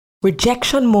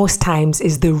Rejection most times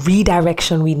is the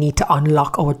redirection we need to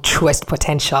unlock our truest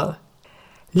potential.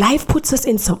 Life puts us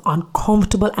in some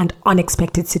uncomfortable and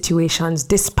unexpected situations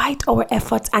despite our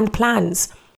efforts and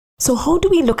plans. So how do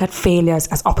we look at failures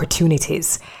as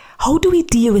opportunities? How do we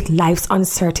deal with life's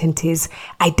uncertainties,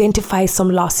 identify some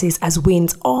losses as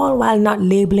wins, all while not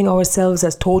labeling ourselves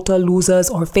as total losers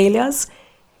or failures?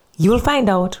 You'll find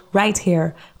out right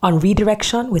here on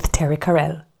Redirection with Terry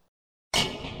Carell.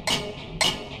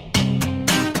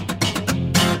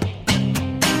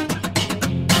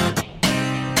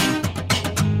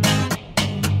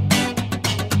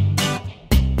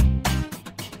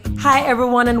 Hi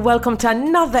everyone and welcome to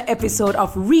another episode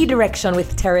of Redirection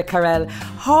with Terry Carell.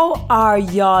 How are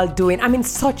y'all doing? I'm in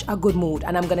such a good mood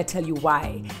and I'm going to tell you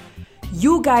why.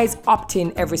 You guys opt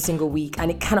in every single week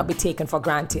and it cannot be taken for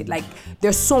granted. Like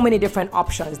there's so many different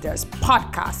options. There's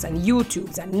podcasts and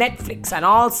YouTubes and Netflix and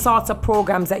all sorts of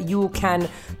programs that you can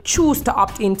choose to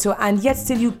opt into, and yet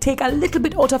still you take a little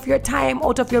bit out of your time,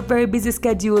 out of your very busy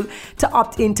schedule to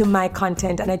opt into my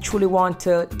content. And I truly want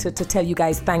to tell you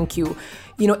guys thank you.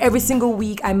 You know, every single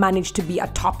week I manage to be a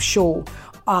top show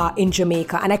in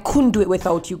Jamaica, and I couldn't do it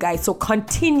without you guys. So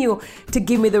continue to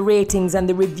give me the ratings and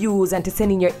the reviews and to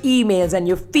send in your emails and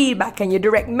your feedback and your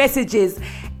direct messages.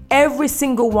 Every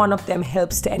single one of them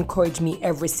helps to encourage me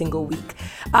every single week.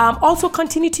 Also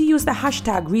continue to use the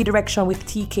hashtag Redirection with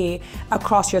TK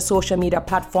across your social media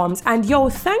platforms. And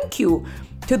thank you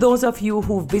to those of you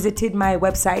who visited my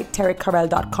website,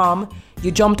 terrycarell.com. You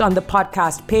jumped on the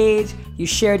podcast page, you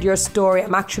shared your story.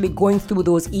 I'm actually going through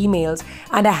those emails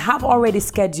and I have already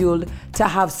scheduled to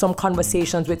have some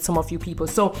conversations with some of you people.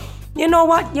 So you know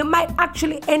what? You might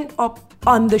actually end up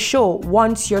on the show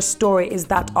once your story is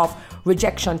that of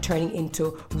rejection turning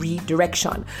into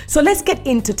redirection. So let's get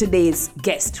into today's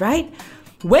guest, right?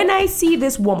 When I see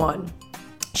this woman,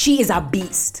 she is a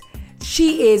beast.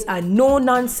 She is a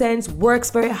no-nonsense, works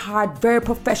very hard, very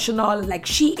professional. Like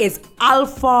she is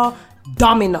alpha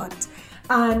dominant.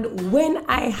 And when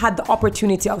I had the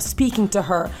opportunity of speaking to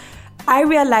her, I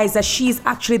realized that she's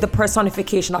actually the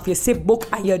personification of your sit book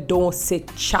and you don't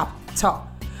sit chapter.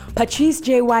 Patrice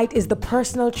J. White is the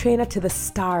personal trainer to the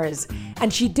stars,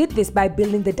 and she did this by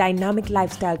building the Dynamic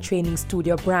Lifestyle Training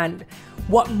Studio brand.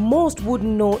 What most wouldn't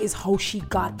know is how she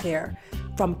got there.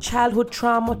 From childhood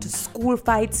trauma to school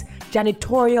fights,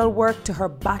 janitorial work to her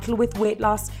battle with weight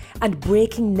loss and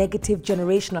breaking negative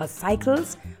generational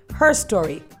cycles, her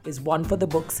story is one for the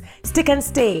books. Stick and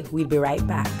stay. We'll be right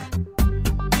back.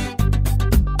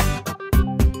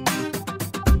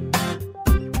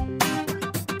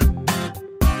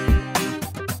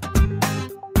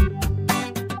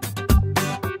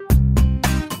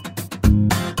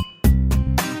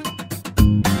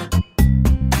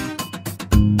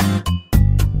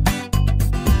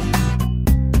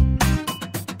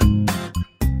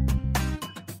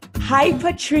 Hi,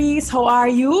 Patrice. How are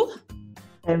you?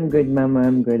 I'm good, Mama.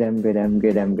 I'm good.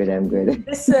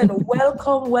 Listen,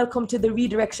 welcome to the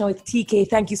Redirection with TK.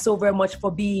 Thank you so very much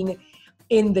for being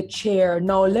in the chair.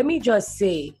 Now, let me just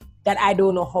say that I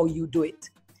don't know how you do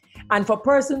it. And for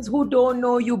persons who don't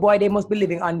know you, boy, they must be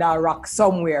living under a rock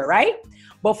somewhere, right?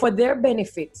 But for their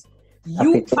benefit,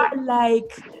 you are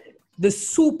like the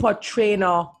super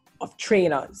trainer of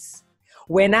trainers.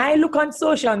 When I look on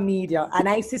social media and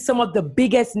I see some of the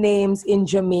biggest names in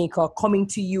Jamaica coming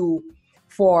to you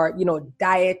for,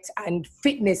 diet and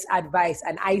fitness advice,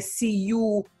 and I see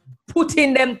you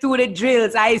putting them through the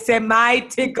drills, I say,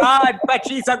 mighty God,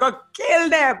 Patrice, I'm going to kill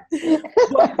them.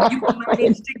 But you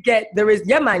managed to get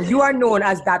you are known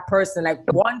as that person. Like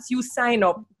once you sign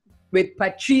up with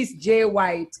Patrice J.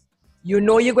 White, you're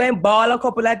going to ball a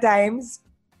couple of times.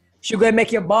 She's going to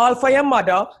make you ball for your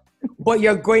mother, but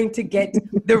you're going to get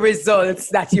the results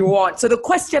that you want. So the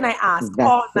question I ask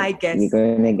all my guests, you're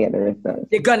going to get the results.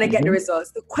 You're going to get the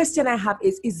results. The question I have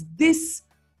is this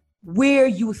where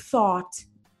you thought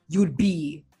you'd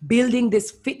be, building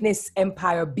this fitness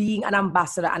empire, being an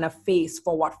ambassador and a face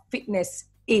for what fitness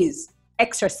is,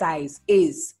 exercise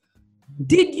is?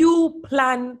 Did you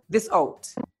plan this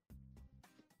out?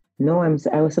 No,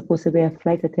 I was supposed to be a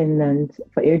flight attendant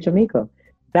for Air Jamaica.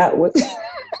 That was...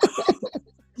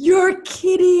 You're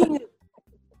kidding.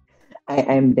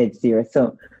 I'm dead serious.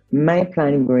 So my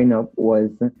plan growing up was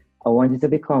I wanted to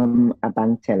become a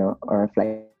bank teller or a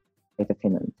flight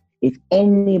attendant. If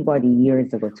anybody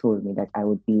years ago told me that I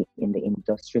would be in the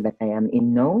industry that I am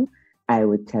in now, I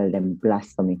would tell them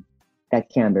blasphemy. That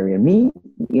can't be real. Me,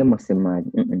 you must be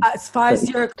mad. As far as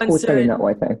you're concerned, totally not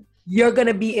what you're going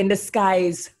to be in the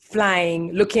skies,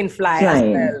 flying, looking fly as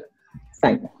well.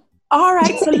 Flying. All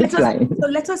right, so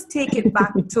let us take it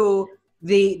back to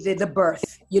the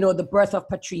birth, the birth of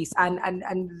Patrice.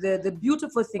 And the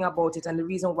beautiful thing about it, and the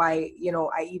reason why,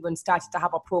 I even started to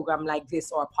have a program like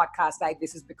this or a podcast like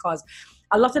this, is because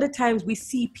a lot of the times we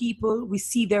see people, we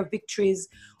see their victories,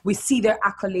 we see their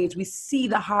accolades, we see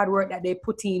the hard work that they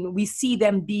put in, we see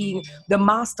them being the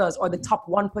masters or the top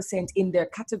 1% in their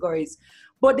categories.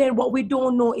 But then what we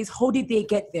don't know is, how did they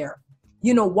get there?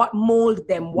 What molded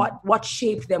them, what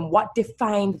shaped them, what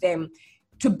defined them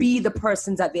to be the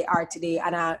persons that they are today.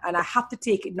 And I have to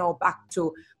take it now back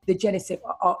to the genesis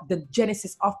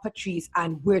of Patrice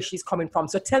and where she's coming from.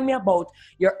 So tell me about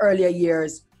your earlier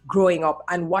years growing up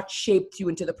and what shaped you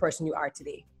into the person you are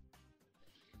today.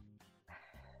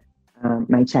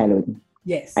 My childhood.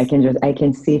 Yes. I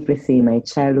can safely say my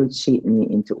childhood shaped me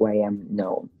into who I am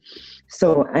now.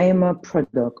 So I am a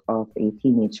product of a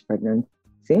teenage pregnancy.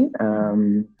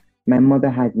 My mother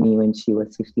had me when she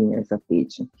was 15 years of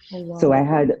age. Oh, wow. So I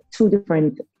had two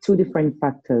different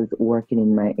factors working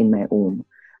in my home.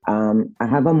 I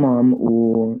have a mom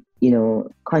who,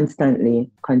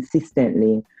 consistently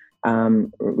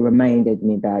reminded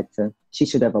me that she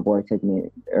should have aborted me.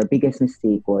 Her biggest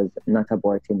mistake was not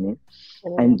aborting me.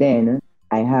 Oh. And then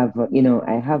I have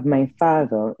my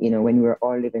father, when we were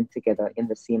all living together in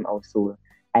the same household.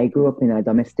 I grew up in a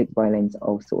domestic violence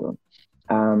household.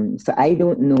 So I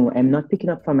don't know, I'm not picking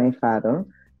up for my father,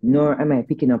 nor am I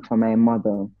picking up for my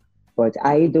mother, but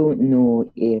I don't know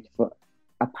if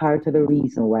a part of the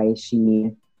reason why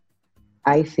she,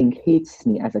 I think, hates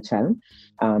me as a child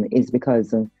is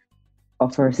because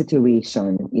of her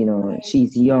situation.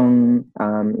 She's young,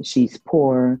 she's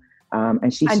poor,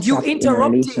 and she's you interrupted in a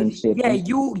relationship. Yeah,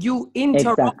 you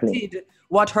interrupted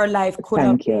what her life could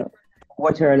have been. Thank you.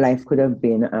 What her life could have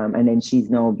been, and then she's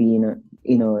now being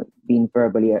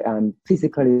verbally,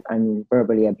 physically and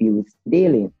verbally abused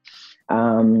daily.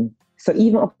 So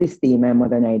even up this day, my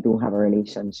mother and I don't have a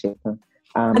relationship. So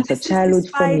childhood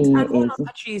for me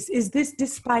Patrice, is this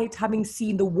despite having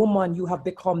seen the woman you have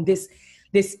become, this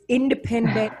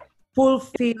independent,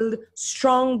 fulfilled,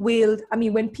 strong-willed? I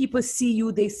mean, when people see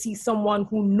you, they see someone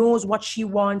who knows what she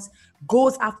wants,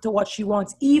 goes after what she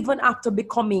wants, even after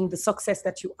becoming the success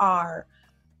that you are.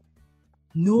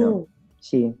 No.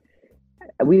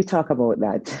 We'll talk about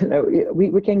that.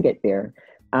 We can get there.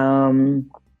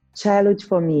 Childhood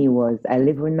for me was, I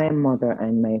lived with my mother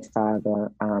and my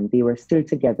father. They were still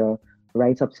together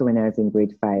right up to when I was in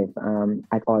grade 5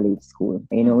 at all age school.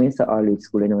 When it's all age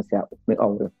school, say,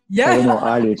 all age.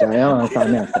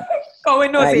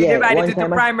 Divided into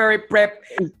primary, prep,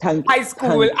 high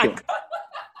school.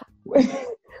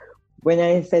 When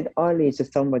I said all age to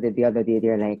somebody the other day,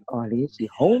 they're like, all age?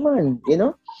 How, man?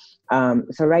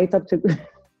 So right up to,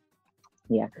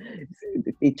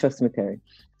 trust me, Terry.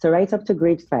 So right up to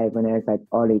grade 5, when I was at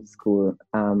all age school,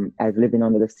 I was living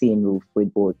under the same roof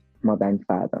with both mother and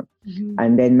father. Mm-hmm.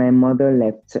 And then my mother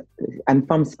left. I'm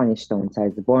from Spanish Town, so I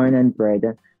was born and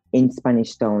bred in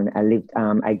Spanish Town.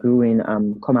 I grew in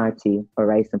Comati or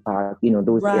Ryson Park,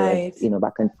 those areas,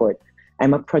 back and forth.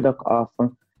 I'm a product of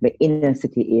the inner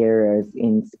city areas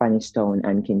in Spanish Town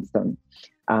and Kingston.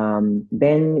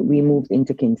 Then we moved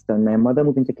into Kingston. My mother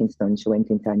moved into Kingston. She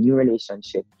went into a new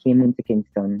relationship, came into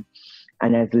Kingston,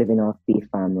 and I was living off Bay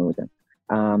Farm Road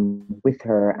with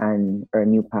her and her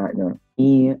new partner,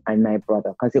 me and my brother,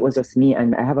 because it was just me,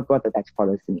 and I have a brother that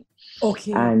follows me.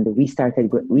 Okay. And we started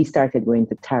going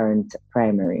to Tarrant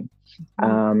Primary.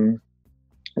 Mm-hmm.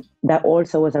 That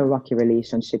also was a rocky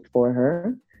relationship for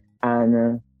her,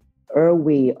 and her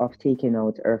way of taking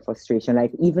out her frustration.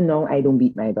 Like, even now, I don't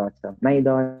beat my daughter. My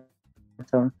daughter,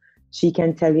 she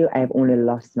can tell you I've only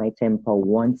lost my temper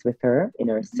once with her in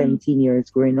her 17 years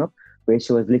growing up, where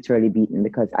she was literally beaten,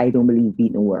 because I don't believe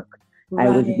beating work. Right. I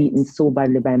was beaten so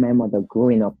badly by my mother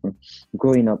growing up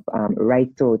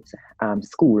right through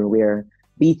school, where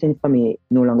beating for me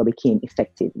no longer became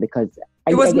effective, because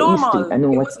it was normal.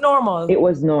 It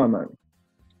was normal.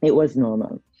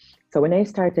 So when I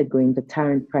started going to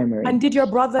Tarrant Primary. And did your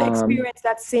brother experience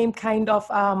that same kind of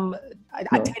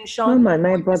attention? No, man,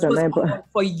 my brother is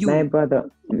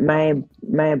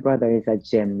a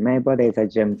gem. My brother is a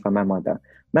gem for my mother.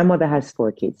 My mother has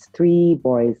 4 kids, 3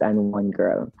 boys and 1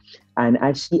 girl. And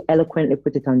as she eloquently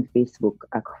put it on Facebook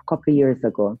a couple of years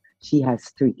ago, she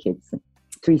has 3 kids,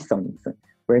 3 sons,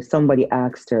 where somebody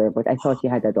asked her, but I thought you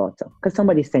had a daughter. Because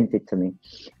somebody sent it to me.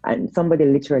 And somebody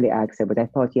literally asked her, but I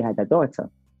thought you had a daughter.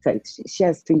 So she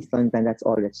has 3 sons, and that's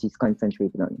all that she's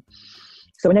concentrating on.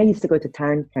 So when I used to go to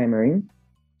Tarrant Primary,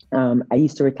 I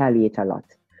used to retaliate a lot.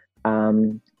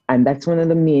 And that's one of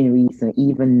the main reasons,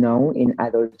 even now in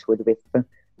adulthood, with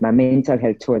my mental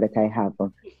health tour that I have,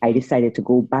 I decided to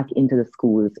go back into the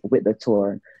schools with the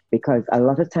tour because a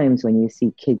lot of times when you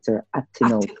see kids are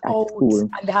acting out at school,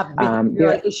 and they have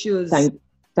behavioral issues.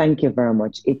 Thank you very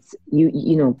much. It's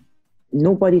you know,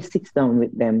 nobody sits down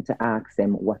with them to ask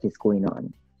them what is going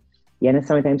on. You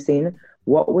understand what I'm saying?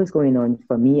 What was going on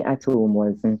for me at home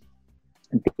was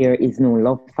there is no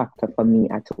love factor for me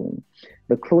at home.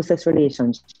 The closest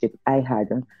relationship I had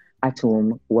at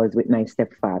home was with my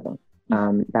stepfather.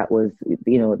 That was,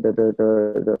 you know,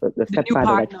 the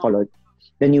stepfather that followed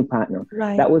the new partner.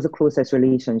 Right. That was the closest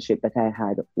relationship that I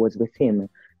had was with him.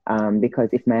 Because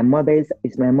if my mother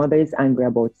is angry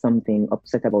about something,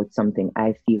 upset about something,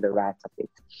 I feel the wrath of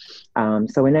it.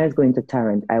 So when I was going to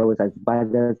Tarrant, I was as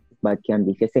bad can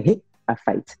be. If you say, hey, a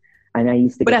fight. And I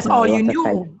used to But that's all you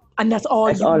knew. And that's all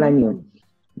I knew.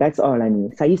 That's all I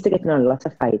knew. So I used to get in a lot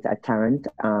of fights at Tarrant.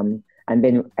 And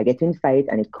then I get in fight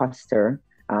and it cost her.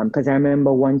 Because I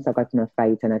remember once I got in a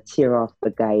fight and I tear off the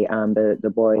guy,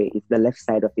 the boy, is the left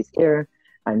side of his ear.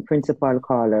 And principal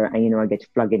call her, and I get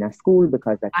flogging at school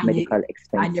because that's medical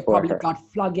expense. And you probably got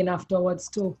flogging afterwards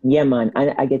too. Yeah, man.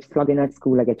 And I get flogging at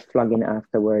school, I get flogging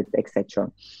afterwards,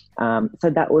 etc.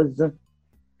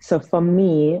 So for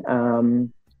me,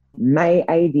 my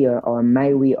idea or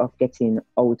my way of getting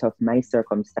out of my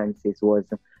circumstances was,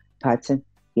 Pat,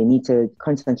 you need to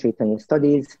concentrate on your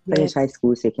studies, finish high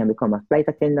school so you can become a flight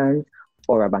attendant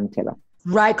or a bank teller.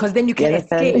 Right, because then you can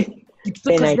escape.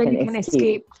 Then I can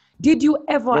escape. Did you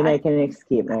ever? Then I can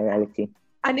escape my reality.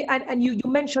 And you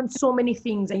mentioned so many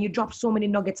things and you dropped so many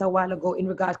nuggets a while ago in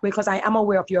regards, because I am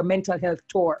aware of your mental health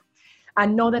tour.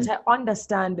 And now that I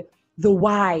understand the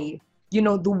why,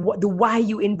 the why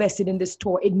you invested in this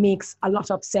tour, it makes a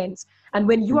lot of sense. And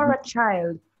when you are a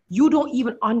child, you don't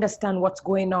even understand what's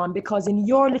going on, because in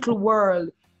your little world,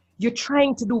 you're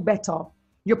trying to do better.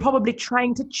 You're probably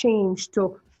trying to change,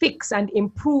 to fix and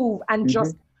improve and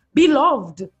just be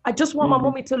loved. I just want my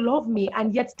mommy to love me,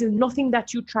 and yet still nothing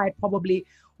that you tried probably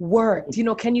worked.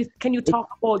 Can you talk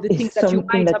about the things that you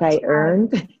might have I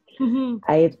earned?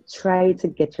 I've tried to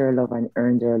get her love and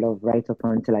earned her love right up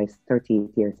until I was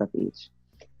 38 years of age.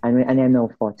 And I'm now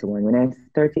 41. When I was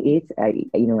 38,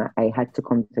 I had to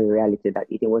come to the reality that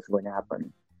it was going to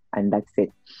happen, and that's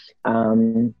it.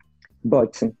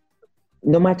 But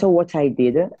no matter what I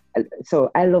did, so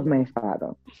I love my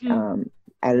father.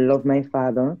 I love my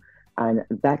father, and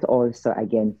that also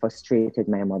again frustrated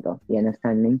my mother. You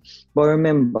understand me? But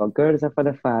remember, girls are for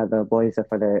the father, boys are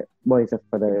for the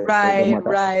mother.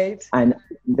 Right. And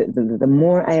the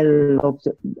more I loved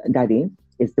Daddy,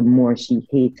 is the more she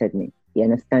hated me. You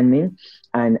understand me?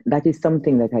 And that is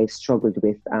something that I struggled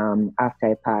with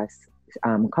after I passed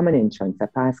common entrance. I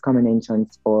passed common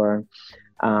entrance for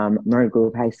Murray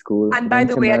Grove High School. And by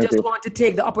the way, I just want to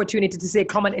take the opportunity to say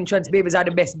common entrance babies are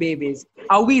the best babies.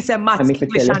 And we say maths,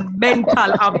 English, and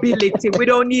mental ability. We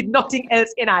don't need nothing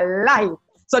else in our life.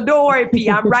 So don't worry, P.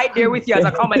 I'm right there with you as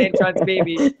a common entrance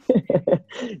baby.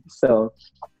 So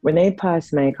when I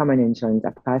passed my common entrance, I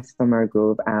passed for Murray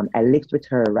Grove. I lived with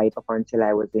her right up until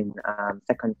I was in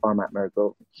second form at Murray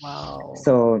Grove. Wow.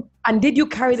 So. And did you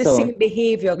carry the same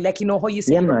behavior, like how you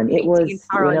said? Yeah, man. It was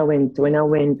when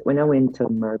I went to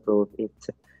Murray Grove,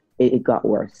 it got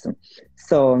worse.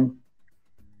 So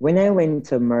when I went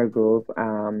to Murray Grove,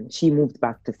 she moved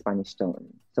back to Spanish Town.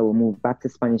 So we moved back to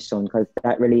Spanish Town because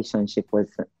that relationship was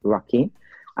rocky.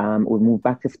 We moved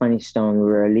back to Spanish Town. We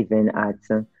were living at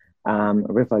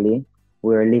Rivoli.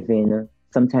 We were living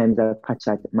sometimes at Patch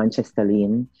at Manchester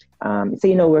Lane.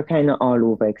 So we're kind of all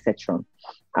over, etc.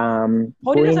 How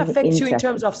did it affect you in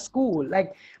terms of school?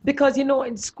 Like, because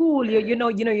in school,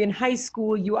 you're in high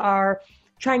school, you are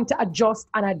trying to adjust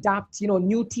and adapt.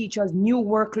 New teachers, new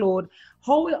workload.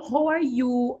 How are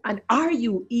you, and are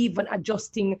you even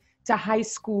adjusting to high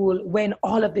school when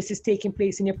all of this is taking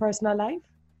place in your personal life?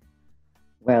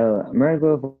 Well, Murray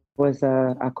Grove was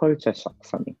a culture shock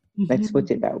for me. Let's put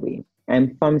it that way.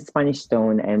 I'm from Spanish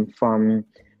Town. I'm from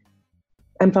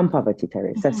poverty,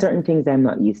 Terry. So certain things I'm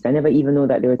not used to. I never even know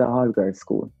that there was a all-girls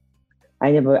school.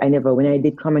 I never, when I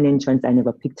did common entrance, I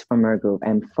never picked from Murray Grove.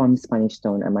 I'm from Spanish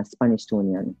Town. I'm a Spanish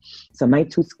Townian. So my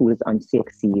two schools on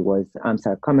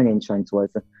CXC common entrance was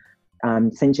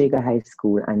St. Jago High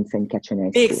School and St. Catherine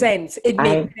High School. Makes sense. It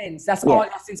makes sense. That's all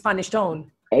that's in Spanish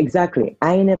Town. Exactly.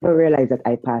 I never realized that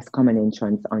I passed common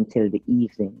entrance until the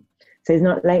evening. So it's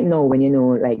not like now when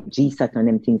like GSAT and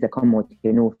them things that come out,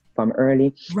 from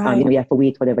early. Right. You have to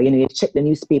wait, whatever. You check the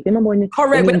newspaper. Remember when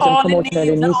correct, the with all the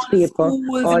names,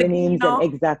 all the names,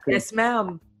 exactly. Yes,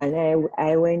 ma'am. And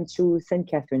I went through St.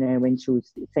 Catherine, I went through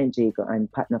St. Jago,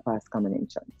 and Patna passed common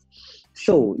entrance.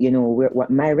 So, what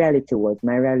my reality was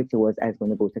I was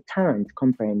going to go to Tarrant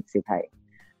Comprehensive High.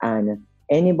 And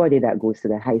anybody that goes to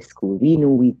the high school, we knew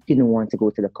we didn't want to go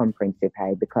to the comprehensive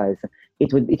high because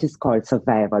it is called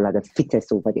survival of the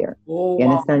fittest over there. Oh, You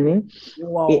wow. understand me?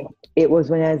 Wow. It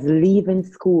was when I was leaving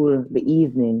school the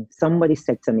evening, somebody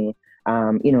said to me,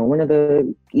 one of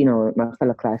the, my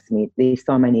fellow classmates, they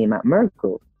saw my name at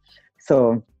Merkel.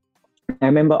 So I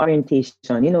remember orientation,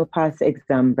 pass the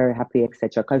exam, very happy,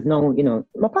 etc. Because now,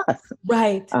 my pass.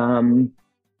 Right.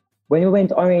 When we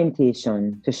went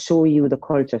orientation to show you the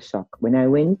culture shock, when I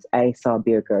went, I saw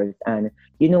Beer Girls. And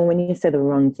when you said the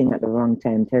wrong thing at the wrong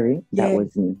time, Terry, that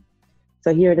was me.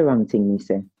 So hear the wrong thing, me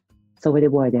say. So with the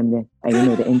boy them there,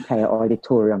 and the entire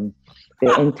auditorium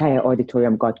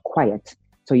got quiet.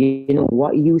 So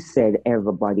what you said,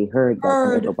 everybody heard that,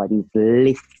 and everybody's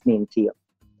listening to you.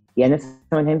 You understand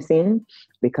what I'm saying?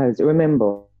 Because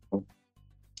remember,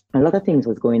 a lot of things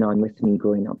was going on with me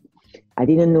growing up. I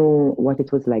didn't know what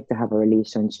it was like to have a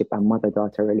relationship, a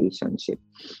mother-daughter relationship.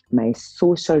 My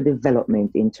social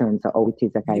development in terms of how it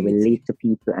is that I relate to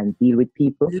people and deal with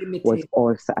people was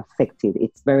also affected.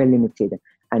 It's very limited.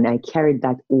 And I carried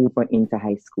that over into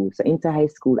high school. So into high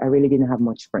school, I really didn't have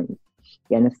much friends.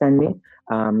 You understand me?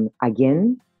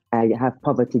 Again, I have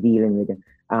poverty dealing with it.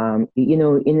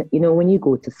 When you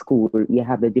go to school, you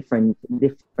have the different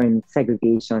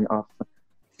segregation of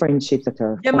friendships that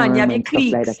are man, you have your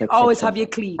cliques. You always have your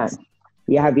cliques.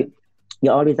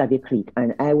 You always have your clique.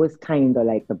 And I was kind of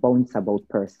like the bounce about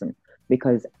person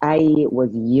because I was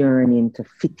yearning to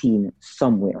fit in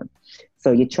somewhere.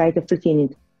 So you try to fit in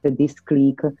into this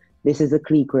clique. This is a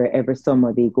clique where every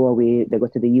summer they go away, they go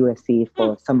to the USA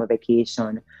for summer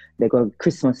vacation, they go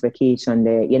Christmas vacation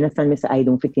there. You understand me? So I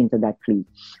don't fit into that clique.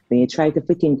 Then you try to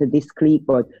fit into this clique,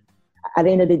 but at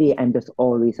the end of the day, I'm just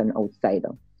always an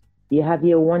outsider. You have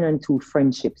your 1 and 2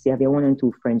 friendships. You have your 1 and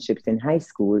 2 friendships in high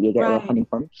school. You get where I'm coming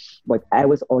from. But I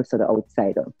was also the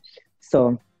outsider.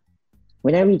 So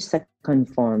when I reached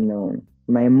second form now,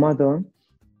 my mother,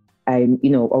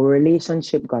 our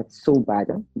relationship got so bad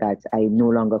that I no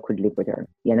longer could live with her.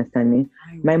 You understand me?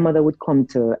 My mother would come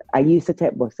I used to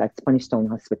take bus at Spanish Town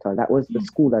Hospital. That was the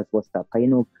schoolers bus stop.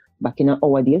 Back in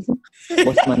our days,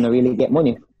 busman don't really get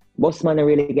money. Busman don't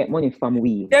really get money from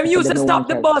we. Them used to stop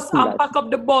the bus and pack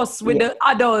up the bus with the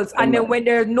adults, and then when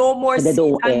there's no more seats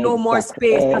and no more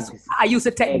space, I used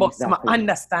to take bus. I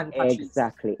understand, Patrice.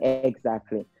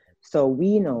 Exactly. So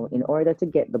we know in order to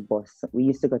get the bus, we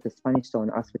used to go to Spanish Town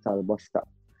Hospital bus stop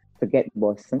to get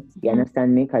bus. You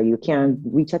understand me? Because you can't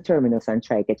reach a terminus and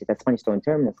try to get it at Spanish Town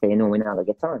terminus because we're not going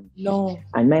to get on. No.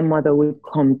 And my mother would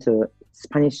come to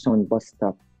Spanish Town bus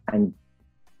stop and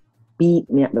beat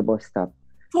me at the bus stop.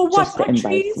 For what, just to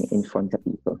embarrass me in front of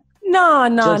people. No.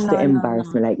 Just to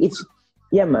embarrass me. Like, it's,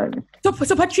 yeah, man. So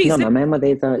Patrice, no, my mother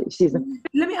is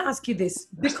let me ask you this,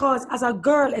 because as a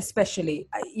girl especially,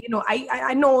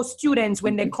 I know students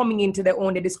when they're coming into their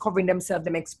own, they're discovering themselves,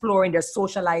 they're exploring, they're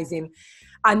socializing,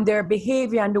 and their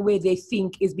behavior and the way they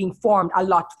think is being formed a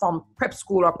lot from prep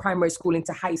school or primary school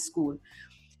into high school.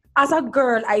 As a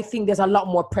girl, I think there's a lot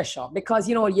more pressure because,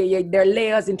 there are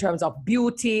layers in terms of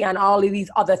beauty and all of these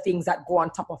other things that go on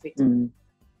top of it.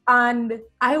 And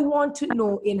I want to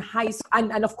know in high school,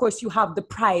 and of course you have the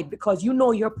pride because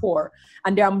you're poor.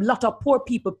 And there are a lot of poor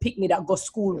people picnic that go to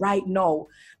school right now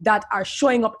that are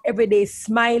showing up every day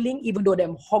smiling even though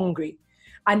they're hungry.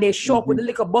 And they show up with a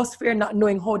little bus fare not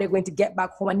knowing how they're going to get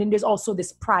back home. And then there's also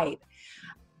this pride.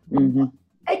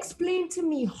 Explain to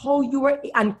me how you were,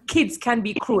 and kids can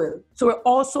be cruel. So we're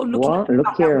also looking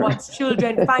at what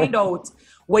children find out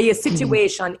where your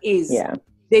situation is. Yeah.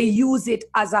 They use it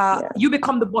as you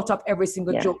become the butt of every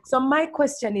single joke. So my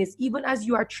question is, even as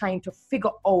you are trying to figure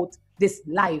out this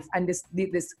life and this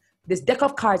deck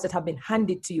of cards that have been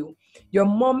handed to you, your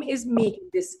mom is making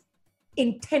this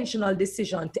intentional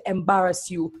decision to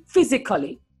embarrass you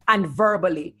physically and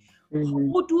verbally.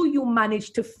 How do you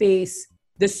manage to face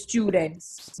the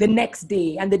students the next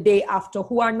day and the day after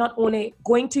who are not only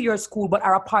going to your school but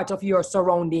are a part of your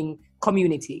surrounding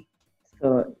community?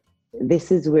 So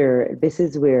this is where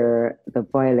the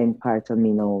violent part of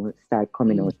me now start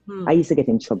coming out. I used to get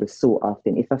in trouble so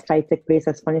often. If a fight take place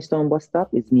at Spanish Town bus stop,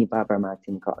 it's me, Barbara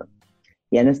Martin, call.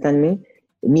 You understand me?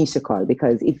 Me should call,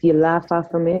 because if you laugh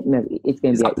after me, it's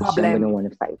going to be an issue. I'm going to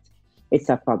want to fight. It's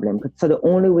a problem. So the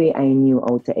only way I knew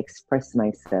how to express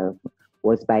myself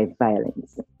was by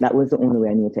violence. That was the only way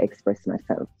I knew to express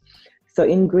myself. So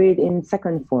in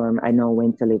second form, I now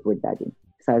went to live with Daddy.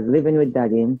 So I was living with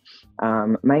Daddy.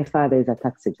 My father is a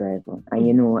taxi driver.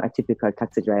 And a typical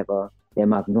taxi driver, they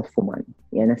have no woman.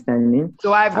 You understand me?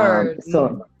 So I've heard.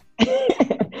 So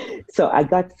I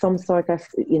got some sort of,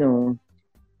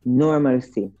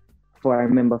 normalcy I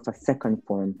remember for second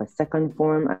form. For second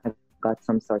form, I got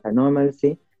some sort of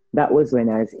normalcy, that was when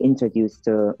I was introduced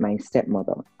to my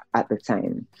stepmother at the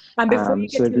time. And before you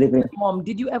She get was to living. your mom,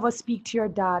 did you ever speak to your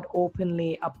dad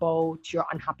openly about your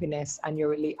unhappiness and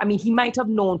your I mean, he might have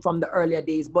known from the earlier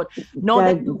days, but now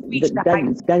that you've reached the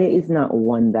heights. That is not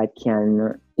one that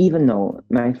can, even though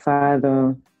my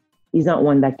father is not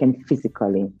one that can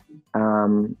physically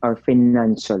or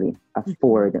financially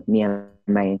afford me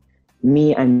and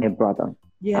my brother.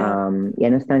 Yeah. You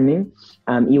understand me?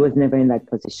 He was never in that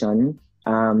position.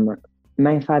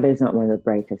 My father is not one of the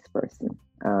brightest person.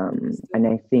 And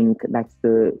I think that's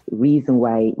the reason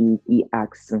why he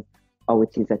acts how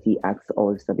it is that he acts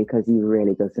also, because he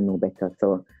really doesn't know better.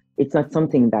 So it's not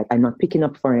something that I'm not picking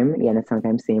up for him. You understand what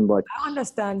I'm saying? But I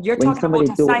understand. You're when talking somebody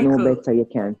about a don't cycle. know better, you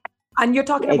can. And you're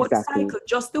talking about Exactly. cycle,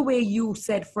 just the way you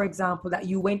said, for example, that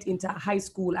you went into high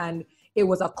school and it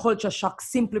was a culture shock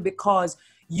simply because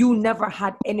you never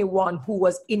had anyone who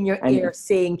was in your ear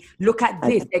saying, look at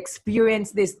this,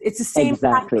 experience this. It's the same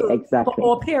cycle for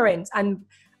our parents. And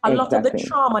a lot of the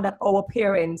trauma that our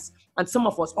parents, and some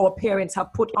of us, our parents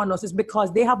have put on us is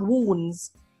because they have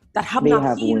wounds that have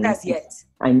not healed as yet.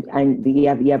 And you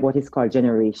have what is called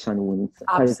generation wounds.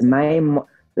 Because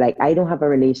I don't have a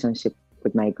relationship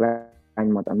with my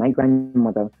grandmother. My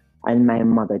grandmother and my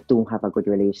mother don't have a good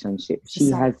relationship.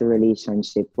 She has a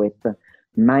relationship with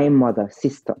my mother's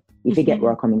sister, if you get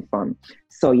where I'm coming from.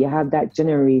 So you have that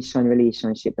generation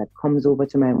relationship that comes over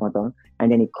to my mother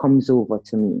and then it comes over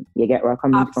to me. You get where I'm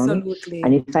coming from? Absolutely.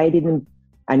 And if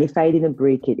I didn't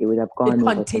break it, it would have gone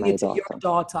over to my daughter. Your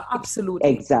daughter. Absolutely.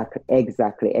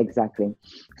 Exactly.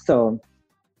 So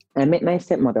I met my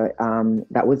stepmother.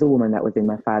 That was a woman that was in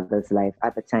my father's life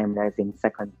at the time when I was in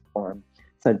second form.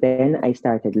 So then I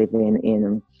started living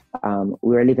in,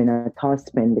 we were living at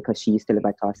Tospen because she used to live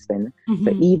at Tospen.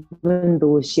 So even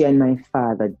though she and my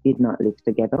father did not live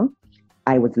together,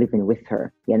 I was living with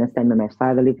her. You understand? When my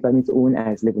father lived on his own, I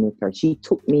was living with her. She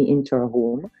took me into her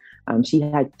home. She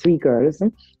had 3 girls.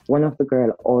 One of the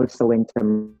girls also went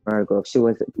to Murgo. She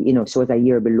was a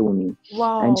year below me.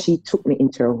 Wow. And she took me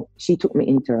into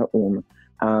her home.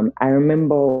 I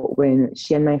remember when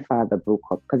she and my father broke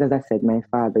up, because as I said, my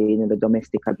father, the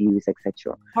domestic abuse,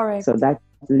 etc. Correct. So that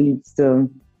leads to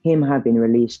him having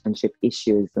relationship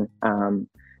issues.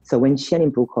 So when she and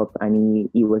him broke up and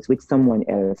he was with someone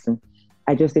else,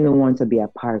 I just didn't want to be a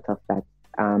part of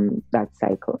that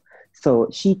cycle. So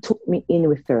she took me in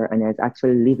with her, and I was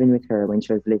actually living with her when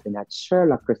she was living at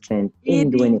Sherlock Crescent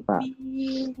in Duane Park.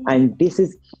 And this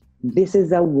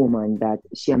is a woman that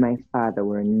she and my father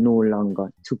were no longer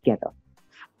together.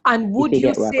 And would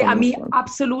you say, I mean,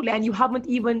 absolutely. And you haven't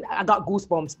even, I got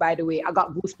goosebumps, by the way. I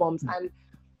got goosebumps. And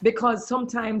because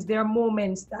sometimes there are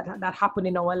moments that happen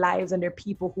in our lives, and there are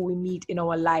people who we meet in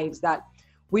our lives that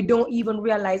we don't even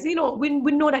realize, we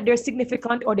know that they're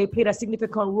significant or they played a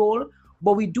significant role,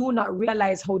 but we do not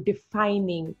realize how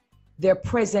defining their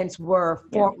presence were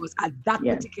for us at that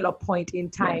particular point in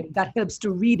time. That helps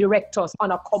to redirect us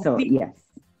on a complete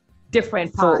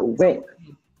different path. So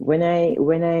when I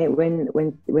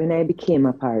became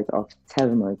a part of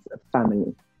Thelma's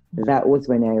family, that was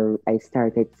when I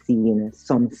started seeing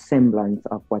some semblance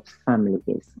of what family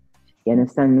is. You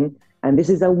understand me? And this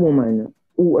is a woman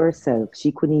who herself,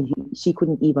 she couldn't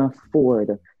even afford.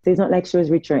 So it's not like she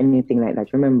was rich or anything like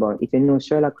that. Remember, if you know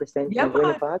Sherlock Crescent, you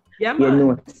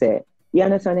know, say, you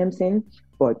understand what I'm saying?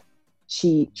 But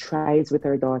she tries with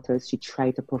her daughters. She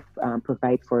tried to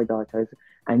provide for her daughters.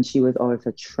 And she was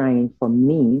also trying for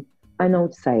me, an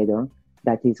outsider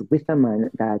that is with a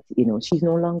man that, she's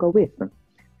no longer with.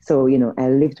 So, I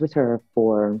lived with her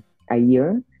for a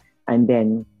year, and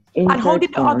then and how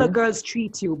did the other girls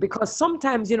treat you? Because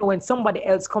sometimes, when somebody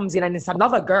else comes in and it's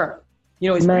another girl,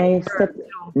 it's my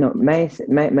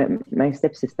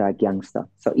stepsister a gangster.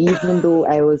 So even though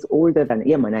I was older than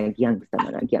a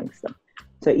gangster.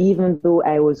 So even though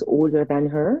I was older than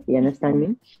her, you understand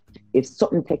me? If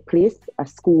something take place, a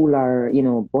school or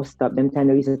bus stop, them time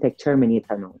they used to take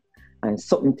Terminator now, and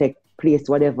something take place,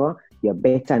 whatever, you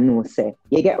better know, say.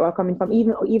 You get where I'm coming from?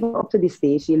 Even up to this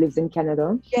day, she lives in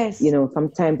Canada. Yes. From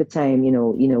time to time,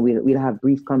 we'll have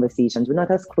brief conversations. We're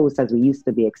not as close as we used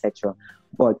to be, etc.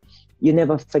 But you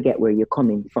never forget where you're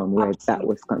coming from, where that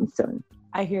was concerned.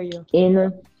 I hear you.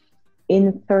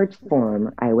 In third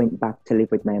form, I went back to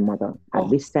live with my mother. At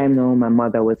this time now, my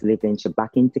mother was living, she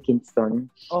back into Kingston.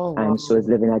 And she was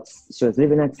living at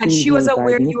And she was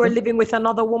aware you were living with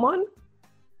another woman?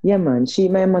 Yeah, man.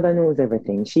 My mother knows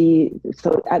everything.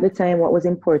 So at the time, what was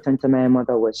important to my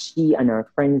mother was she and her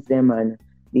friends, them, and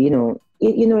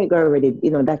it got already,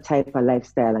 that type of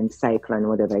lifestyle and cycle and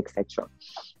whatever, etc.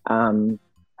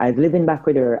 I was living back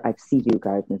with her at Seaview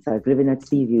Gardens. So I was living at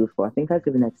Seaview for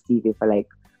like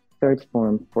third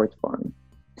form, fourth form.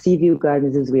 Seaview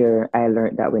Gardens is where I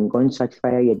learned that when gunshot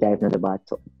fire, you dive in the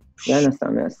bathtub. You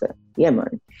understand what I said? Yeah,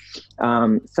 man.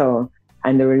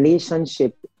 And the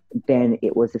relationship then,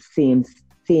 it was the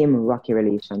same rocky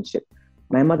relationship.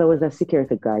 My mother was a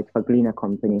security guard for Gleaner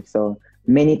Company, so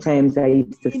many times I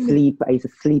used to sleep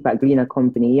at Gleaner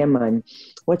Company. Yeah, man.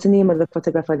 What's the name of the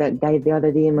photographer that died the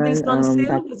other day, man?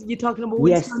 Winston you talking about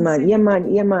Winston? Yes,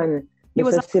 man. Yeah, man. He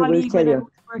was a Sil will colleague tell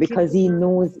you because he there.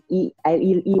 knows he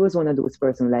was one of those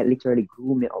persons like literally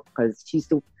grew me up because she used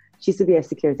to be a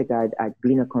security guard at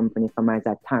Gleaner Company for my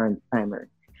at Tarrant Primary.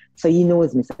 So he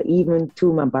knows me. So even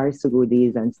through my Barstool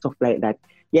days and stuff like that,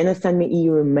 you understand me? He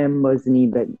remembers me,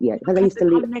 but yeah, because I used to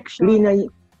live.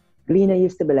 Gleaner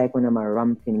used to be like one of my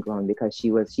ramping ground because she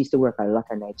used to work a lot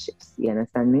of night shifts. You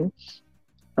understand me?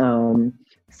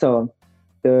 So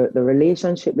the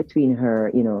relationship between her,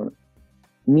 you know,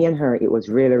 me and her, it was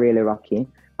really, really rocky.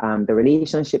 The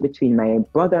relationship between my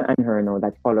brother and her now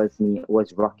that follows me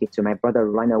was rocky too. My brother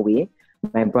ran away.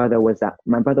 My brother was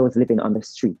living on the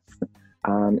streets.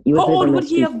 How old would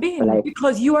he have been?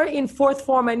 Because you are in fourth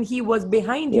form and he was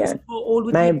behind you. Yeah. So how old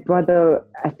would my brother,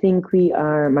 I think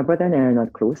my brother and I are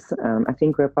not close. I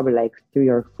think we're probably like 3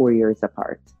 or 4 years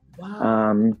apart.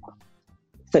 Wow.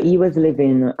 So he was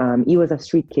living, he was a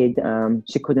street kid.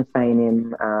 She couldn't find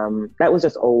him. That was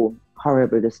just how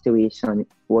horrible the situation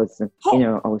was in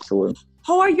our household.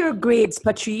 How are your grades,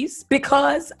 Patrice?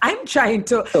 Because I'm trying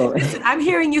to, listen, I'm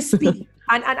hearing you speak.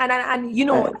 And you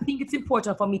know, I think it's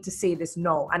important for me to say this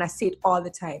now, and I say it all the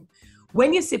time.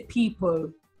 When you see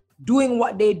people doing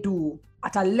what they do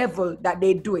at a level that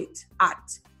they do it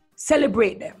at,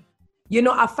 celebrate them. You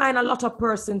know, I find a lot of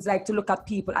persons like to look at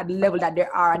people at the level that they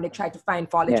are and they try to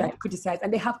find fault, they try to criticize,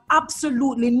 and they have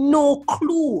absolutely no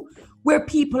clue where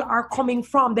people are coming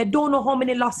from. They don't know how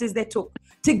many losses they took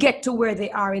to get to where they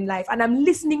are in life. And I'm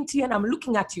listening to you and I'm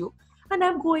looking at you and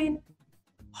I'm going,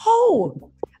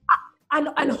 how? And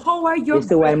how are your... You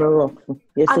see why I'm rough?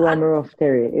 You see why I'm rough,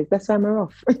 Terry? That's why I'm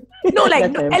rough. No,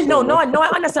 like, no,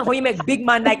 I understand how you make big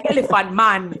man like Elephant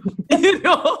Man, you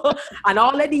know, and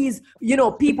all of these, you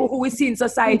know, people who we see in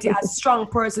society as strong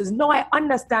persons. No, I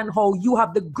understand how you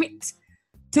have the grit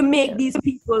to make these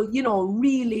people, you know,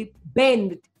 really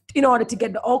bend in order to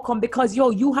get the outcome because,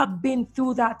 you have been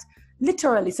through that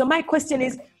literally. So my question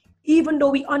is, even though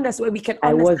we understand, we can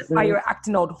understand why you're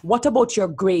acting out, what about your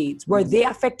grades? Were they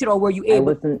affected or were you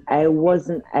able? I was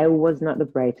not the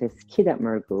brightest kid at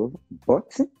Mergrove,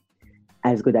 but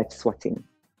as good at swatting.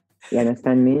 You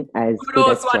understand me? As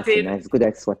good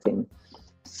at swatting.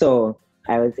 So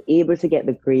I was able to get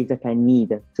the grades that I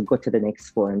need to go to the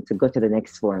next form,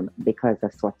 because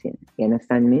of swatting. You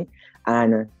understand me?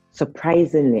 And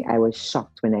surprisingly, I was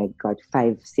shocked when I got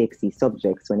 5 CXC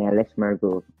subjects when I left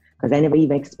Mergrove. Because I never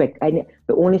even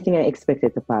the only thing I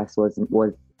expected to pass was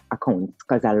accounts,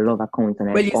 because I love accounts.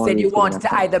 And well, you said you wanted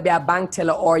to either be a bank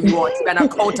teller or you want to be an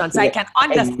accountant. So I can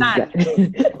understand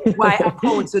why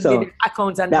accounts would be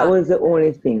accounts and that was the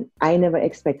only thing. I never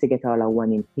expect to get all I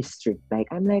want in history. Like,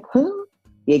 I'm like, huh?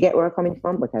 You get where I'm coming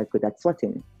from? But I was good at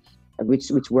swatting, which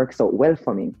works out well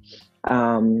for me.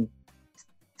 So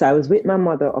I was with my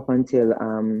mother up until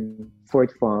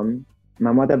fourth form.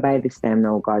 My mother by this time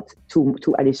now got two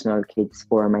additional kids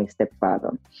for my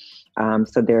stepfather.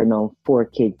 So there are now 4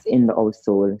 kids in the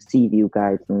household. Seaview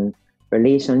Gardens.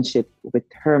 Relationship with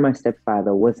her, my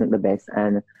stepfather, wasn't the best.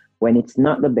 And when it's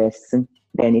not the best,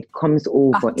 then it comes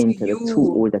over into the 2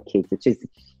 older kids,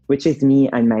 which is me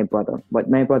and my brother. But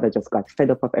my brother just got fed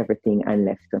up of everything and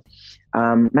left.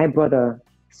 My brother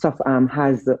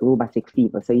has rheumatic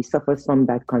fever, so he suffers from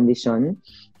that condition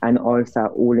and also a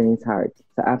hole in his heart.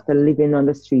 So after living on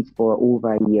the street for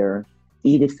over a year,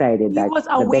 he decided that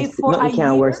nothing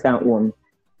can worse than home.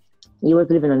 He was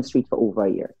living on the street for over a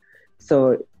year.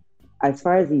 So as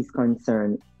far as he's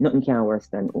concerned, nothing can worse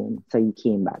than home. So he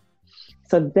came back.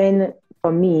 So then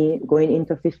for me, going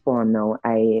into fifth form now,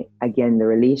 the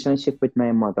relationship with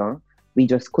my mother, we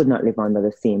just could not live under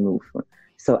the same roof.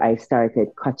 So I started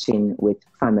catching with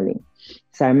family.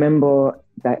 So I remember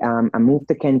that I moved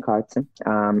to Kencott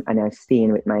and I was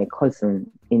staying with my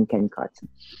cousin in Kencott.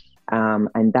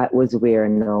 And that was where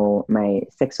now my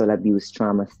sexual abuse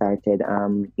trauma started.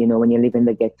 You know, when you live in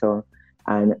the ghetto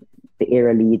and the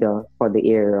area leader for the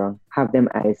area have them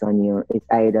eyes on you, it's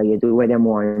either you do what they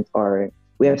want or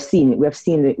we have seen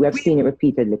it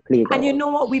repeatedly played out. And you know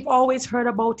what? We've always heard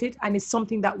about it, and it's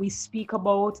something that we speak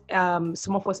about.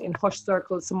 Some of us in hush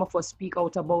circles, some of us speak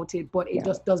out about it, but it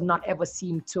just does not ever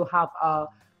seem to have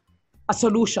a a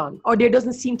solution, or there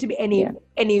doesn't seem to be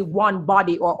any one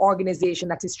body or organization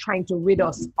that is trying to rid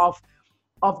us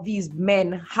of these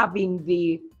men having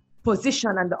the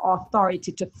position and the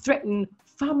authority to threaten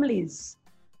families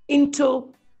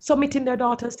into submitting their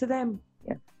daughters to them.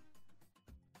 Yeah.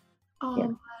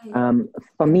 Oh, yeah.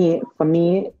 For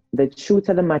me, the truth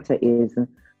of the matter is,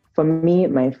 for me,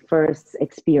 my first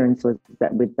experience was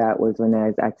when I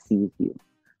was at CSU.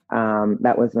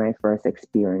 That was my first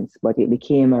experience, but it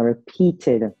became a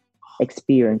repeated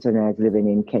experience when I was living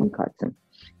in Kennecott.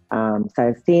 So I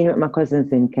was staying with my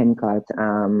cousins in Kennecott.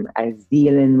 I was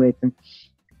dealing with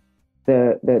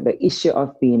the issue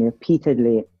of being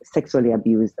repeatedly sexually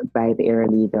abused by the area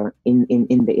leader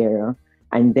in the area.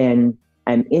 And then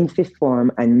I'm in fifth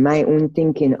form, and my own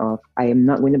thinking of, I am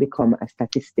not going to become a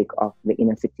statistic of the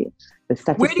inner city. The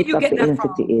statistic of the inner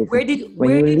city is,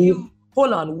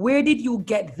 hold on, where did you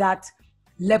get that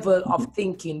level of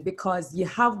thinking? Because you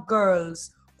have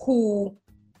girls who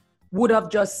would have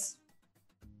just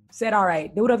said, all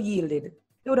right, they would have yielded.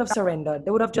 They would have surrendered.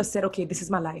 They would have just said, okay, this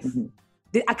is my life.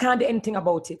 I can't do anything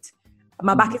about it.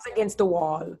 My back is against the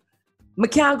wall. I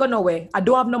can't go nowhere. I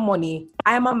don't have no money.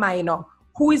 I am a minor.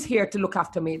 Who is here to look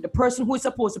after me? The person who is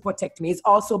supposed to protect me is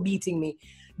also beating me.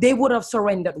 They would have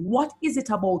surrendered. What is it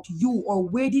about you, or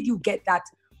where did you get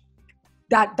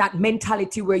that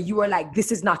mentality where you are like,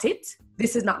 this is not it.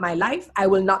 This is not my life. I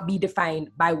will not be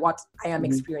defined by what I am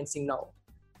experiencing now.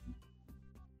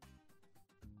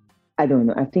 I don't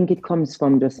know. I think it comes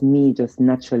from just me just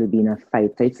naturally being a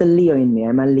fighter. It's a Leo in me.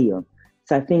 I'm a Leo.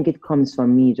 So I think it comes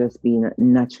from me just being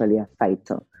naturally a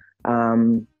fighter.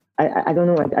 I don't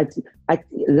know. I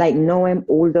like now I'm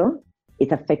older,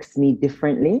 it affects me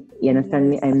differently. You understand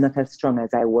me? I'm not as strong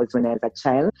as I was when I was a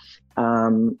child.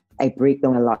 I break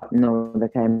down a lot now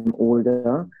that I'm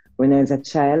older. When I was a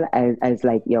child, I was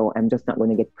like, yo, I'm just not going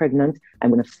to get pregnant.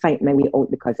 I'm going to fight my way out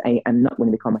because I am not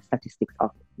going to become a statistics of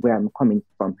where I'm coming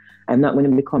from. I'm not going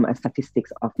to become a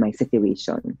statistics of my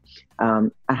situation.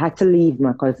 I had to leave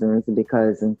my cousins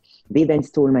because they then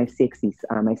stole my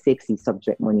sexy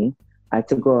subject money. I had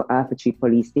to go Alpha Tree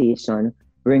police station,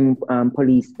 bring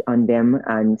police on them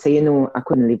and say, I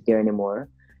couldn't live there anymore.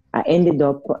 I ended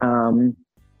up,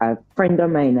 a friend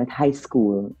of mine at high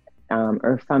school,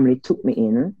 her family took me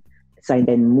in. So I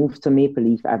then moved to Maple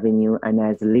Leaf Avenue, and I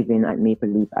was living at Maple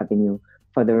Leaf Avenue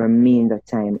for the remainder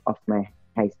time of my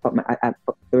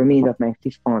the remainder of my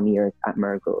fifth form years at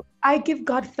Murgrove. I give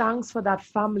God thanks for that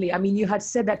family. I mean, you had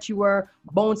said that you were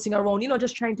bouncing around,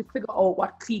 just trying to figure out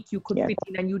what clique you could fit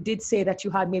in. And you did say that you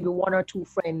had maybe one or two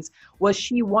friends. Was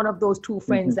she one of those two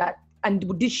friends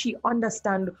and did she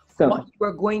understand what you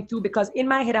were going through? Because in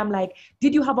my head, I'm like,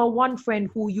 did you have a one friend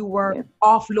who you were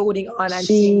offloading on and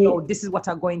saying, this is what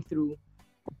I'm going through?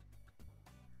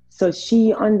 So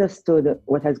she understood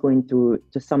what I was going through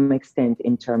to some extent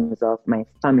in terms of my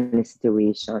family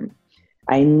situation.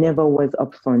 I never was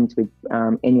upfront with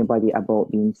anybody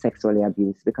about being sexually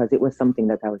abused because it was something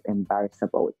that I was embarrassed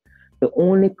about. The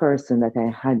only person that I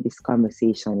had this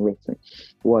conversation with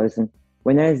was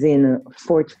when I was in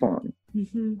fourth form,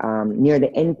 near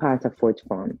the end part of fourth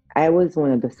form. I was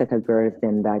one of the set of girls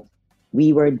then that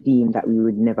we were deemed that we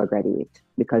would never graduate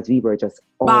because we were just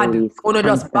always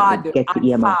bad get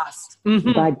to and fast.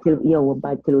 Bad till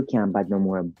we can't bad no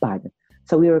more, bad.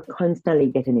 So we were constantly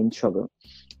getting in trouble.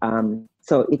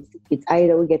 So it's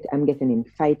either I'm getting in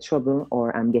fight trouble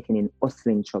or I'm getting in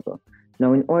hustling trouble.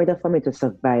 Now, in order for me to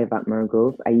survive at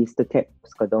Murgrove, I used to take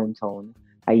go downtown.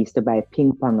 I used to buy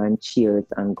ping pong and cheers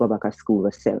and go back to school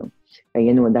to sell.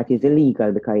 And that is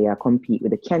illegal because you compete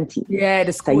with the canteen. Yeah,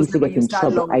 the school. So I used to get in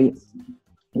trouble.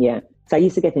 So I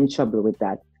used to get in trouble with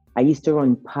that. I used to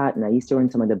run partner. I used to run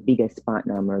some of the biggest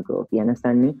partner in Murgrove. You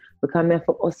understand me? Because I have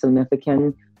to hustle. I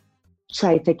can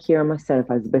try to take care of myself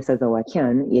as best as I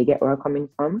can. You get where I'm coming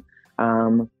from?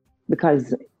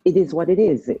 Because it is what it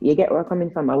is. You get where I'm coming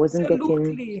from? I wasn't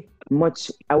getting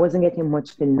much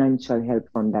financial help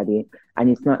from daddy. And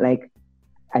it's not like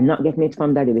I'm not getting it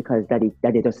from daddy because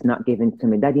daddy does not give it to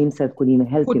me. Daddy himself couldn't even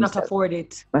help himself. Could not afford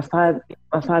it. My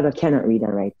father cannot read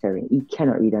and write, Terry. He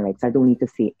cannot read and write. So I don't need to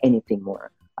say anything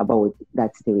more about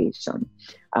that situation.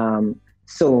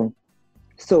 So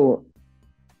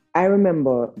I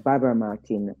remember Barbara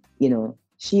Martin,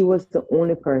 she was the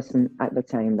only person at the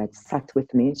time that sat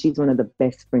with me. She's one of the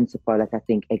best principal that I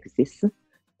think exists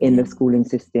in the schooling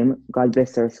system. God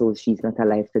bless her soul, she's not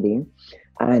alive today.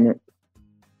 And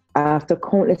after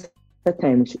countless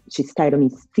times, she started me,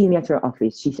 see me at her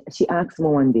office. She asked me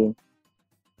one day,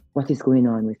 what is going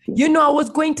on with you? You know, I was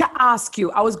going to ask you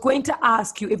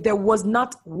if there was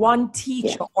not one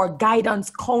teacher or guidance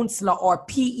counselor or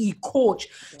PE coach.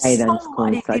 Guidance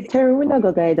counselor. Terry, we not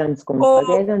go guidance counselor.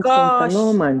 Guidance counselor,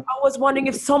 no man. I was wondering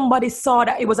if somebody saw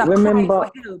that it was a cry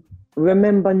for help.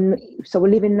 Remember, so we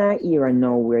live in that era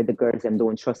now where the girls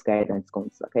don't trust guidance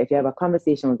counselor. Okay? If you have a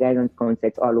conversation with guidance counselor,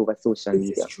 it's all over social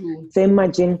media. True. So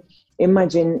imagine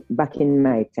back in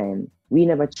my time, we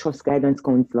never trust guidance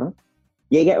counselor.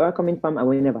 You get where I'm coming from? And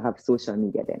we never have social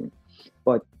media then.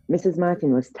 But Mrs.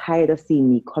 Martin was tired of seeing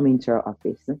me come into her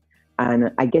office.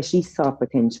 And I guess she saw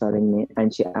potential in me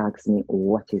and she asked me,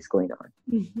 what is going on?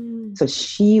 Mm-hmm. So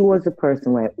she was the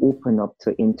person where I opened up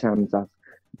to in terms of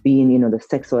being, the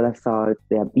sexual assault,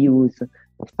 the abuse, the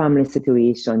family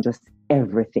situation, just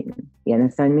everything. You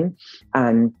understand me?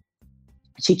 And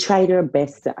she tried her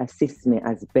best to assist me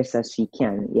as best as she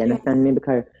can. You understand me?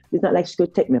 Because it's not like she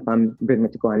could take me and bring me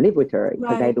to go and live with her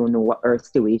because I don't know what her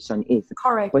situation is.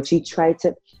 Correct. But she tried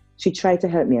to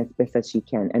help me as best as she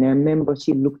can. And I remember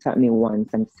she looked at me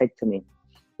once and said to me,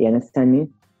 you understand me?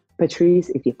 Patrice,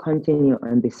 if you continue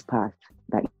on this path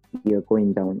that you're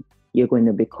going down, you're going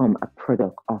to become a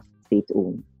product of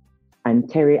state-owned. And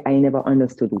Terry, I never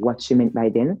understood what she meant by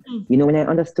then. You know when I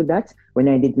understood that? When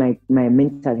I did my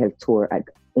mental health tour at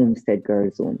Olmsted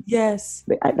Girls Home. Yes.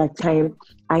 But at that time,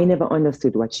 I never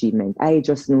understood what she meant. I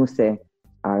just know, say,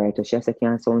 all right, so she has to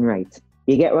can't sound right.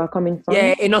 You get where I'm coming from?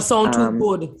 Yeah, it don't sound too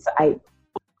good. So I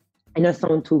don't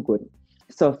sound too good.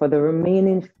 So for the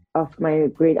remaining of my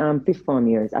grade 5th form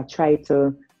years, I tried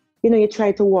to, you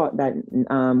try to walk that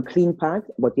clean path,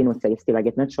 but so you still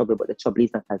get in trouble, but the trouble is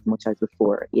not as much as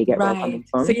before. You get where I'm coming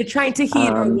from? So you're trying to heed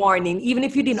her warning, even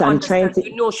if you didn't understand.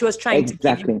 She was trying to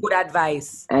give you good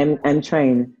advice. I'm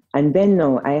trying. And then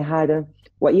now I had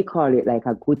what you call it, like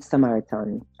a good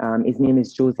Samaritan. His name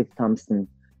is Joseph Thompson.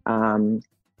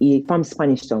 He from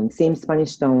Spanish Town, same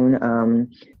Spanish Town.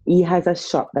 He has a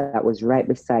shop that was right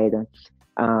beside.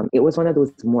 It was one of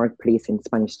those morgue places in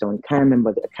Spanish Town. Can't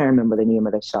remember the name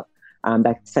of the shop.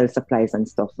 That sells supplies and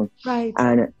stuff. Right.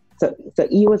 And so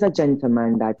he was a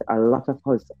gentleman that a lot of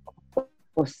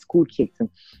us school kids,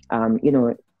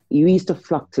 you used to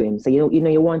flock to him. So you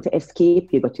want to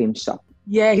escape, you go to him shop.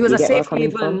 Yeah, he was a safe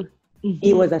haven. Mm-hmm.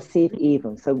 He was a safe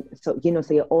haven. So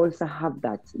you also have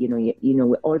that.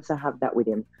 We also have that with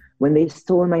him. When they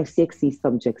stole my CXC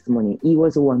subjects money, he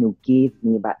was the one who gave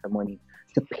me back the money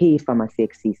to pay for my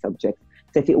CXC subjects.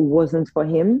 So if it wasn't for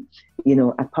him,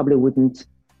 I probably wouldn't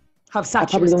have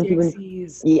such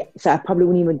CXCs. So I probably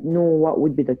wouldn't even know what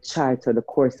would be the chart or the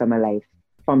course of my life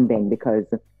from then, because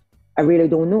I really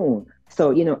don't know.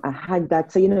 So I had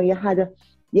that. So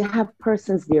you have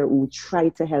persons there who try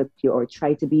to help you or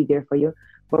try to be there for you.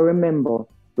 But remember,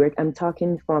 where I'm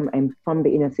talking from, I'm from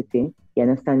the inner city. You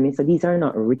understand me? So these are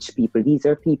not rich people. These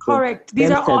are people. Correct.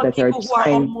 These are all people who are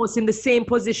almost in the same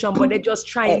position, but they're just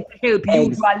trying to help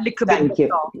you do a little bit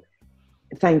better.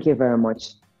 Thank you very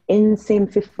much. In same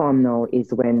 5th form now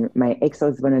is when my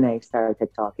ex-husband and I started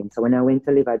talking. So when I went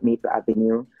to live at Maple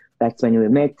Avenue, that's when we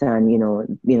met, and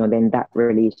then that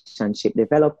relationship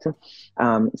developed.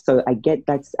 So I get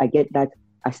that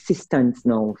assistance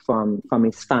now from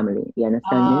his family. You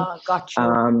understand me?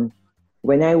 Gotcha.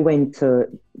 When I went to,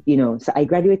 so I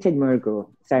graduated Mergrove.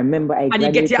 So I remember I graduated.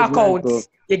 And you get your account.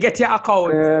 You get your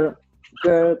account.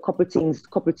 Girl, couple things.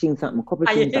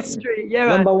 History, yeah.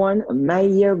 Number one, my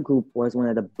year group was one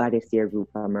of the baddest year group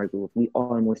at Mergrove. We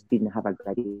almost didn't have a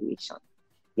graduation.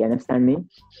 You understand me?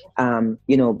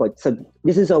 But so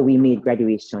this is how we made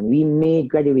graduation. We made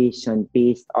graduation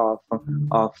based off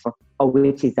how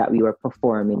it is that we were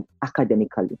performing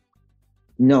academically.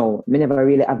 No, we never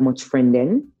really have much friend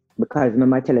then, because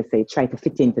remember I tell us, say, try to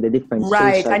fit into the different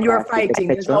right, and you're fighting.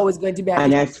 There's always going to be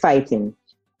and I was fighting.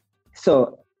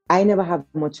 So I never have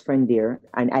much friend there,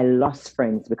 and I lost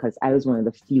friends because I was one of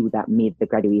the few that made the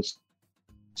graduation.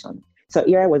 So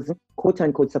here I was, quote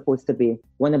unquote, supposed to be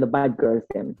one of the bad girls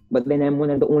then. But then I'm one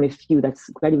of the only few that's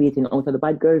graduating out of the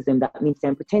bad girls, and that means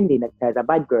I'm pretending that there's a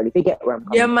bad girl, if you get where I'm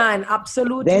coming from. Man,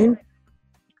 absolutely.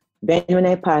 Then when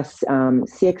I passed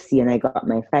CXC and I got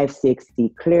my 5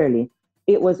 CXC, clearly,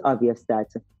 it was obvious that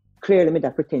clearly me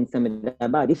that pretend something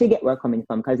that bad. If you get where I'm coming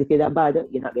from, because if you're that bad,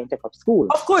 you're not going to take up school.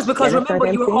 Of course, because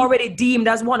remember, you were already deemed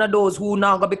as one of those who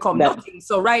now going to become nothing.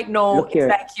 So right now, it's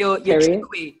like you're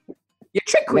tricky. You're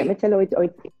tricky. Let me tell you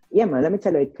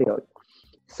it played out.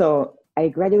 So I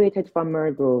graduated from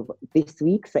Mergrove this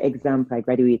week. So example, I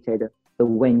graduated the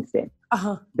Wednesday.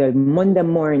 Uh-huh. The Monday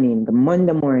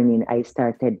morning, I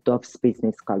started Duff's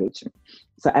Business College.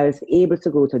 So I was able to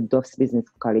go to Duff's Business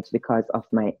College because of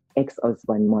my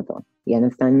ex-husband's mother. You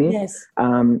understand me? Yes.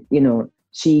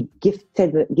 she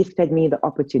gifted me the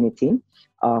opportunity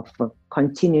of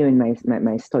continuing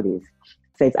my studies.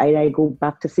 So it's either I go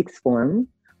back to sixth form,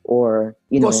 or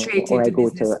or I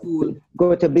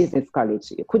go to business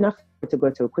college. Couldn't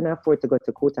afford to go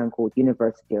to quote unquote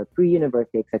university or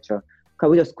pre-university, etc.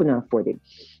 Because we just couldn't afford it.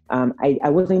 I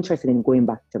wasn't interested in going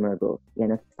back to Mergrove. You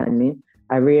understand me?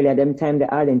 I really at them time the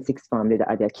Arden sixth form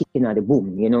they're kicking out the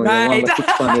boom. You know, right. The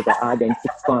sixth form is the Arden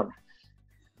sixth form.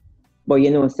 But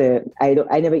so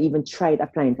I never even tried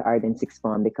applying to Arden sixth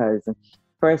form because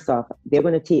first off, they're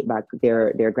going to take back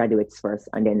their graduates first,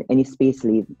 and then any space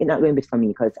leave, it's not going to be for me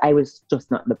because I was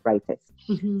just not the brightest.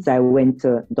 Mm-hmm. So I went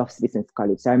to Duff's Business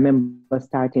College. So I remember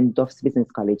starting Duff's Business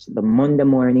College the Monday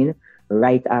morning,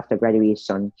 right after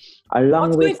graduation,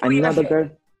 along with another girl.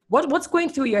 What's going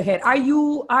through your head? Are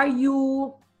you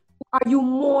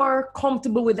more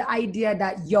comfortable with the idea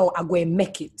that I'm going to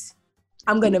make it?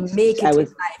 I'm going to make it.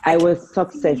 I was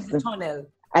successful.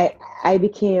 I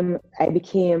became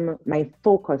my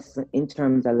focus in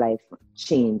terms of life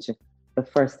changed the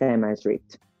first time I was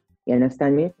raped. You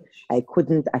understand me? I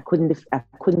couldn't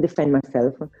defend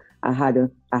myself. I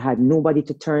had nobody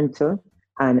to turn to,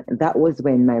 and that was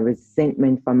when my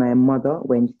resentment for my mother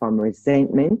went from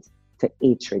resentment to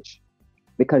hatred,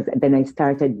 because then I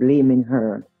started blaming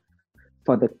her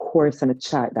for the course and the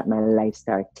chart that my life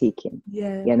started taking.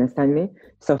 Yeah. You understand me?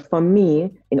 So for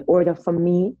me, in order for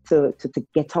me to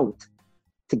get out,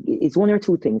 it's one or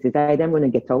two things. It's either I'm going to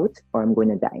get out or I'm going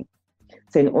to die.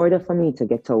 So in order for me to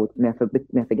get out, I have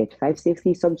to get 5 6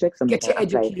 subjects. Get your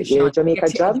education. Jamaica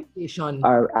job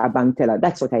or a bank teller.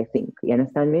 That's what I think. You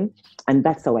understand me? And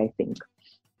that's how I think.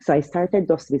 So I started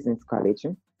Duff's Business College,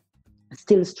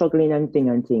 still struggling and thing.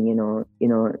 At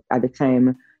the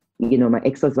time, my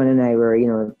ex-husband and I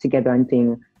were, together and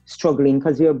thing, struggling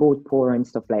because we were both poor and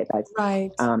stuff like that.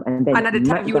 Right. And at the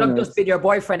time, you would have just been your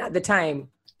boyfriend at the time.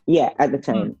 Yeah, at the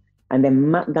time. And then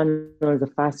McDonald's, a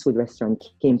fast food restaurant,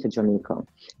 came to Jamaica.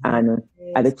 And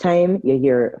at the time, you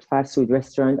hear fast food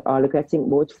restaurant, all I think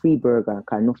about free burger,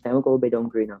 because enough time we go to bed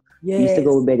hungry now. Yes. We used to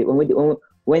go to bed.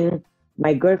 When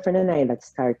my girlfriend and I that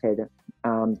started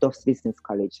Duff's Business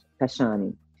College,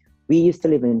 Tashani, we used to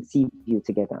live in Seaview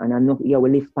together. And I know, we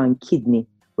live on Kidney.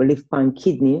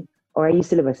 Or I used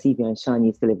to live at Seaview and Sean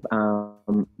used to live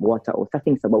Waterhouse. I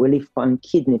think so. But we live on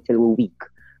Kidney till we're weak.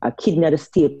 Kidney are the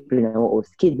staple in our house.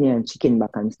 Kidney and chicken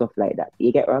back and stuff like that.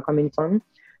 You get where I'm coming from?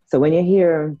 So when you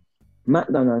hear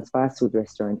McDonald's fast food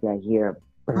restaurant, you hear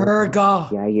burger.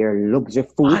 You hear luxury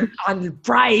food. And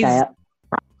fries.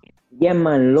 Yeah,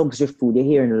 man, luxury food. You're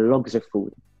hearing luxury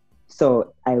food.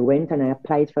 So I went and I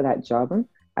applied for that job.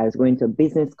 I was going to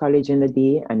business college in the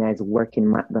day and I was working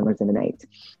McDonald's in the night.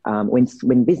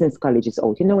 When business college is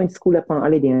out, when school up on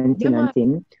holiday and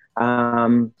thing,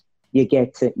 you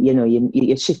get,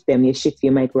 you shift them,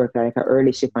 you might work like an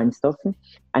early shift and stuff.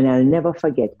 And I'll never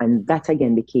forget. And that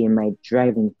again became my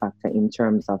driving factor in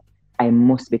terms of I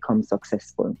must become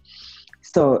successful.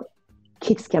 So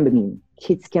kids can be mean.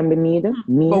 Kids can be mean.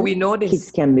 But we know this.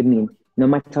 Kids can be mean, no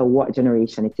matter what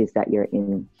generation it is that you're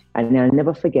in. And I'll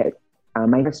never forget,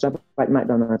 my first job at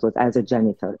McDonald's was as a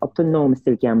janitor. Up to now, I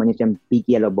still can manage them big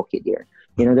yellow bucket there.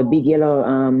 The big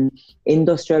yellow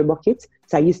industrial buckets.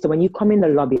 So I used to, when you come in the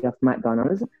lobby of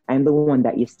McDonald's, I'm the one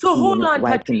that used to. So hold on,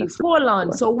 Patrice, hold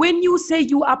on. So when you say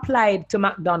you applied to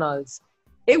McDonald's,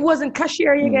 it wasn't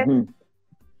cashier again? Mm-hmm.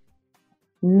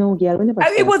 No, girl, we never.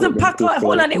 It wasn't packer.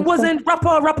 Hold on, it wasn't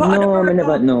rapper. No, I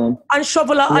never. No. And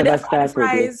shoveler on the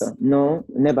fries. So. No,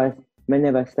 never. I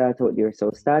never start out there.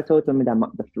 So start out when I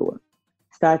mop the floor.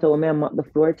 Start out when I mop the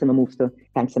floor till I move to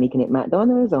thanks for making it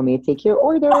McDonald's. I may take your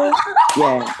order.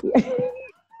 Yeah.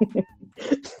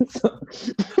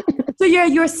 So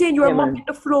you're saying you were mopping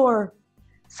the floor.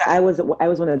 So I was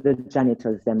one of the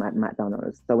janitors them at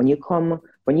McDonald's. So when you come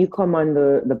on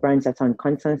the branch that's on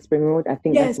Constant Spring Road, I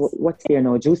think that's what's there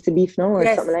now, Juicy Beef now or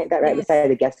something like that, right beside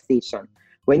the gas station.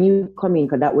 When you come in,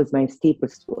 because that was my staple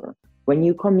store. When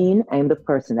you come in, I'm the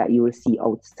person that you will see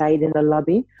outside in the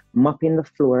lobby, mopping the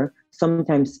floor,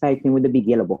 sometimes fighting with the big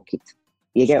yellow bucket.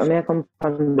 You get where I come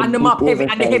from? And the mop heavy,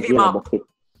 and the heavy mop. Bucket.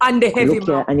 And the heavy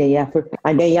mop. And then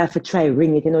you have to try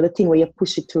ring it. The thing where you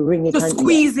push it to ring it. To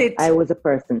squeeze it. I was a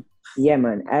person. Yeah,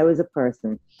 man. I was a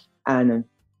person. And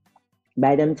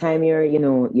by the time your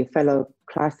fellow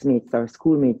classmates or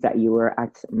schoolmates that you were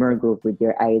at Mergrove with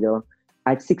your idol,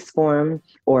 at sixth form,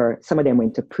 or some of them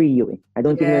went to pre-UE. I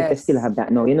don't even know if they still have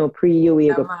that now.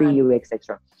 Pre-UE, pre-UE,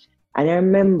 etc. And I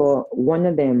remember one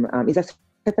of them, a set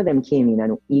of them came in,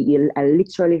 and I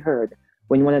literally heard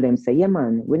when one of them say, yeah,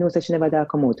 man, we know that she never da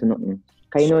come out to nothing.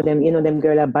 Cause you know them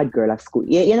girl a bad girl at school.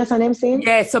 You understand what I'm saying?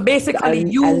 Yeah, so basically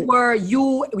you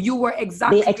were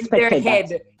exactly they in their expected head.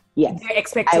 that. Yes. They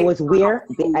expected I was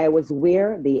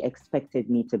where they expected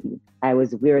me to be. I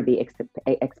was where they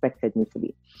expected me to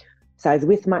be. So I was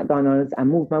with McDonald's. I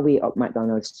moved my way up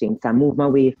McDonald's chain. So I moved my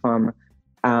way from,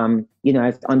 I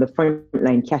was on the front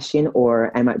line cashing,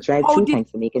 or I'm at drive-thru,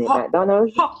 thanks for making it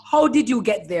McDonald's. How did you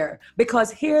get there? Because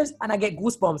and I get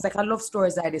goosebumps. Like, I love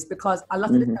stories like this, because a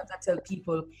lot of the times I tell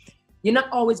people, you're not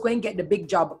always going to get the big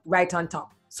job right on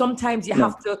top. Sometimes you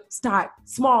have to start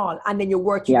small and then you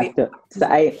work your way up. So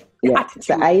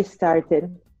I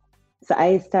started,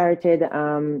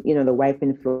 the wife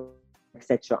influence,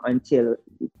 etc. until,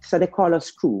 so they call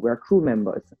us crew. We're crew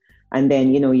members. And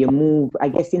then, you move, I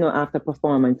guess, after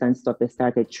performance and stuff, they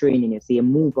started training you. So you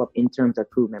move up in terms of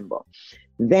crew member.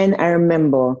 Then I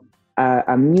remember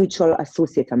a mutual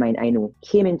associate of mine I know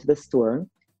came into the store,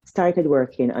 started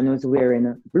working, and was wearing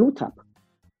a blue top.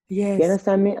 Yes. You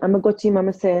understand me? I'm going to go to him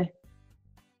and say,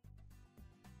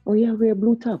 oh yeah, wear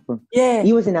blue top. Yeah.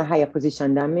 He was in a higher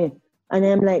position than me. And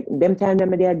I'm like, them time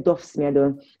them they duffs me.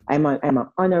 I'm an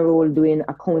honor roll doing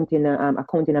accounting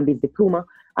and business diploma.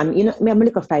 I'm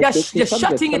like a 5 6 You're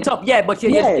shutting it up, but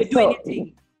you're doing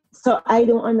it. So I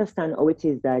don't understand how it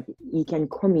is that he can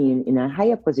come in a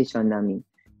higher position than me.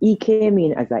 He came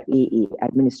in as an AA,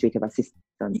 administrative assistant.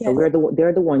 Yes. So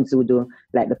they're the ones who do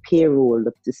like the payroll,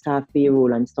 the staff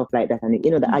payroll and stuff like that, and the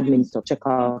admin stuff, check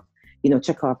off and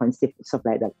stuff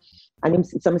like that. And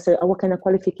someone said, oh, what kind of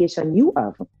qualification you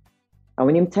have? And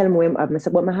when him tell me, I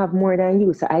said, but I have more than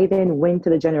you. So I then went to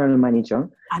the general manager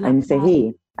and said,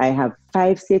 hey, I have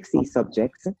 5 CXC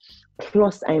subjects,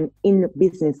 plus I'm in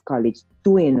business college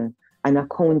doing an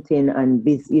accounting and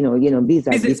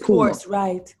business course,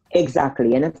 right? Exactly,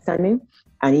 you understand me?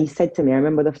 And he said to me, I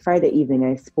remember the Friday evening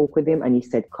I spoke with him, and he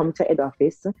said, come to head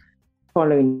office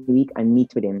following week and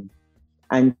meet with him.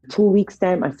 And 2 weeks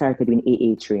time, I started doing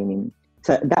AA training.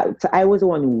 So I was the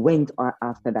one who went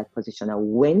after that position. I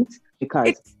went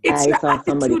because it's I saw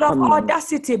somebody attitude of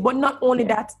audacity. But not only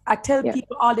that, I tell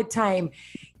people all the time,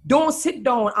 don't sit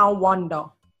down and wonder.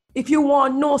 If you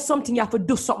want to know something, you have to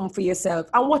do something for yourself.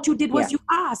 And what you did was you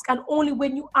ask. And only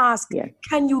when you ask,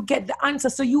 can you get the answer.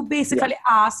 So you basically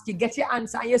ask, you get your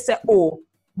answer, and you say, oh,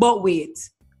 but wait.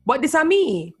 But this is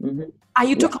me. Mm-hmm. And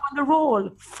you took on the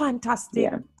role. Fantastic.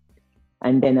 Yeah.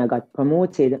 And then I got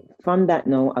promoted. From that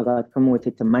now, I got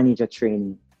promoted to manager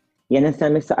training. You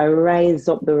understand me? So I rise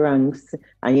up the ranks,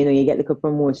 and you get like a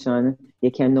promotion.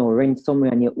 You can now rent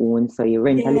somewhere on your own. So you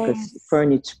rent a little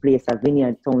furniture place, a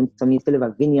vineyard town. So you still have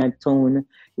a vineyard town.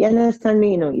 You understand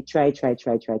me? You try.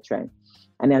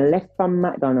 And I left from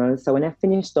McDonald's. So when I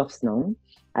finished off now,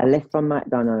 I left from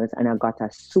McDonald's and I got a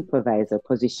supervisor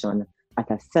position at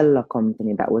a cellular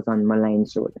company that was on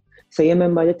Malines Road. So you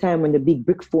remember the time when the big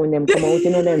brick phone them come out,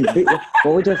 them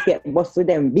when we just get bust with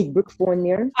them big brick phone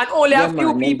there. And only a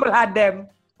few people had them.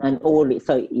 And only,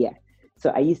 so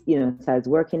I used, so I was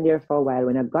working there for a while.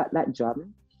 When I got that job,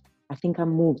 I think I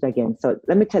moved again. So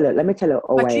let me tell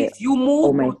you you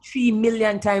moved 3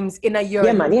 million times in a year.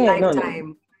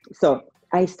 Lifetime. So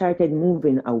I started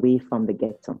moving away from the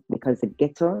ghetto, because the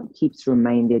ghetto keeps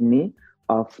reminding me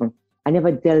of, I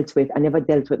never dealt with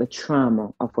the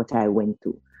trauma of what I went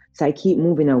through. So I keep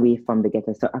moving away from the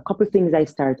ghetto. So a couple of things I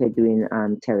started doing,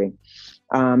 Terry.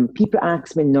 People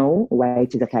ask me now why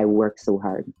it is that I work so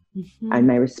hard. Mm-hmm. And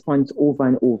my response over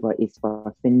and over is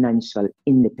for financial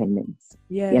independence.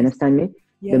 Yes. You understand me?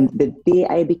 Yes. The day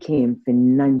I became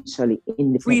financially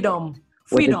independent.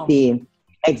 Freedom.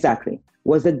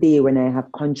 Was the day when I have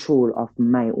control of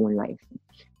my own life.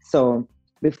 So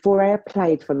before I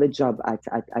applied for the job at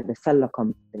the cellular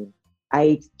company,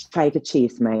 I tried to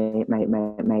chase my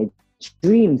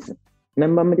dreams.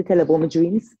 Remember me to tell about my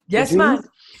dreams? Yes, ma'am.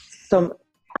 So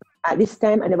at this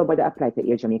time, I never bothered to apply to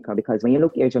Air Jamaica, because when you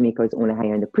look, Air Jamaica is only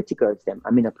hiring the pretty girls.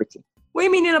 I'm in a pretty. What do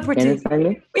you mean in a pretty? You understand me?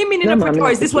 What do you mean in a pretty?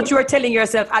 Or is this what you were telling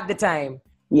yourself at the time?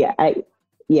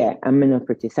 Yeah, I'm in a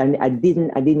pretty. So I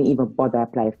didn't even bother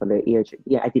apply for the Air.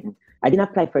 Yeah, I didn't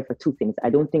apply for it for two things. I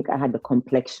don't think I had the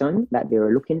complexion that they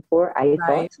were looking for, I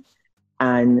thought,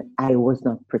 and I was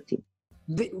not pretty.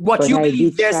 What you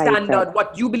believe their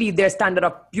standard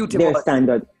of beauty was. Their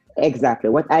standard, exactly.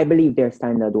 What I believe their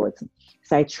standard was.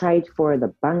 So I tried for the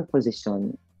bank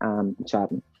position job,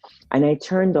 and I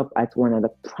turned up at one of the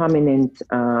prominent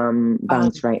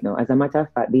banks right now. As a matter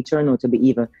of fact, they turned out to be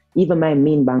even my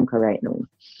main banker right now.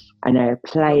 And I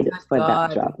applied for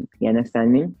that job. You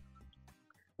understand me?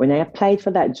 When I applied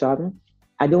for that job,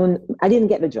 I didn't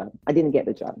get the job. I didn't get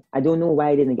the job. I don't know why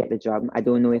I didn't get the job. I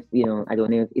don't know if, I don't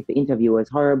know if the interview was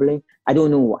horrible. I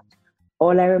don't know what.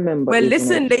 All I remember Well, is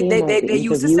listen, when I came out the they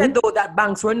used to interview, say, though, that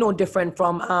banks were no different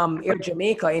from Air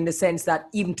Jamaica in the sense that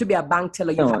even to be a bank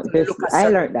teller, you have to look at I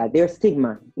certain... learned that. There's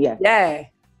stigma. Yeah. Yeah.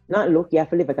 Not look, you have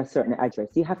to live at a certain address.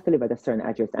 You have to live at a certain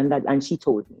address. And she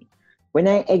told me. When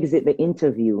I exit the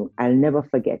interview, I'll never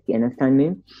forget. You understand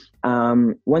me?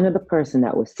 One of the person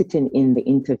that was sitting in the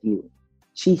interview,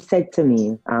 she said to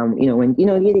me, when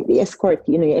the escort,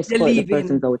 you escort the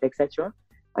persons out, etc.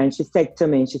 And she said to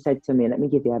me, let me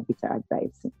give you a bit of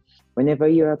advice. Whenever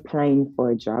you're applying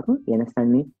for a job, you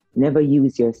understand me? Never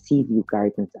use your CV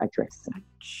guidance address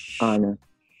on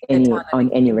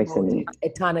any resume.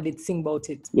 Etana did sing about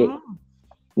it. Yeah.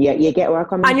 Yeah, you get where I'm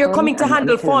coming from. And you're coming to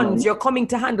handle funds. You're coming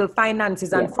to handle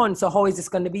finances and funds. So how is this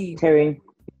going to be? Terry,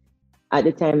 at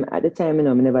the time, I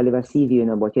never leave a CV,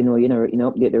 but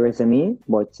update the resume.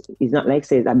 But it's not like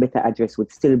says a better address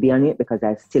would still be on it because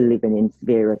I still living in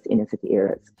various inner city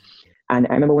areas. And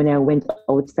I remember when I went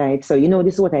outside. So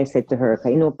this is what I said to her.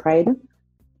 Pride.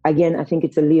 Again, I think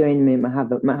it's a layer in me. I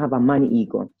have a man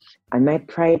ego, and my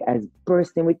pride has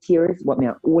bursting with tears. But me,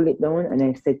 I hold it down, and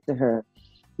I said to her,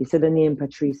 "You said the name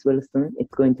Patrice Wilson.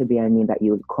 It's going to be a name that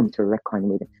you'll come to reckon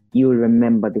with. You'll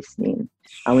remember this name."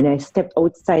 And when I stepped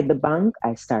outside the bank,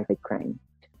 I started crying,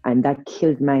 and that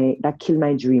killed my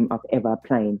dream of ever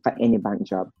applying for any bank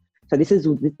job. So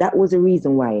that was the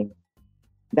reason why.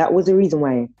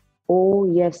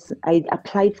 Oh yes, I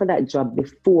applied for that job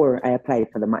before I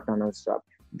applied for the McDonald's job.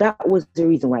 That was the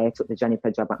reason why I took the janitor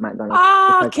job at McDonald's.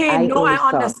 Okay, I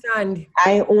understand.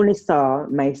 I only saw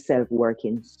myself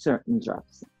working certain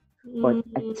jobs. But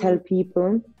I tell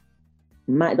people,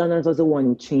 McDonald's was the one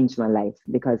who changed my life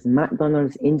because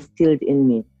McDonald's instilled in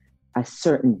me a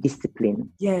certain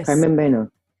discipline. Yes. I remember,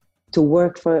 to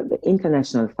work for the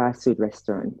international fast food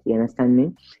restaurant, you understand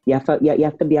me? You have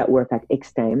to be at work at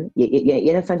X time.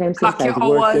 You sometimes I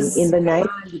was working in the night,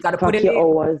 you gotta clock your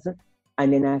hours.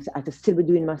 And then I have to still be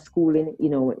doing my schooling.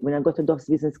 When I go to Duff's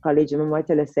Business College, remember I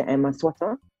tell you, say I'm a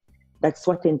swatter? That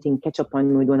swatting thing catch up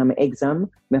on me when I'm an exam.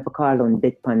 I have to call on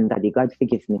deadpan daddy. God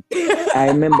forgive me. I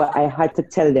remember I had to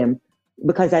tell them,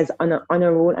 because I was on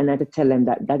a roll, and I had to tell them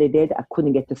that daddy did. I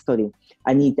couldn't get to study.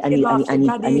 I need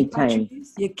time.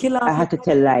 You kill off. I had to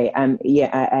tell lie.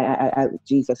 I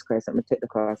Jesus Christ, I'm gonna take the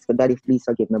cross. But daddy, please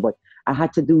forgive me. But I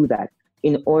had to do that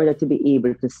in order to be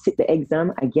able to sit the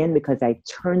exam again, because I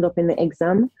turned up in the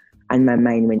exam and my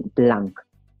mind went blank.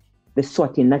 The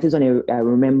swatting, that is when I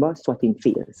remember swatting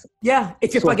fails. Yeah,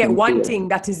 if you forget one thing,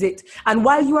 that is it. And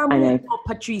while you are moving up,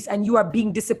 Patrice, and you are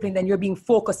being disciplined and you're being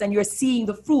focused and you're seeing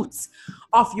the fruits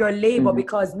of your labor,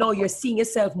 because now you're seeing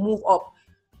yourself move up,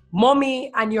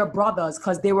 mommy and your brothers,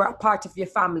 because they were a part of your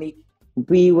family.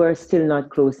 We were still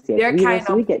not close yet.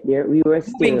 We get there. We were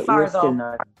still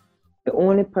not. The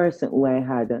only person who I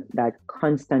had that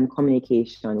constant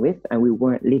communication with, and we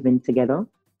weren't living together,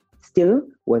 still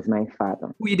was my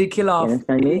father. We did kill off. You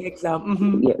understand me?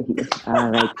 Exam. Yeah.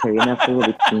 All right, Terry. Enough of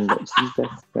it, Jesus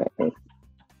Christ.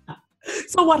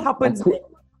 So what happens then?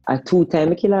 A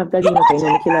 2-time kill off daddy. Kill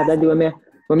off daddy. When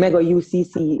I go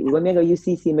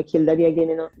UCC, I kill daddy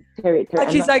again. Terry.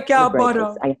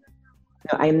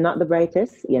 I'm not the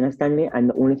brightest. You understand me? And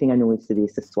the only thing I know is to do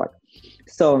is to swat.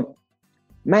 So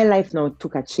my life now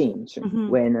took a change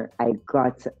when I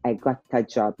got a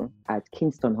job at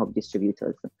Kingston Hub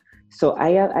Distributors. So I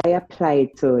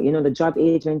applied to, the job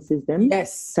agencies then.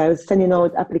 Yes. So I was sending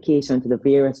out application to the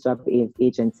various job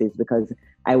agencies because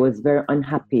I was very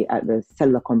unhappy at the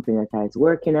cellular company that I was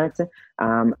working at.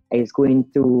 I was going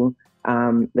through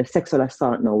the sexual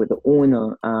assault now with the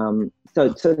owner.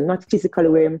 So not physically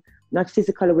where I'm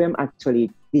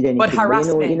actually did anything. But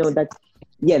harassment.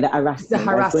 The harassment.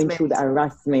 I was going through the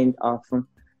harassment of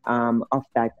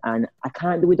that, and I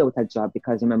can't do without a job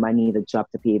because remember I need a job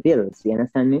to pay bills. You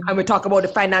understand me? And we talk about the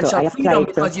financial freedom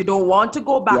because you don't want to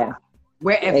go back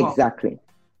wherever.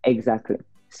 Exactly.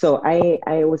 So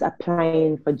I was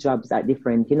applying for jobs at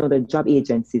different, the job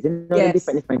agencies,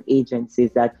 the different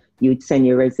agencies that you'd send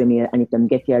your resume, and if them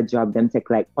get your job, them take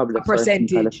like probably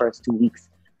the first 2 weeks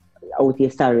out your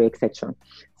salary, etc.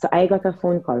 So I got a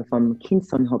phone call from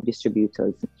Kingston Hub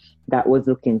Distributors that was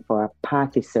looking for a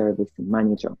party service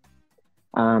manager.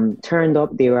 Turned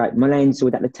up, they were at Mullines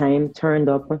Road at the time, turned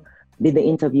up, did the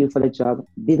interview for the job,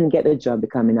 didn't get the job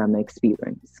because I didn't have my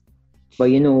experience. But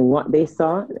you know what they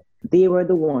saw? They were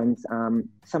the ones,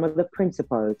 some of the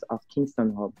principals of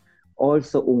Kingston Hub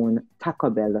also own Taco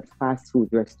Bell, a fast food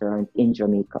restaurant in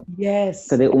Jamaica. Yes.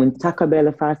 So they own Taco Bell,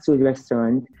 a fast food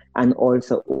restaurant, and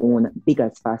also own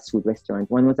Bigger's fast food restaurant.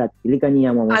 One was at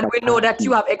Ligania, one was and at we know that Parkview.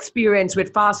 you have experience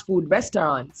with fast food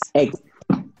restaurants.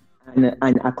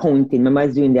 And accounting. Remember, I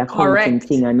was doing the accounting Correct.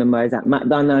 thing, and remember, I was at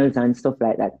McDonald's and stuff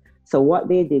like that. So what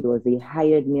they did was they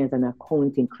hired me as an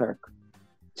accounting clerk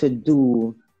to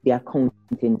do the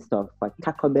accounting stuff for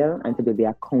Taco Bell and to do the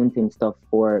accounting stuff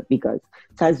for Bigger's.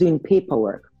 So I was doing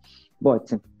paperwork.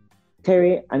 But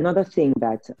Terry, another trait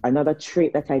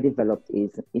that I developed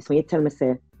is when you tell me,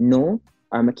 say, no,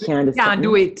 or I can't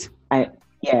do it.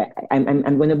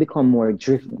 I'm going to become more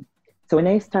driven. So when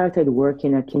I started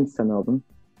working at Kingston Hub,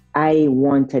 I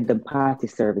wanted the party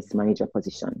service manager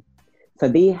position. So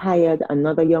they hired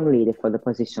another young lady for the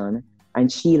position,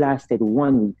 and she lasted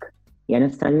 1 week. You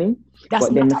understand me? That's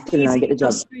but then not still not get the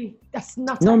job. Industry. That's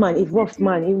not. No, man, it's rough,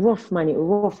 man. It's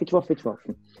rough.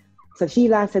 So she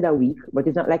lasted a week, but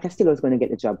it's not like I still was going to get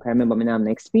the job. I remember me having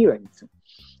experience.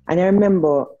 And I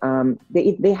remember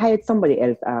they hired somebody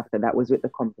else after that was with the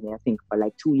company, I think, for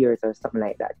like 2 years or something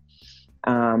like that.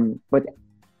 But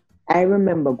I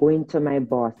remember going to my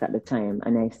boss at the time,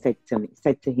 and I said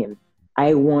to him,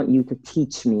 I want you to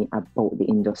teach me about the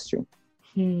industry.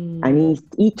 And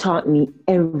he taught me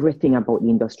everything about the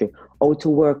industry, how to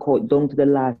work out down to the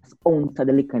last ounce of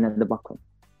the liquor in the bottle.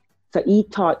 So he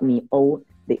taught me all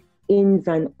the ins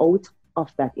and outs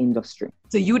of that industry.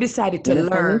 So you decided to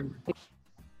learn.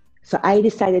 So I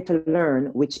decided to learn,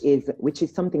 which is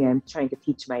something I'm trying to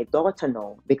teach my daughter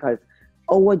now, because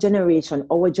our generation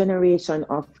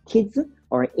of kids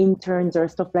or interns or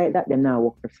stuff like that, they now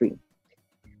work for free.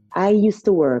 I used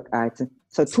to work at,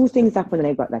 so two things happened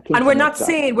when I got that kid. And we're not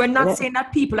saying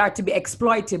that people are to be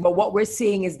exploited, but what we're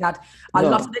saying is that a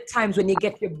lot of the times when you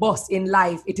get your boss in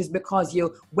life, it is because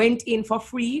you went in for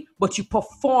free, but you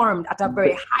performed at a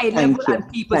very high level, and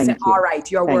people say, all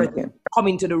right, you're worthy. Come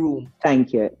into the room.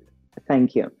 Thank you.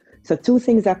 So two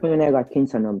things happened when I got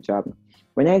Kingston Hub job.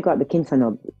 When I got the Kingston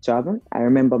Hub job, I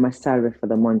remember my salary for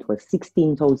the month was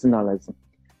 $16,000.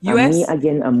 US? And me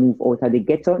again, I moved out of the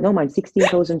ghetto. No, man,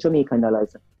 16,000 Jamaican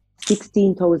dollars.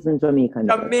 16,000 Jamaican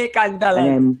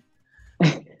dollars.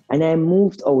 And I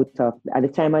moved out of, at the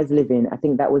time I was living, I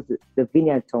think that was the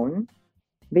Vineyard Town.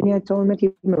 Vineyard Town, I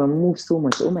can't remember, I moved so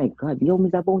much. Oh my God, yo,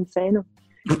 Mr. Bones, I know.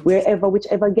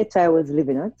 Whichever ghetto I was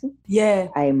living at. Yeah.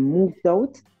 I moved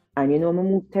out. And you know, I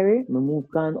moved Terry, I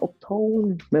moved gone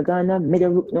uptown. I gone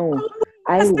middle route now.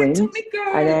 I went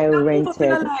and I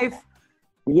rented.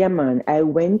 Yeah, man. I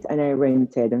went and I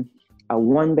rented a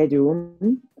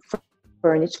 1-bedroom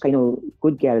furnished. You know,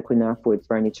 good girl couldn't afford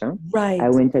furniture. Right. I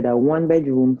rented a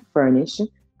 1-bedroom furnished,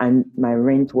 and my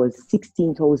rent was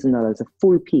 $16,000, a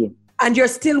full pay. And you're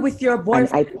still with your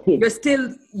boyfriend. And I paid.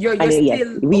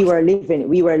 We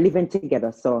were living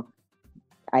together, so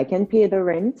I can pay the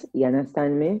rent. You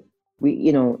understand me?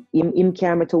 Him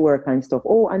carry me to work and stuff.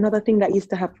 Oh, another thing that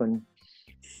used to happen.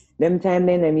 Them time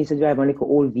then I used to drive on like an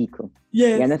old vehicle.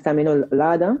 Yes. You understand me?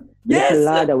 Lada? Yes. The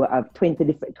Lada will have 20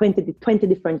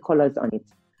 different colors on it.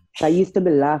 So I used to be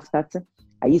laughed at.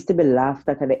 I used to be laughed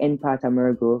at the end part of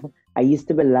Mergrove. I used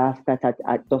to be laughed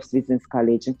at Duff's Business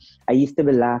College. I used to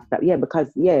be laughed at,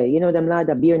 because them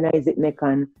Lada, beer nice it make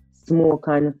and smoke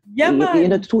and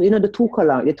the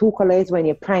two color is when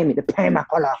you prime it, the primer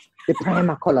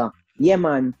color. Yeah,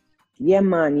 man.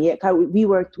 We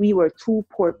were two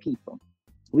poor people.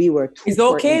 It's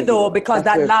okay though, because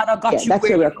that ladder got you that's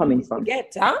where we're coming from.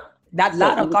 That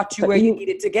ladder got you where you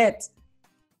needed to get.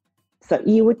 So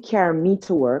he would carry me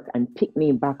to work and pick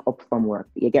me back up from work.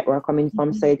 You get where I'm coming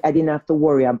from? So I didn't have to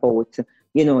worry about,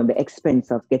 the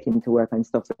expense of getting to work and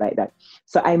stuff like that.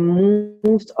 So I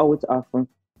moved out of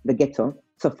the ghetto.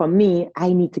 So for me,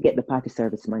 I need to get the party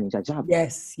service manager job.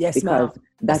 Yes, because ma'am.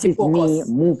 That is me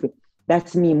moving.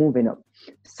 That's me moving up.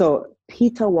 So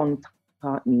Peter Wong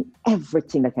taught me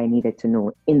everything that I needed to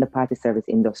know in the party service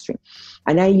industry.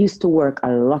 And I used to work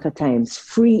a lot of times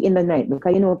free in the night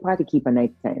because, party keep a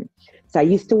night time. So I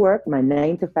used to work my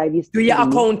 9 to 5. Do your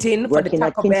accounting for the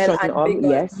Taco Bell and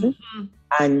yes. Mm-hmm.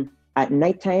 And at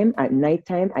nighttime,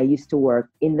 I used to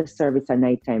work in the service at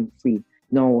nighttime free.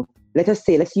 Now, let's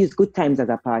use Good Times as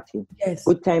a party. Yes.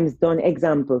 Good Times done,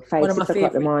 example, 5, 6 o'clock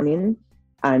in the morning.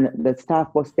 And the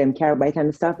staff bus them carry by the time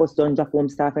the staff bus don't drop home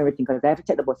staff and everything, because I have to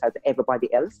take the bus as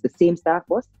everybody else, the same staff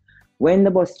bus. When the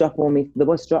bus drop home, if the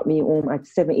bus drop me home at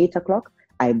 7, 8 o'clock,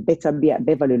 I better be at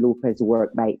Beverly Lopez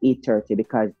work by 8:30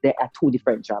 because they are two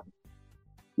different jobs.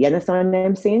 You understand what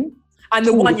I'm saying? And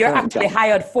the one you're actually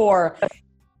hired for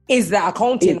is the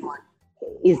accounting one.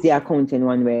 is the accounting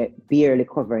one way barely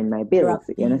covering my bills.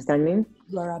 You understand me?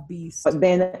 You're a beast. But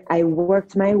then I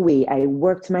worked my way,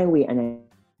 and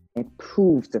I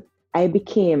proved. I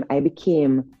became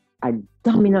a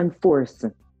dominant force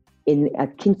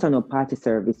at Kingston Hub Party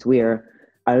Service, where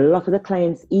a lot of the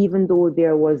clients, even though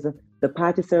there was the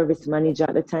party service manager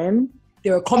at the time,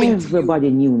 they were coming. Everybody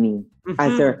knew me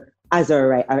as her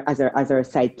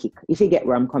sidekick. If you get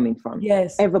where I'm coming from,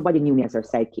 yes. Everybody knew me as her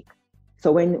sidekick.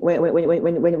 So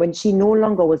when she no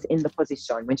longer was in the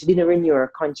position, when she didn't renew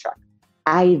her contract,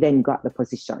 I then got the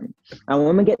position. And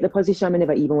when I get the position, I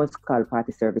never even was called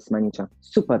party service manager,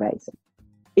 supervisor.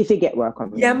 If you get where I'm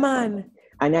coming from. Yeah, man.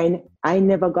 And I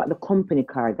never got the company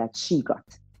card that she got.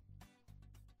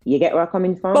 You get where I'm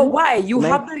coming from? But why? You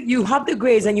have the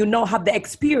grades and you now have the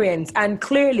experience. And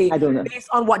clearly, I don't know. Based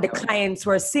on what the clients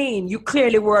were saying, you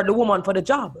clearly were the woman for the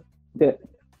job.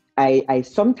 I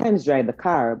sometimes drive the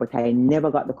car, but I never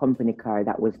got the company car.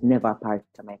 That was never a part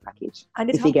of my package. And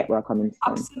if you get where I'm coming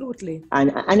from. Absolutely.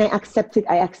 And I accept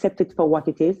it for what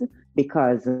it is,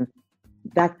 because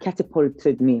that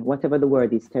catapulted me, whatever the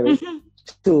word is, Terry,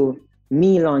 to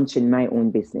me launching my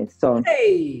own business. So,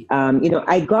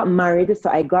 I got married.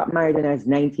 So I got married when I was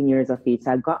 19 years of age.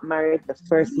 So I got married the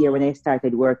first year when I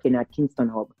started working at Kingston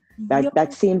Hub.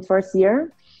 That same first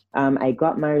year, I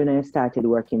got married and I started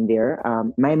working there.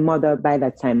 My mother, by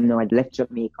that time, had left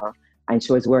Jamaica and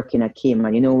she was working at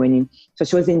Cayman. So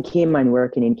she was in Cayman,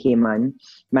 working in Cayman.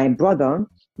 My brother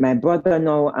now,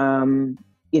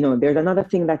 there's another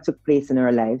thing that took place in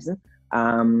our lives.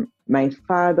 My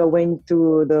father went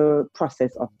through the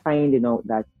process of finding out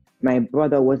that my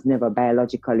brother was never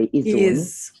biologically his own.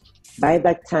 By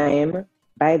that time,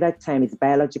 his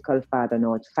biological father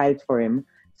now had filed for him.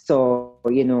 So,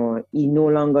 he no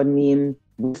longer named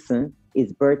Wilson.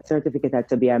 His birth certificate had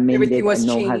to be amended and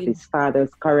now has his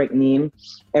father's correct name.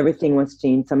 Everything was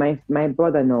changed. So my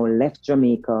brother now left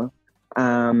Jamaica.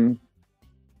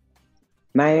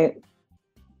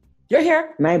 You're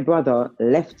here. My brother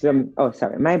left Jamaica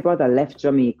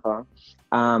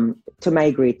to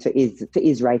migrate to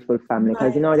his rightful family.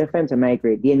 Because in order for him to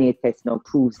migrate, DNA test now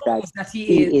proves that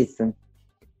he is.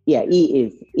 Yeah, he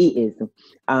is.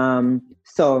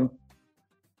 So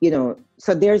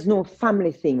there's no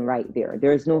family thing right there.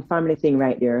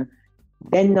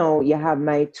 Then now you have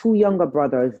my two younger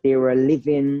brothers. They were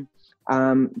living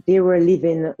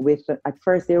with, at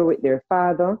first they were with their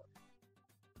father.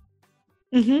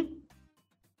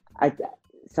 At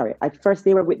first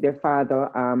they were with their father.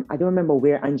 I don't remember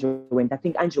where Andrew went. I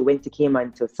think Andrew went to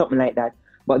Cayman to something like that.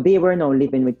 But they were now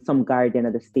living with some guardian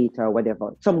of the state or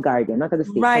whatever. Some guardian, not of the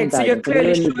state. Right, so you're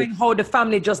clearly showing how the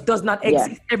family just does not exist.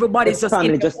 Yeah. Everybody's just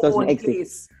in their own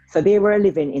place. So they were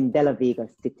living in De La Vega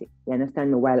City. You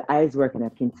understand? While I was working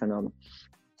at Kingston Hub.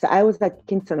 So I was at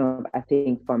Kingston Hub, I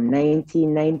think, from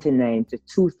 1999 to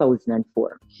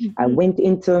 2004. I went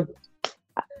into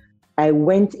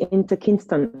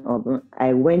Kingston Hub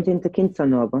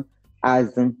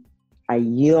as a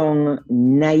young,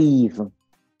 naive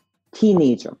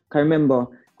teenager. I remember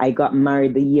I got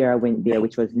married the year I went there,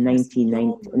 which was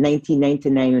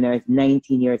 1999, when I was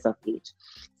 19 years of age.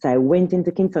 So I went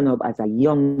into Kingston Hub as a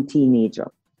young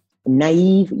teenager,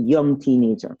 naive young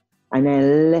teenager. And I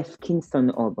left Kingston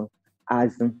Hub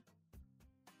as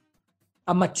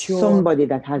a mature, somebody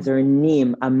that has her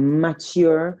name, a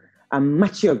mature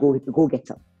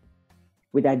go-getter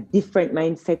with a different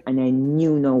mindset, and I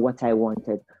knew now what I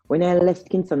wanted. When I left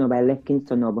Kingston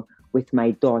Hub with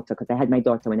my daughter, because I had my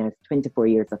daughter when I was 24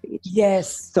 years of age.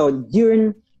 Yes. So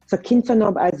Kingston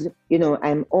Hub, as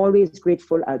I'm always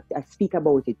grateful. I speak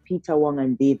about it, Peter Wong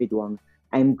and David Wong.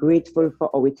 I'm grateful for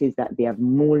how it is that they have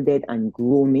molded and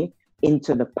grown me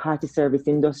into the party service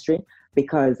industry,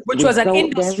 which was an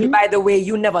industry, by the way,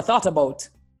 you never thought about.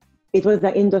 It was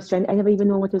an industry, and I never even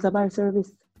know what was a bar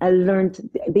service. I learned,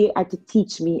 they had to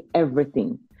teach me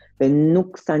everything, the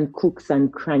nooks and crooks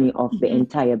and cranny of the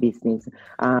entire business.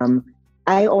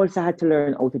 I also had to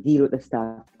learn how to deal with the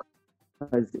staff,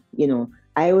 because,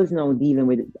 I was now dealing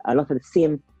with a lot of the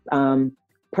same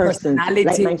persons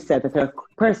like myself,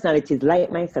 personalities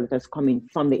like myself that's coming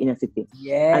from the inner city.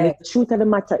 Yeah. And the truth of the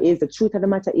matter is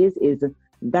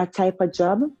that type of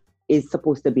job is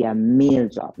supposed to be a male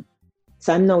job.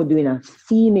 So I'm now doing a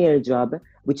female job,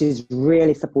 which is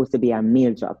really supposed to be a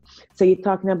male job. So you're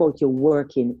talking about you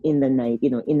working in the night,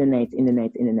 in the nights.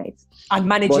 And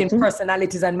managing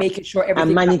personalities and making sure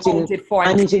everything is accounted for.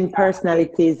 Managing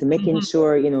personalities, making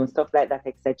sure, stuff like that,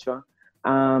 etc.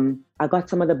 I got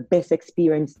some of the best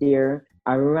experience there.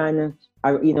 I ran,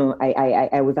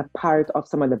 I was a part of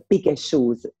some of the biggest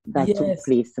shows that took Yes.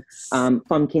 place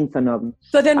from Kingston Up.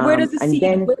 So then where does the And seed,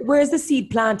 then, where is the seed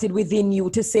planted within you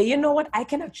to say, you know what, I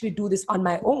can actually do this on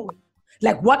my own?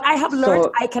 Like what I have learned,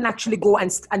 so I can actually go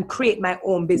and create my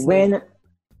own business.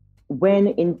 when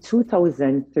in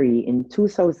 2003,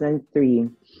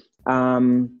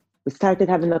 we started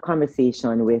having a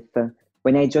conversation with,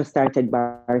 when I just started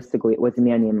Bars to Go, it was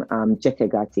me and him,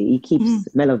 Jete Gatti. He keeps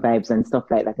mellow vibes and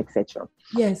stuff like that, etc.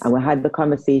 Yes. And we had the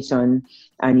conversation,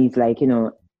 and he's like,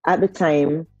 at the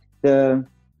time, the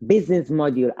business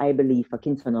module, I believe, for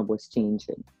Kingston Hub was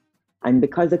changing. And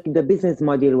because the business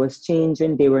model was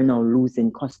changing, they were now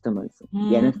losing customers.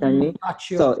 You understand me?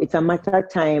 Gotcha. So it's a matter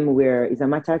of time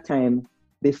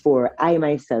before I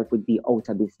myself would be out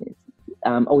of business,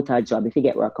 out of a job, if you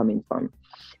get where I'm coming from.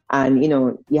 And,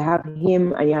 you have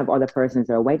him and you have other persons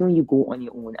that are, why don't you go on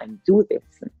your own and do this?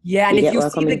 Yeah, and if you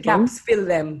see the gaps, fill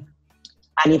them.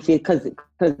 And if it, because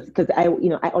I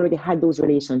already had those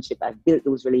relationships, I built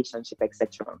those relationships,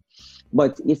 etc.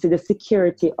 But you see the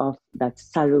security of that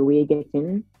salary we're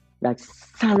getting, that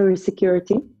salary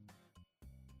security,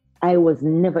 I was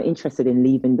never interested in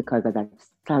leaving because of that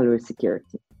salary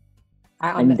security.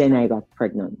 And then I got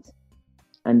pregnant.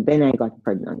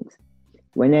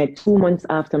 When 2 months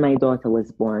after my daughter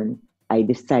was born, I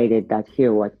decided that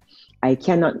I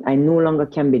no longer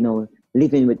can be now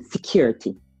living with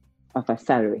security of a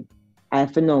salary. I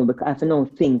have to now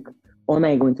think, how am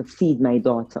I going to feed my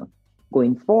daughter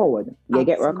going forward? You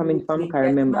get where I'm coming from? I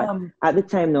remember at the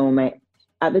time now, my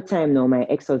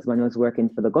ex-husband was working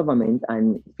for the government,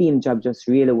 and film job just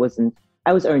really wasn't.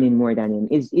 I was earning more than him.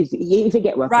 If you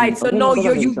get where I'm right, so no,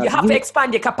 you have to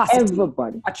expand your capacity.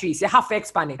 Everybody, Patrice, you have to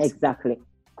expand it.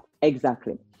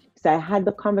 Exactly. So I had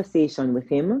the conversation with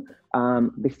him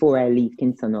before I leave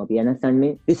Kingston Hub. You understand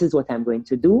me? This is what I'm going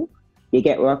to do. You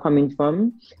get where I'm coming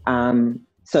from?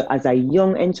 So as a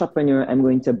young entrepreneur, I'm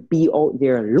going to be out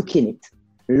there looking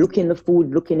the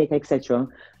food, looking it, etc.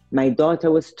 My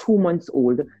daughter was 2 months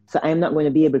old, so I'm not going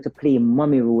to be able to play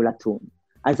mommy role at home.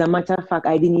 As a matter of fact,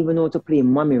 I didn't even know how to play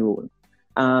mommy role.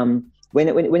 When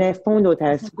I found out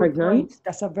I was pregnant,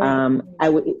 that's a very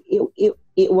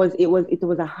it was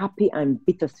a happy and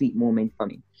bittersweet moment for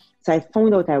me. So I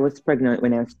found out I was pregnant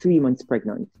when I was 3 months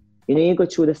pregnant. You go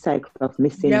through the cycle of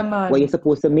missing what you're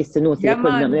supposed to miss to know. So you're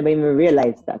pregnant, never even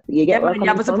realize that. You get what I'm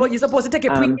you're supposed to take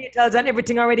your prenatals and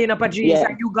everything already in a Patrice,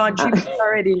 and you gone 3 months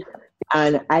already.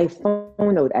 And I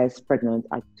found out I was pregnant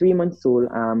at 3 months old,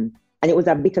 and it was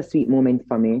a bittersweet moment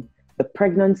for me. The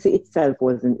pregnancy itself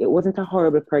wasn't a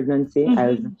horrible pregnancy.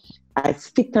 I was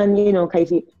fit, and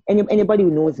anybody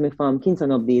who knows me from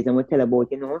Kingston Hub days and will tell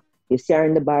about, you see her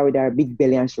in the bar with her big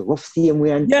belly and she rough same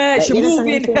way, and she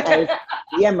moving.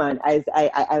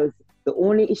 I was, the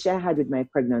only issue I had with my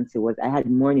pregnancy was I had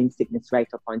morning sickness right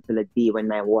up until the day when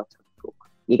my water broke.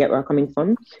 You get where I'm coming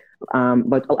from?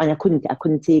 And I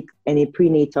couldn't take any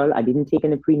prenatal. I didn't take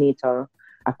any prenatal.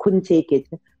 I couldn't take it.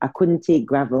 I couldn't take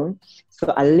gravel.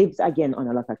 So I lived again on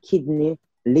a lot of kidney,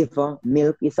 liver,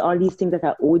 milk. It's all these things that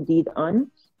I OD'd on.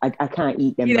 I can't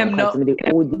eat them now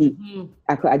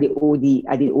because I did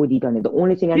OD on it. The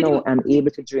only thing I know I'm able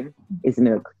to drink is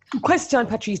milk. Question,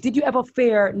 Patrice, did you ever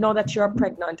fear, now that you're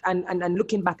pregnant and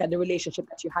looking back at the relationship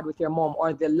that you had with your mom,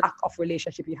 or the lack of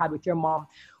relationship you had with your mom,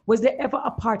 was there ever a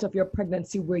part of your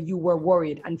pregnancy where you were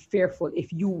worried and fearful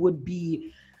if you would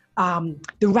be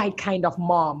the right kind of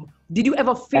mom? Did you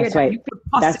ever fear that you could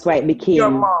possibly be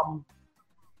your mom?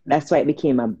 That's why it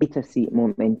became a bittersweet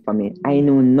moment for me. I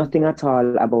know nothing at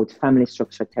all about family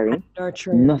structure, Terry.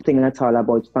 Nothing at all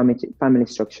about family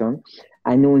structure.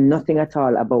 I know nothing at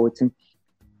all about.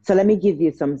 So let me give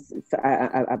you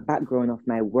a background of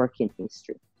my working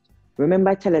history. Remember,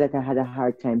 I tell you that I had a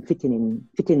hard time fitting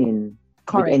in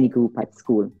with any group at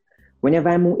school. Whenever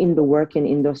I'm in the working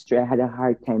industry, I had a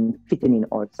hard time fitting in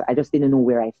also. I just didn't know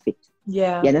where I fit.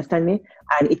 Yeah. You understand me?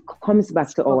 And it comes back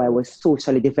to how I was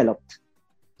socially developed.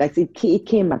 Like it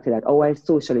came back to that. Oh, I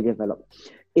socially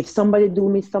developed. If somebody do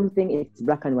me something, it's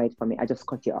black and white for me. I just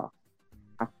cut you off.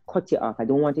 I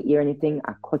don't want to hear anything.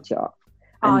 I cut you off.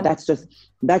 And that's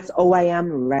how I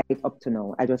am right up to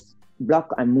now. I just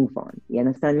block and move on. You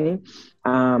understand me?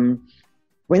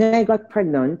 When I got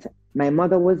pregnant, my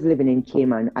mother was living in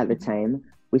Cayman at the time.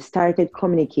 We started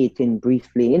communicating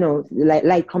briefly,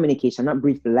 like communication, not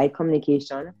briefly, like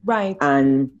communication. Right.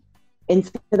 And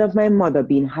instead of my mother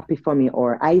being happy for me,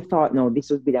 or I thought, no, this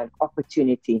would be an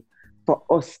opportunity for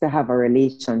us to have a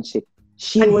relationship.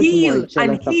 She was more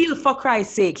jealous. Heal, for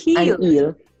Christ's sake, heal. And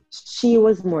heal. She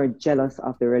was more jealous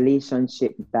of the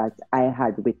relationship that I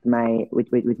had with my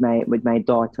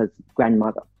daughter's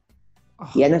grandmother.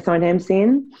 You understand what I'm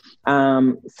saying?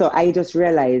 So I just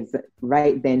realized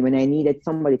right then when I needed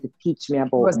somebody to teach me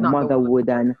about motherhood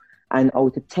and how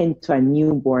to tend to a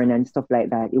newborn and stuff like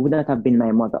that, it would not have been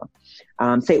my mother.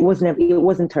 So it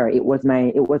wasn't her. It was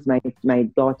my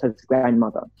daughter's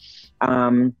grandmother.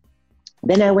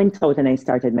 Then I went out and I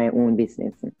started my own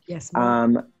business. Yes.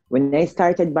 When I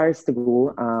started Bars to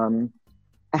Go,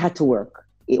 I had to work.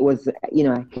 It was,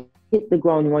 I hit the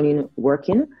ground running,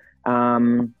 working.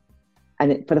 And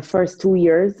for the first 2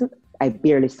 years, I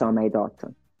barely saw my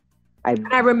daughter.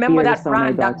 I remember that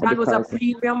brand. That brand was a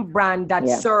premium brand that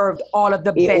served all of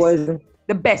the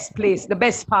best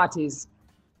parties.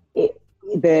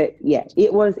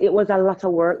 It was a lot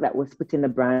of work that was put in the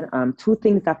brand. Two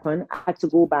things happened. I had to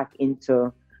go back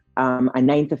into a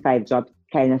 9-to-5 job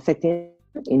kind of setting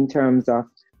in terms of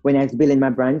when I was building my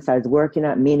brand. So I was working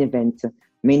at Main Event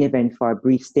for a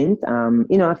brief stint,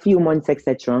 a few months,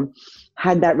 etc.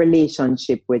 Had that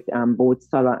relationship with both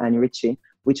Salah and Richie,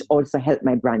 which also helped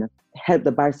my brand, helped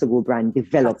the Bars to Go brand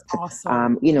develop. That's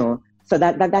awesome. So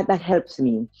that helps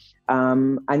me.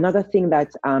 Another thing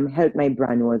that helped my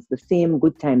brand was the same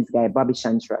Good Times guy, Bobby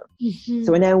Chantrell. Mm-hmm.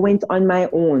 So when I went on my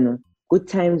own, Good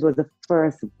Times was the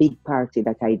first big party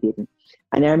that I did.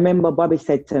 And I remember Bobby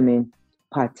said to me,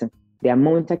 Pat, the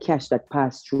amount of cash that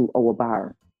passed through our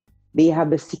bar, they have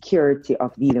the security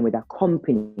of dealing with a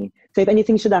company. So if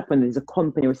anything should happen, there's a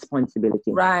company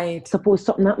responsibility. Right. Suppose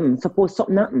something happen.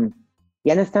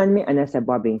 You understand me? And I said,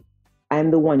 Bobby,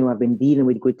 I'm the one who have been dealing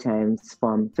with Good Times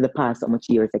for the past so much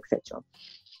years, etc.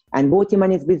 And both him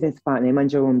and his business partner, Eman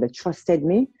Jerome, they trusted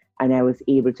me, and I was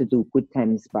able to do Good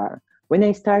Times Bar. When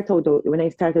I started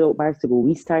out Bars to Go,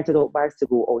 we started out Bars to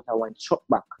Go out of one truck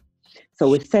back. So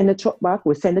we send the truck back,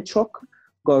 go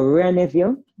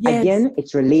Reneville. Yes. Again,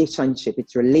 it's relationship.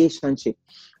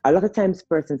 A lot of times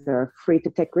persons are afraid to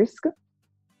take risk.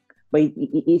 But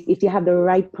if you have the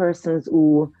right persons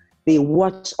who they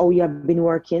watch how you have been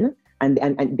working and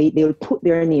they'll put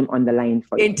their name on the line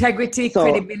for you. Integrity,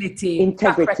 credibility,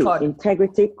 track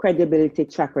credibility,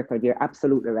 track record. You're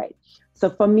absolutely right. So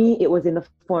for me, it was in the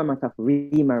format of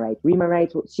Rima Wright. Rima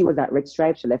Wright, she was at Red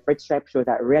Stripe. She left Red Stripe. She was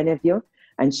at Reneville.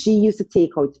 And she used to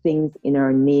take out things in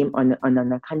her name on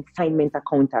a consignment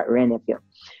account at Reneville.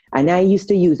 And I used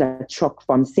to use a truck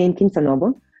from St. Kingston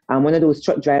Noble. One of those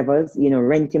truck drivers,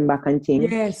 renting back and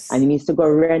things. Yes. And he used to go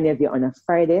Reneville on a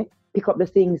Friday, pick up the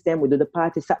things, then we do the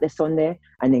party Saturday, Sunday,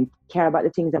 and then care about the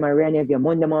things at my Reneville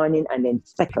Monday morning, and then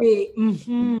second.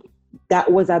 Mm-hmm. That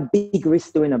was a big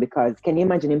risk doing it, because can you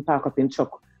imagine him park up him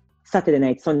truck Saturday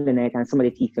night, Sunday night, and somebody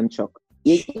thief him truck?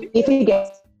 If you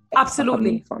get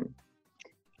absolutely.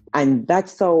 And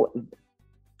that's how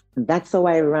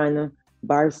I ran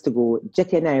Bars to Go.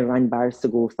 Jetty and I ran Bars to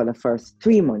Go for the first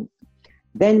 3 months.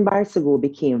 Then Bars to Go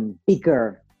became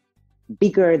bigger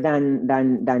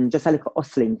than just a little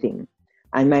hustling thing.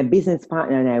 And my business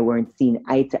partner and I weren't seeing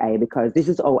eye to eye, because this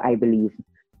is how I believe.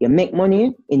 You make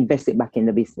money, invest it back in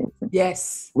the business.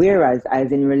 Yes. Whereas I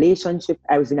was in a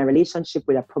relationship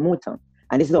with a promoter.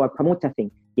 And this is our promoter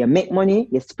thing. You make money,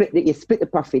 you split the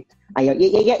profit. And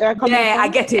you get where I'm coming from? I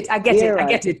get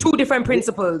it. Two different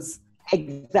principles.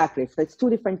 Exactly. So it's two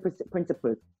different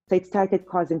principles. So it started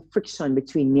causing friction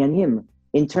between me and him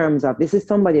in terms of, this is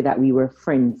somebody that we were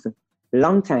friends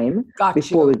long time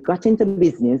before we got into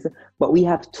business, but we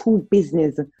have two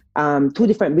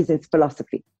different business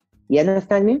philosophy. You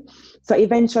understand me? So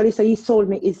eventually, he sold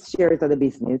me his shares of the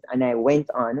business, and I went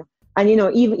on. And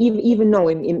even now,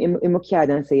 in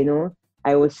Mukiada, and say,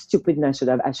 I was stupid, and I should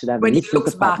have listened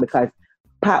to Pat, because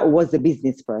Pat was the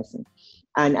business person.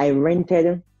 And I went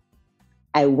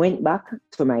back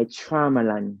to my trauma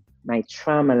land.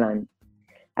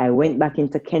 I went back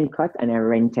into Kencott, and I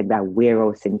rented that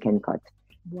warehouse in Kencott.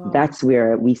 Wow. That's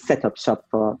where we set up shop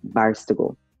for Bars to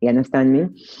Go. You understand me?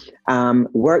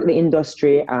 Work the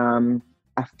industry. I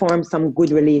formed some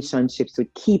good relationships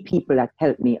with key people that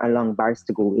helped me along Bars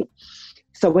to Go with.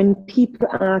 So when people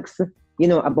ask,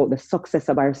 about the success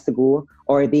of Bars to Go,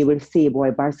 or they will say,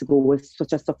 boy, Bars to Go was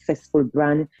such a successful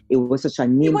brand. It was such a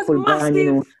nameful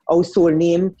brand, household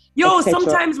name.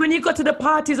 Sometimes when you go to the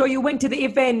parties or you went to the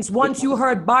events, once you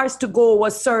heard Bars to Go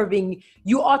was serving,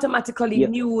 you automatically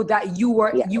knew that you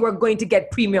were going to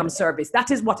get premium service. That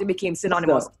is what it became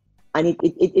synonymous. And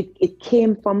it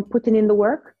came from putting in the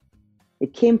work.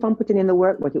 But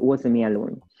it wasn't me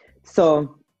alone.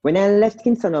 So when I left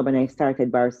Kingston Hub and I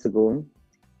started Bars to Go,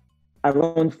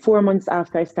 around 4 months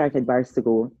after I started Bars to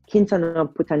Go, Kingston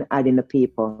Hub put an ad in the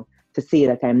paper to say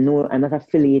that I'm not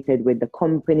affiliated with the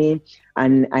company,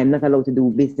 and I'm not allowed to do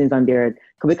business on their,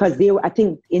 because I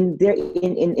think in their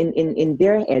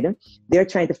head, they're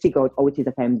trying to figure out how it is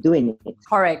that I'm doing it.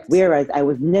 Correct. Whereas I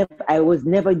was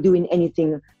never doing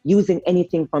anything, using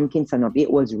anything from Kingston Up.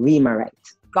 It was Rima Right.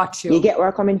 Got you. You get where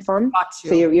I'm coming from? Got you.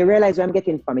 So you realize where I'm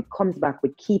getting from. It comes back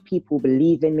with key people who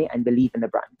believe in me and believe in the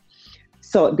brand.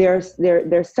 So there's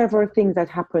several things that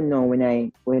happened now when I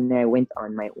went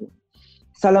on my own.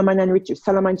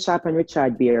 Solomon Sharp and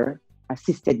Richard Beer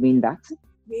assisted me in that,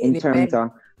 in terms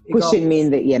of pushing me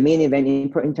in the main event,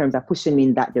 in terms of pushing me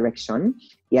in that direction.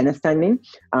 You understand me?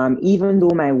 Even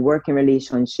though my working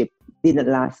relationship didn't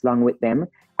last long with them,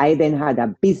 I then had a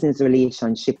business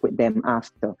relationship with them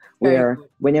after, where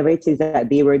whenever it is that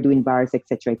they were doing bars,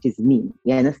 etc., it is me.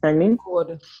 You understand me?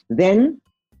 Good. Then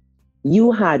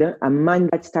you had a man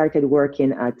that started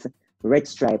working at Red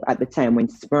Stripe at the time when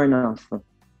Smirnoff,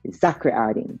 Zachary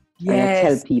Harding. Yes. And I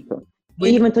tell people,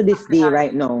 even to this day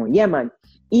right now,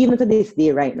 even to this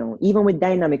day right now, even with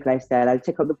Dynamic Lifestyle, I'll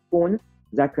take up the phone,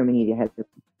 Zachary, I need your help.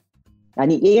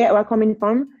 And you get where I'm coming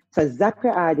from? So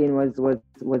Zachary Harding was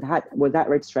at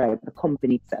Red Stripe, the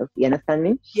company itself. You understand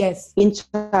me? Yes. In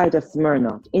charge of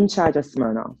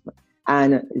Smirnoff.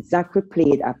 And Zachary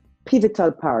played a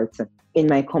pivotal part in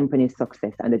my company's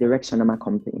success and the direction of my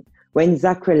company. When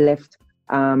Zachary left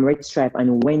Red Stripe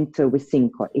and went to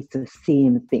Wisynco, it's the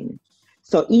same thing.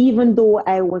 So even though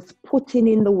I was putting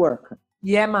in the work,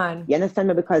 yeah, man, you understand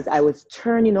me? Because I was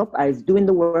turning up, I was doing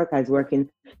the work, I was working.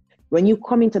 When you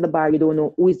come into the bar, you don't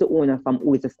know who is the owner from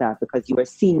who is the staff, because you were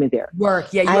seeing me there.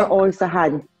 Work, yeah. I also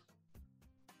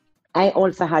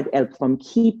had help from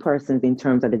key persons in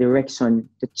terms of the direction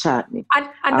to chart me. And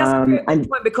that's a great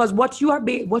point, because what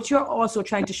you're also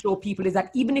trying to show people is that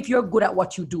even if you're good at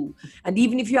what you do, and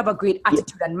even if you have a great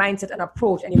attitude and mindset and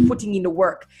approach, and you're putting in the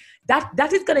work,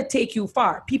 that is going to take you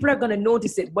far. People are going to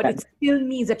notice it, but it still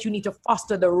means that you need to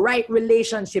foster the right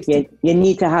relationships. Yeah, you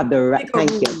need to have the right.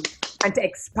 Thank you. And to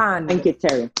expand. Thank you,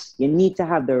 Terry. You need to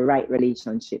have the right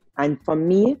relationship. And for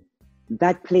me,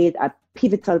 that played a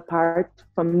pivotal part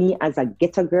for me as a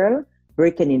ghetto girl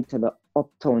breaking into the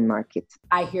uptown market.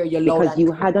 I hear you loud. Because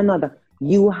you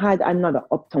had another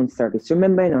uptown service.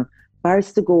 Remember,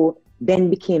 Bars to Go then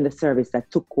became the service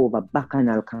that took over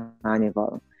Bacchanal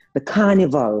Carnival. The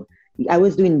Carnival. I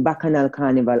was doing Bacchanal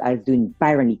Carnival. I was doing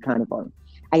Byrony Carnival.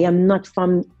 I am not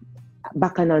from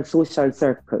Bacchanal social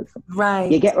circles. Right.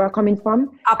 You get where I'm coming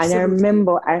from? Absolutely.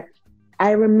 And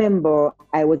I remember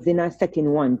I was in a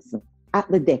setting once at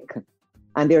the deck,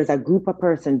 and there's a group of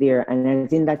person there, and I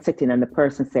was in that setting, and the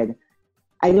person said,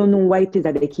 I don't know why it is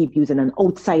that they keep using an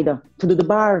outsider to do the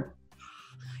bar.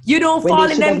 You don't fall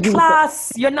in them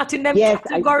class. You're not in them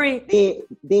category.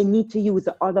 They need to use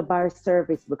the other bar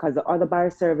service, because the other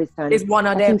bar service is one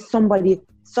of them. I think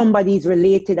somebody is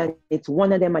related, and it's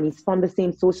one of them, and he's from the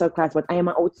same social class, but I am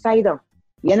an outsider.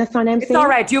 You understand what I'm saying? It's all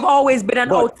right. You've always been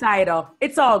an outsider.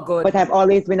 It's all good. But I've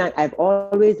always been an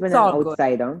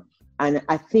outsider. Good. And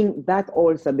I think that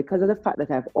also, because of the fact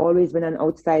that I've always been an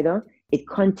outsider, it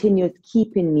continues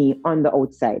keeping me on the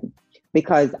outside,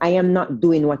 because I am not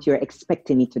doing what you're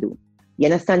expecting me to do. You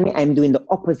understand me? I'm doing the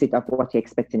opposite of what you're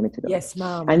expecting me to do. Yes,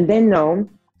 ma'am. And then now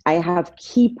I have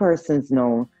key persons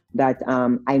now that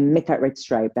I met at Red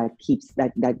Stripe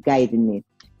that guided me.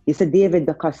 It's a David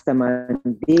DaCosta, man.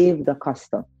 Dave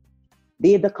DaCosta.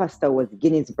 Dave DaCosta was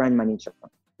Guinness brand manager.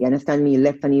 You understand me? He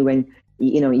left and he went,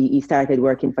 he started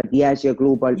working for Diageo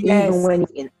Global. Yes. Even when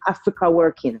he's in Africa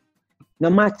working,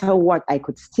 no matter what, I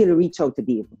could still reach out to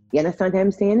Dave. You understand what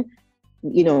I'm saying?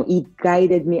 He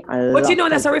guided me a lot. But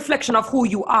that's a reflection of who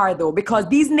you are, though, because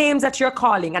these names that you're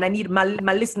calling, and I need my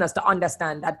listeners to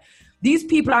understand that these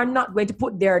people are not going to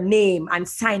put their name and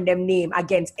sign them name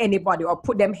against anybody or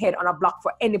put them head on a block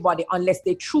for anybody unless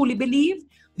they truly believe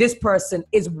this person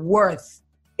is worthy.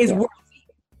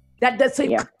 That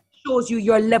shows you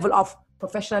your level of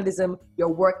professionalism, your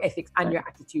work ethics, and your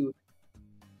attitude.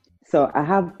 So I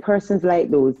have persons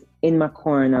like those in my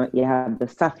corner. You have the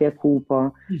Safia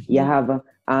Cooper. Mm-hmm. You have,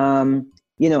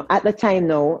 at the time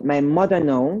now, my mother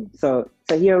now. So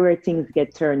here where things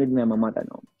get turned with me and my mother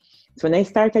now. So when I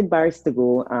started Bars to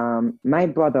Go, my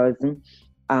brothers,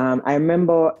 I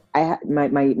remember I had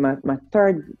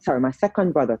my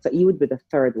second brother. So he would be the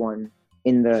third one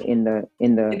in the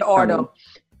order.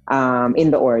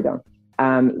 In the order.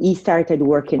 He started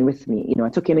working with me. I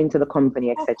took him into the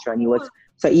company, etc. And he was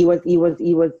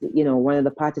one of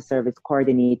the party service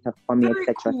coordinator for me,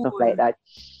 etc. Cool. Stuff like that.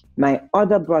 My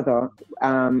other brother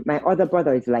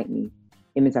is like me.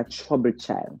 Him is a troubled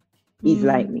child. He's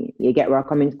like me. You get where I'm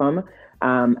coming from?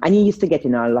 And he used to get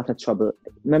in a lot of trouble.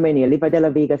 Remember, when you live at De La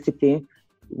Vega City,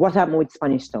 what happened with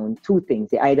Spanish Town? Two things.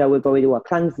 You either will go with a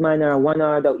Klansman or one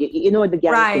or the, you know the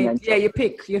gang thing. Right. Yeah, you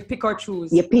pick or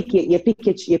choose. You pick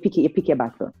your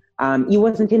battle. He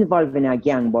wasn't involved in a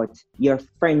gang, but you're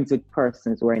friends with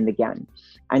persons who are in the gang.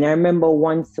 And I remember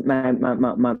once my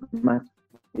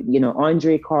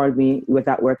Andre called me. He was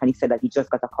at work and he said that he just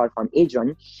got a call from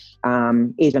Adrian.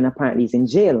 Adrian apparently is in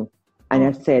jail. And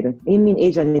I said, you mean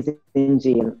Adrian is in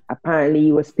jail? Apparently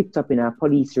he was picked up in a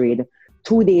police raid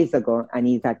 2 days ago and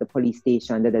he's at the police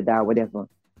station, whatever.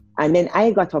 And then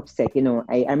I got upset,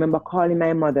 I remember calling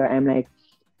my mother. I'm like,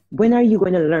 when are you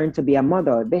going to learn to be a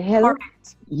mother? The hell?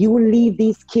 Correct. You leave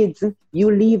these kids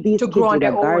with a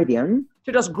guardian.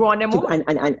 To just grow on them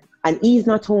own. And he's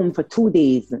not home for 2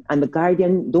 days and the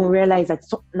guardian don't realize that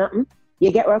nothing.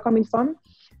 You get where I'm coming from?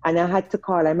 And I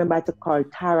remember I had to call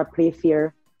Tara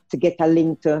Playfair to get a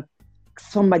link to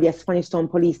somebody at Spanish Town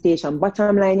Police Station.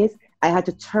 Bottom line is, I had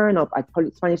to turn up at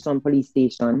Spanish Town Police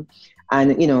Station.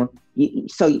 And,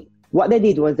 so what they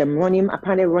did was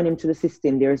apparently run him to the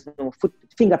system. There's no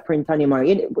fingerprint on him.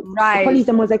 Right. The police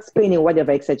was explaining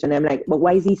whatever, etc. And I'm like, but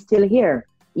why is he still here?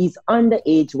 He's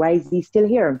underage. Why is he still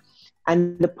here?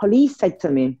 And the police said to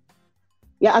me,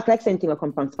 yeah, act like something will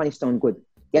come from Spanish Town good.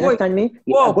 You understand me?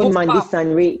 A good man, this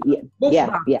and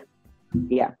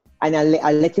yeah. And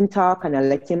I let him talk and I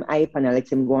let him hype and I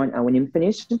let him go on. And when he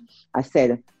finished, I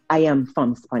said, I am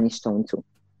from Spanish Town too.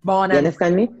 You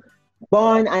understand me?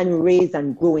 Born and raised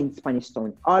and grew in Spanish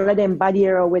Town. All of them bad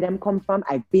area where them come from,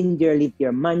 I've been there, lived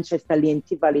there. Manchester Lane,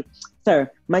 Tivoli,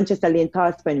 Manchester Lane,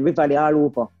 Tarspin, Rivoli, all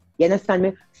over. You understand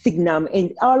me? Signum,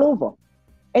 and all over.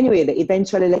 Anyway, they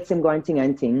eventually let him go and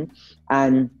ting.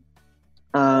 And,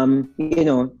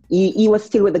 he was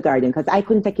still with the guardian because I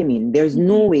couldn't take him in. There's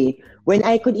no way. When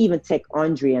I could even take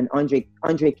Andre and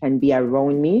Andre can be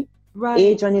around me. Right.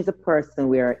 Adrian is a person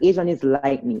where Adrian is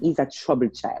like me. He's a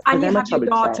troubled child. And you have your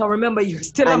daughter. Child. Remember, you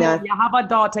still you have a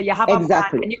daughter. You have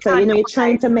exactly. You're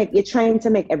trying to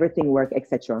make everything work,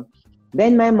 etc.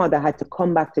 Then my mother had to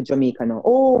come back to Jamaica now.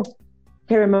 Oh,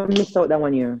 Terry, I missed out that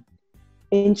 1 year.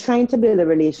 In trying to build a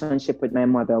relationship with my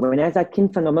mother, when I was at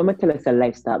Kingston, my mama tell us a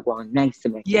lifestyle going nice to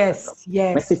me. Yes.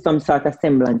 I see some sort of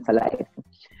semblance of life.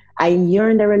 I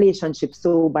yearned a relationship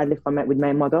so badly with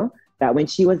my mother that when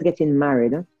she was getting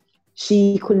married,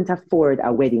 she couldn't afford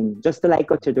a wedding, just to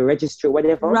go to the registry,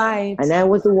 whatever. Right. And I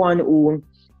was the one who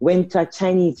went to a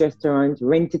Chinese restaurant,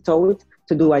 rented out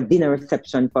to do a dinner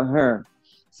reception for her.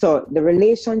 So the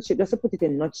relationship, just to put it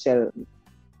in a nutshell,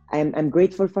 I'm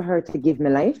grateful for her to give me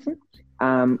life,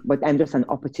 but I'm just an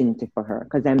opportunity for her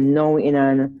because I'm now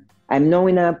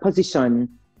in a position,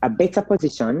 a better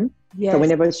position. Yes. So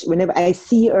whenever I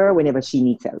see her, whenever she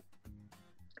needs help.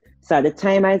 So at the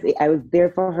time I was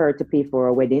there for her to pay for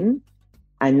a wedding,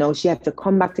 and now she had to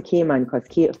come back to Cayman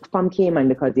from Cayman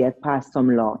because they had passed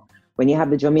some law. When you have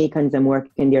the Jamaicans and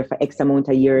working there for X amount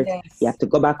of years, yes. You have to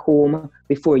go back home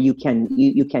before you can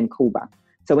go back.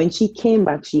 So when she came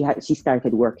back, she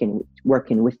started working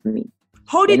with me.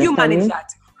 How did you manage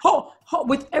that? How,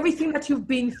 with everything that you've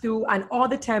been through and all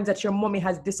the times that your mommy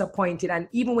has disappointed, and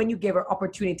even when you gave her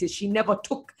opportunities, she never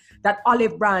took that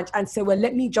olive branch and said, well,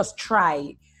 let me just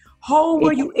try. How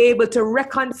were you able to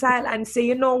reconcile and say,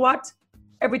 you know what?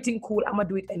 Everything cool, I'm going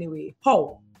to do it anyway.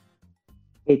 How?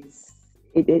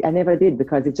 I never did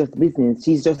because it's just business.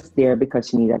 She's just there because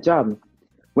she needs a job.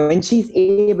 When she's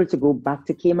able to go back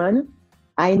to Cayman,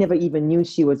 I never even knew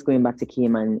she was going back to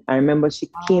Cayman. I remember she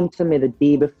came to me the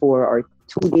day before or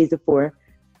 2 days before,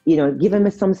 giving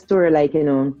me some story like,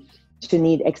 she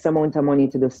need X amount of money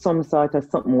to do some sort of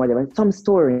something, whatever, some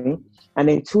story. And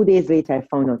then 2 days later, I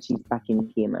found out she's back in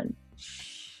Cayman.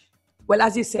 Well,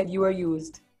 as you said, you were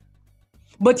used.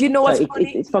 But you know what's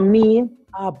funny? It's for me.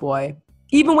 Oh, boy.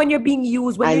 Even when you're being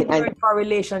used, when you're yearning for a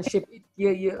relationship,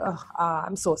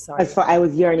 I'm so sorry. I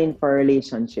was yearning for a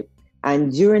relationship.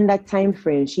 And during that time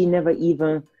frame, she never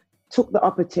even took the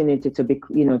opportunity to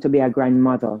be a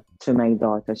grandmother to my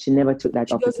daughter. She never took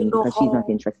that opportunity because she's not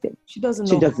interested. She doesn't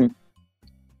know.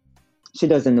 She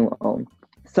doesn't know how.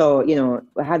 So,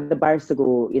 I had the bars to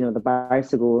go.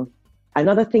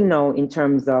 Another thing now in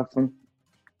terms of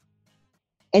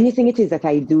anything it is that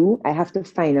I do, I have to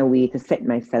find a way to set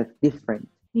myself different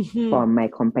from my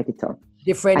competitor.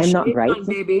 Different. I'm not bright,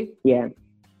 baby. Yeah.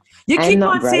 You keep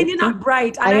on saying you're not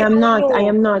bright. And I am not.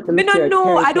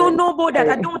 I don't know about that.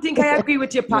 Sorry. I don't think I agree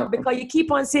with you, Pat, because you keep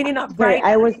on saying you're not bright.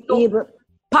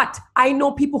 Pat, I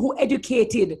know people who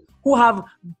educated, who have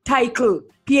title,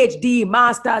 PhD,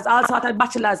 masters, all sorts of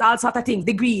bachelors, all sorts of things,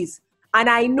 degrees. And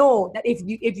I know that if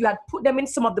you had put them in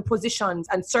some of the positions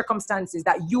and circumstances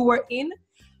that you were in,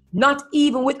 not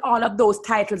even with all of those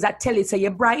titles that tell you say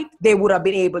you're bright, they would have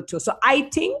been able to. So I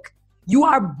think you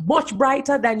are much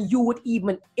brighter than you would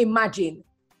even imagine.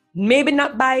 Maybe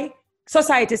not by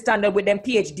society standard with them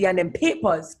PhD and them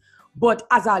papers, but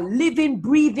as a living,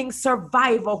 breathing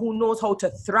survivor who knows how to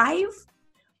thrive,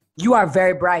 you are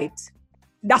very bright.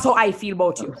 That's how I feel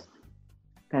about you.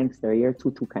 Thanks, sir. You're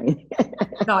too kind.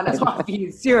 No, that's how I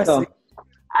feel. Seriously. So,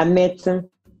 I met, I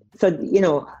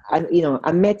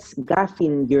met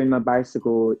Garfin during my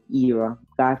Barsago era,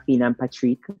 Garfin and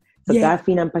Patrick. So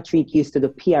Garfin and Patrick used to do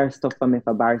PR stuff for me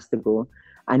for Barsago.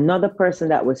 Another person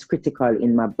that was critical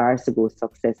in my Barsago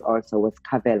success also was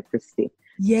Cavell Christie.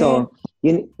 Yeah. So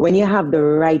when you have the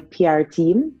right PR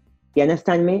team, you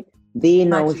understand me? They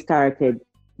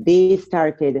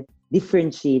started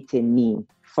differentiating me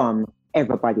from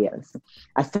everybody else.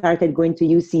 I started going to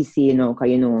UCC,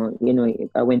 because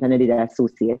I went and I did an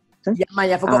associate. Yeah,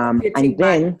 man, I forgot and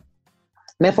then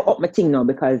I forgot my thing now,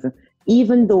 because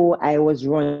even though I was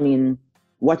running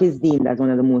what is deemed as one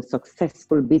of the most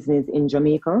successful business in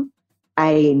Jamaica,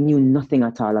 I knew nothing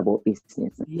at all about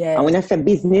business. Yes. And when I say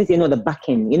business, the back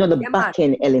end, back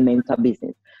end element of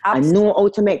business.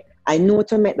 Absolutely. I know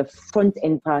to make the front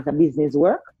end part of business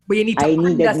work. But you need to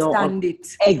understand it.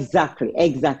 Exactly.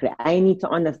 I need to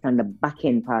understand the back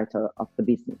end part of the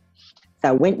business. So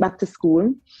I went back to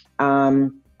school.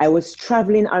 I was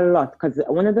traveling a lot, because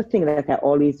one of the things that I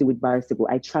always do with Barsago,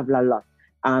 I travel a lot.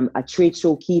 A trade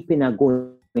show keeping, I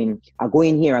go in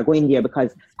here,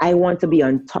 because I want to be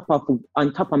on top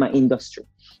of my industry.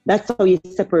 That's how you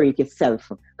separate yourself.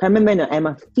 Because remember, I'm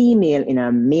a female in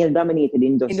a male-dominated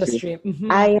industry.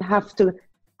 Mm-hmm. I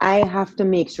have to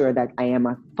make sure that I am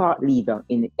a thought leader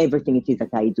in everything it is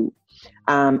that I do.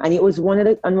 And it was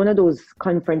on one of those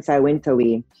conferences I went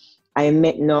away, I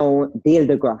met now Dale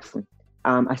DeGraff.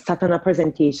 I sat on a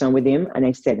presentation with him and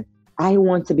I said, I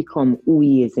want to become who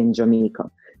he is in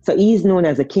Jamaica. So he's known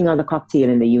as the king of the cocktail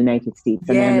in the United States.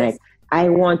 And I'm like, I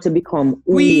want to become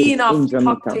who he is in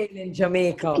Jamaica. Cocktail in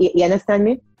Jamaica. You understand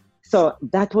me? So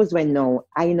that was when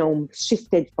I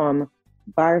shifted from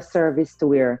bar service to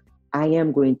where I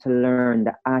am going to learn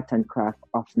the art and craft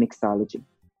of mixology.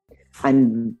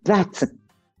 And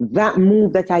that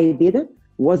move that I did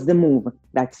was the move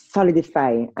that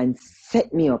solidified and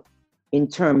set me up in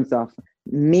terms of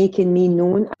making me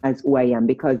known as who I am.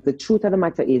 Because the truth of the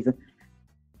matter is,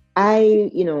 I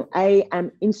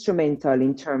am instrumental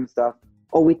in terms of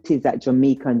how it is that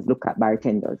Jamaicans look at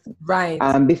bartenders. Right.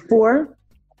 Before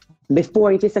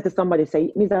if you say to somebody,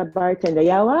 say, Mr. Bartender,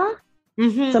 yeah, what?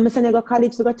 Mm-hmm. So I say, I go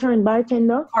college to go turn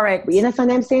bartender. Correct. But you understand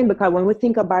what I'm saying? Because when we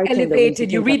think of bartender,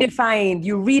 elevated, you redefined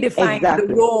exactly.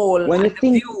 The role when and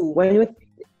the view.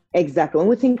 Exactly. When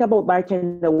we think about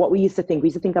bartender, what we used to think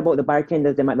to about the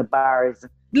bartenders, them at the bars.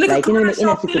 Like, in a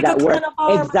city that works.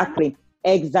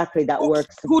 Exactly, that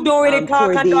works. Who don't really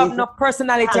talk and don't have no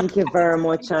personality. Thank you very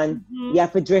much. And you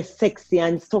have to dress sexy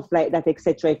and stuff like that,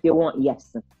 etc. if you want.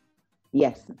 Yes.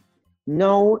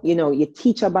 No, you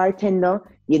teach a bartender,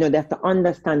 they have to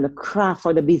understand the craft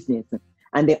of the business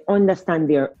and they understand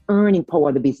their earning power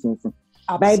of the business.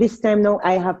 Absolutely. By this time now,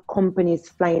 I have companies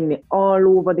flying me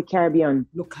all over the Caribbean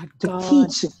to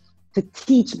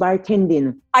teach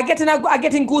bartending. I get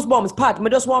in goosebumps, Pat. I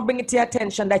just want to bring it to your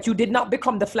attention that you did not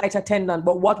become the flight attendant,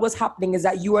 but what was happening is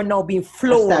that you are now being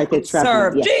flown and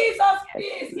served.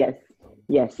 Yes.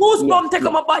 Yes. Goosebumps take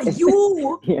them up, but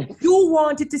you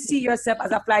wanted to see yourself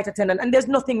as a flight attendant, and there's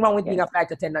nothing wrong with being a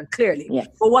flight attendant, clearly. Yes.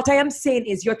 But what I am saying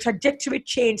is your trajectory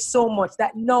changed so much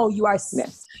that now you are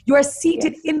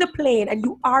seated in the plane and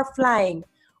you are flying,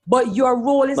 but your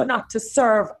role is not to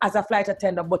serve as a flight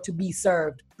attendant, but to be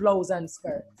served. Blouse and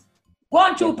skirts. Go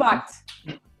on, Pat.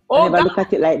 I never look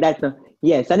at it like that. No.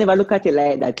 Yes, I never look at it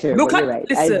like that. Too,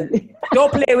 listen,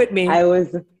 don't play with me.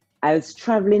 I was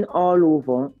traveling all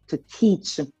over to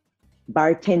teach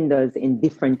bartenders in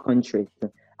different countries.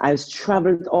 I was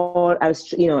flown all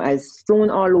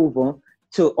over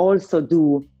to also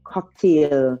do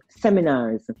cocktail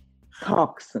seminars,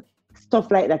 talks, stuff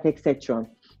like that, etc.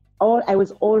 I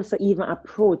was also even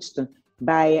approached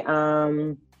by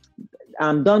Don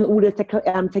Udo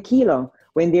Tequila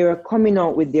when they were coming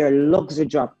out with their luxury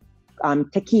drop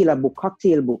tequila book,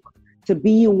 cocktail book, to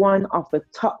be one of the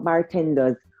top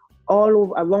bartenders all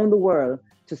over around the world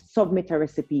to submit a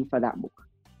recipe for that book.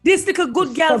 This little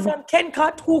good girl from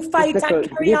Kencut who fight and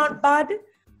carry on bad.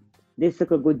 This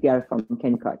little good girl from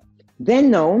Kencut.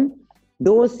 Then now,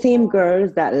 those same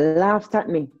girls that laughed at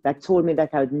me, that told me that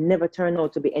I would never turn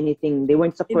out to be anything, they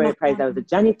weren't surprised I was a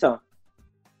janitor,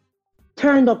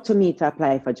 turned up to me to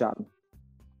apply for a job.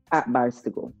 at bars to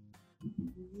go.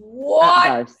 What? At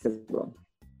bars to go.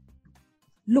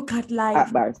 Look at life.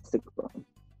 At bars to go.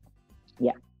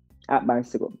 Yeah, at bars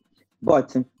to go.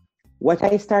 But what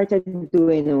I started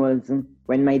doing was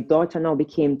when my daughter now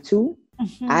became 2,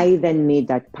 I then made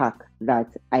that pact that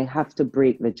I have to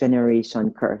break the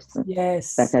generation curse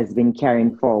that has been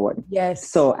carrying forward. Yes.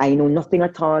 So I know nothing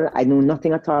at all. I know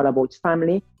nothing at all about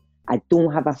family. I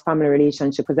don't have a family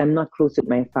relationship because I'm not close with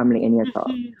my family any at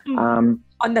all.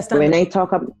 Understand. When I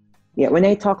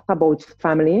talk about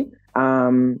family,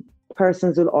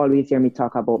 persons will always hear me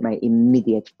talk about my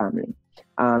immediate family.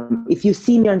 If you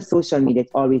see me on social media,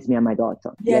 it's always me and my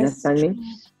daughter. You understand me?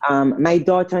 My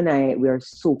daughter and I, we are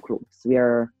so close. We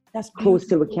are close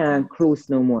till we can't close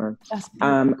no more.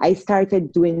 I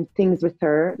started doing things with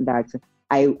her that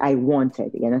I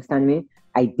wanted. You understand me?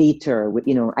 I date her with,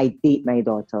 I date my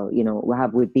daughter.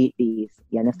 We date these.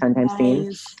 You understand what I'm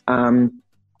saying?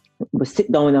 We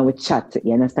sit down and we chat.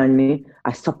 You understand me?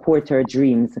 I support her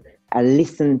dreams. I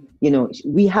listen.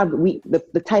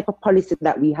 The type of policy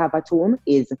that we have at home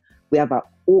is we have an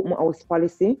open house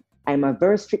policy. I'm a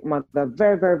very strict mother,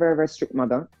 very, very, very, very strict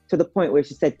mother, to the point where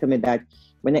she said to me that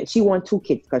she wants 2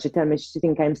 kids because she tell me she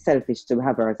think I'm selfish to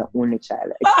have her as an only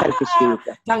child. It's selfish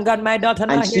behavior. Thank God my daughter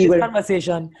not hear this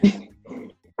conversation.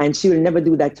 And she will never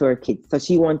do that to her kids. So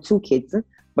she wants 2 kids,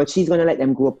 but she's going to let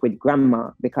them grow up with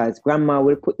grandma because grandma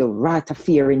will put the rat of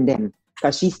fear in them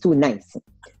because she's too nice.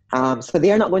 So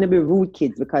they're not going to be rude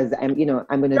kids because I'm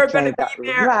going to drive that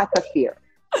rat of fear.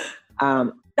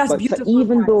 That's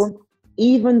beautiful. So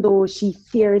even though she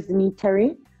fears me,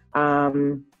 Terry,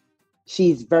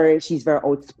 she's very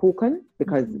outspoken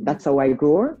because that's how I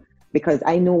grew her. Because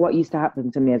I know what used to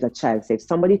happen to me as a child. So if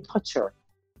somebody touched her,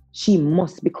 she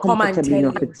must be comfortable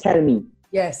enough to tell me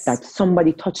that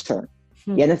somebody touched her.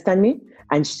 You understand me?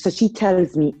 And so she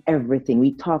tells me everything.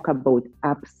 We talk about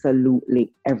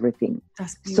absolutely everything.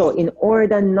 So in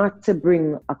order not to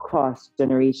bring a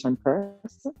cross-generation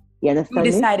curse, you understand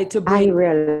you decided me? To bring...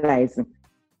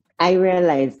 I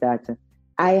realized that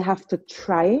I have to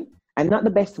try. I'm not the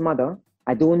best mother.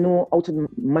 I don't know how to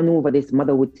maneuver this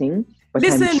motherhood thing. But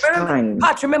listen,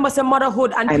 Pat, remember some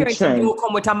motherhood and parenting don't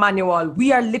come with a manual.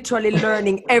 We are literally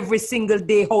learning every single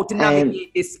day how to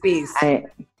navigate this space.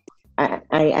 I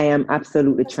am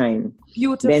absolutely trying.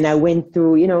 Beautiful. Then I went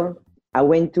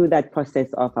through that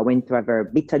process of, I went through a very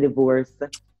bitter divorce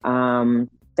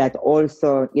that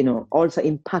also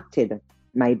impacted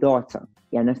my daughter.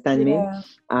 You understand me?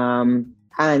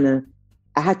 And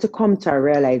I had to come to a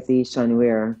realization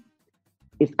where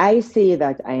if I say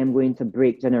that I am going to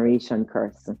break generation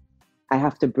curse, I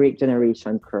have to break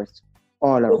generation curse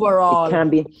all around. Overall.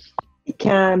 It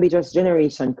can't be just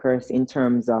generation curse in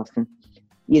terms of,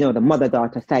 the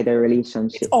mother-daughter side of the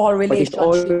relationship. It's all relationship.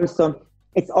 But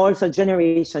it's also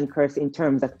generation curse in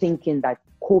terms of thinking that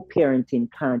co-parenting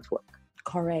can't work.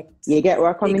 Correct. You get where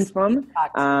I'm coming from?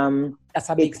 That's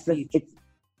a big speech.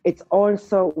 It's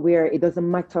also where it doesn't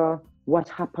matter what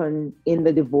happened in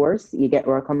the divorce. You get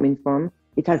where I'm coming from?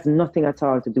 It has nothing at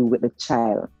all to do with the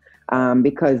child.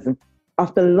 Because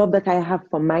of the love that I have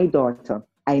for my daughter,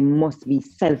 I must be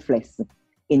selfless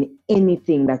in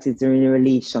anything that is in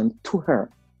relation to her.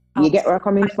 You get where I'm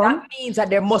coming from? That means that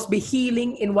there must be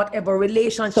healing in whatever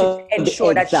relationship to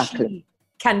ensure that she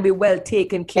can be well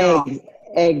taken care of.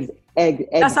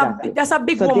 Exactly. That's a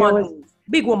big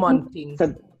woman thing.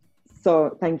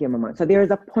 So thank you, Mama. So there is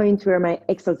a point where my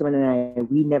ex-husband and I,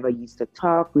 we never used to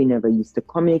talk, we never used to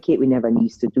communicate, we never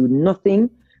used to do nothing.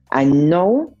 And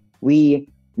now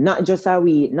not just are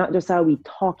we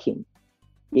talking.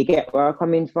 You get where I'm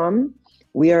coming from?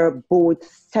 We are both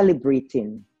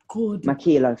celebrating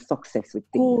Michaela's success with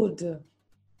things. Good.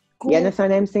 You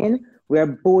understand what I'm saying? We are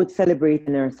both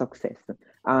celebrating her success.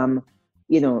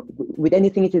 With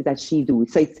anything it is that she do.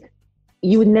 So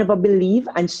you would never believe,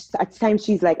 and at times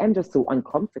she's like, I'm just so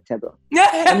uncomfortable.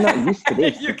 I'm not used to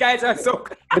this. You guys are so...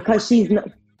 Because she's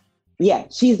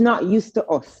not used to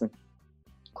us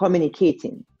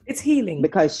communicating. It's healing.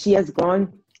 Because she has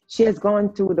gone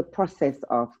through the process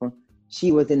of,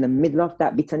 she was in the middle of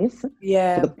that bitterness.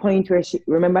 Yeah. To the point where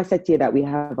remember I said to you that we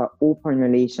have an open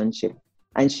relationship.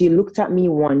 And she looked at me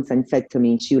once and said to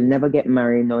me, she'll never get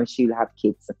married nor she'll have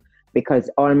kids. Because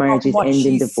all marriages end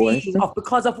in divorce.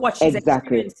 Because of what she's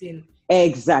experiencing.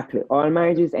 Exactly. All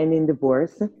marriages end in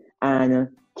divorce, and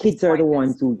kids are the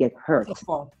ones who get hurt.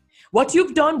 What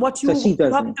you've done, So she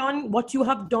doesn't. what you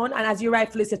have done, and as you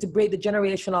rightfully said, to break the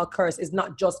generational curse is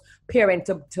not just parent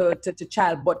to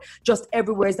child, but just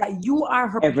everywhere. Is that you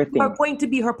are Everything. you are going to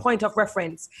be her point of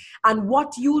reference, and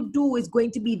what you do is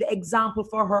going to be the example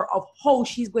for her of how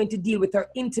she's going to deal with her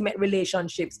intimate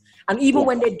relationships, and even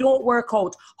when they don't work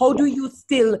out, how do you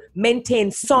still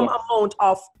maintain some amount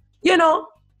of, you know,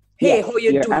 hey, how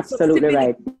you you're doing? absolutely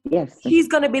right. Yes, She's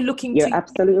gonna be looking to you're you.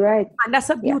 absolutely right. And that's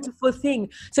a beautiful thing.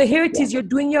 So here it is. You're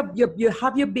doing you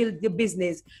have your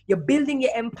business. You're building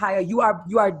your empire. You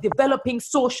are developing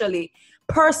socially,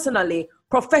 personally,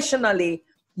 professionally.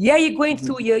 Yeah, you're going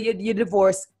through your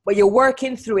divorce, but you're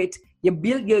working through it.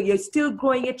 You're still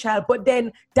growing your child, but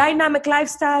then dynamic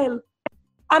lifestyle.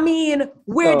 I mean,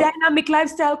 where dynamic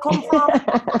lifestyle come from?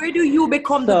 Where do you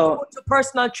become the go-to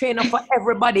personal trainer for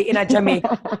everybody in a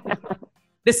Jamaica?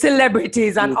 The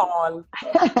celebrities and all.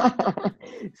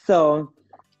 So,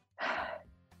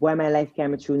 why my life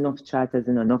came through enough charters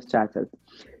and enough charters.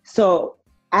 So,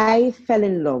 I fell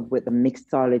in love with the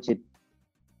mixology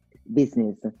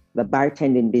business, the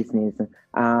bartending business,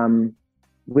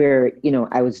 where, you know,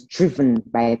 I was driven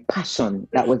by a passion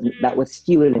that was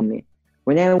fueling me.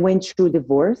 When I went through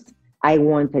divorce, I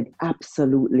wanted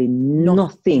absolutely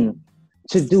nothing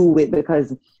to do with,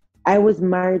 because I was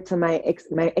married to my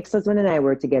ex-husband and I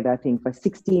were together, I think, for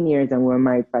 16 years, and we were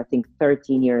married for, I think,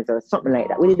 13 years or something like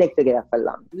that. We did together for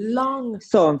long.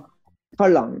 So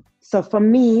for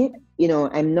me, you know,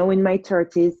 I'm now in my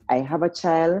 30s. I have a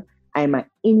child. I'm an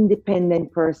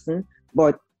independent person,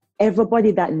 but everybody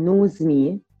that knows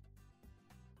me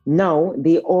now,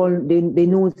 they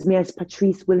knows me as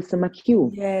Patrice Wilson McHugh.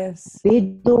 Yes. They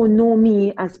don't know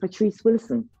me as Patrice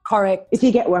Wilson. Correct. If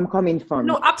you get where I'm coming from.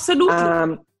 No,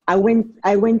 absolutely. I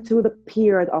went through the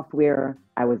period of where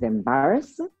I was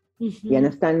embarrassed. You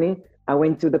understand me? I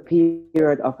went through the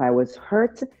period of I was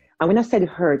hurt. And when I said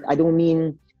hurt, I don't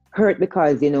mean hurt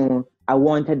because, you know, I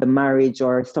wanted the marriage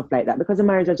or stuff like that. Because the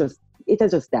marriage has just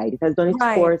died. It has done its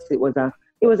course. It was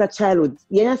a childhood.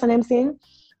 You understand what I'm saying?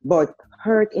 But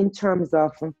hurt in terms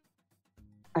of,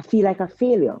 I feel like a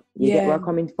failure. You get where I'm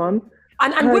coming from?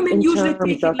 And women usually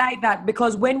take it like that,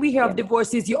 because when we hear of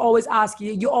divorces, you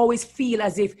always feel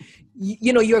as if,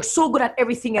 you know, you're so good at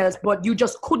everything else, but you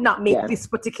just could not make this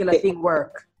particular thing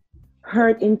work.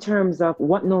 Hurt in terms of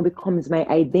what now becomes my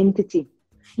identity,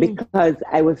 because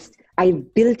I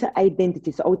built an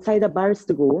identity. So outside of bars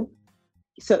to go,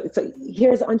 so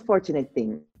here's the unfortunate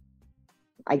thing.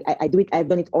 I do it. I've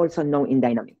done it also now in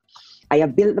Dynamic. I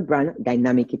have built the brand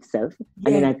Dynamic itself,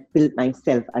 and then I built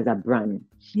myself as a brand.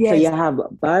 So you have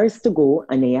Bars to Go,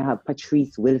 and then you have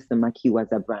Patrice Wilson McHugh as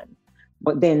a brand.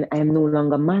 But then I am no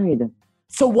longer married.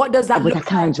 So what does that look like?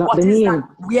 But I can't drop what the name.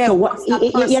 Yeah. So what?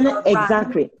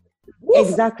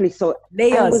 Exactly. So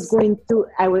Layers. I was going through.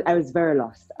 I was very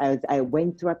lost. I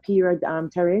went through a period,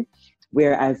 Terry,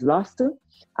 where I was lost.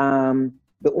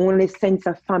 The only sense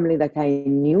of family that I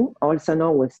knew also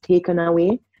now was taken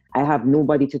away. I have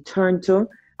nobody to turn to.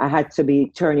 I had to be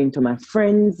turning to my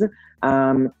friends.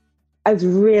 I was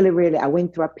really, I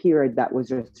went through a period that was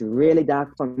just really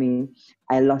dark for me.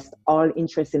 I lost all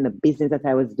interest in the business that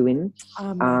I was doing.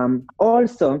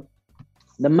 Also,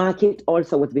 the market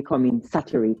also was becoming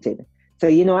saturated. So,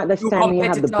 you know, at this time you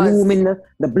have the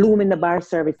bloom in the bar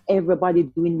service, everybody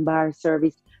doing bar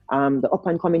service. The up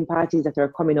and coming parties that are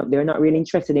coming up, they're not really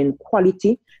interested in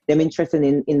quality. They're interested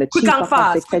in the quick and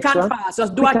fast, quick and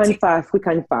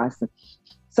fast.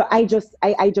 So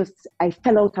I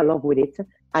fell out of love with it,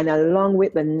 and along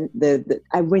with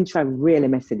I went through a really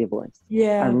messy divorce.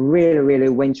 Yeah, I really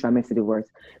went through a messy divorce.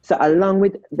 So along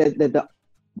with the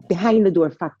behind the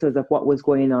door factors of what was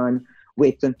going on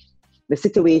with the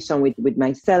situation with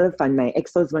myself and my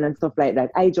ex-husband and stuff like that,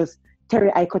 I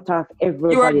cut off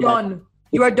everybody. You are done.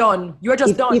 You are done. You are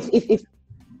just done.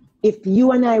 If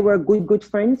you and I were good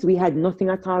friends, we had nothing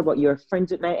at all, but you're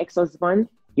friends with my ex-husband,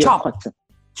 you're cut.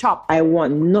 Chop. I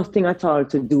want nothing at all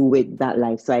to do with that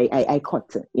life. So I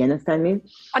cut. You understand me?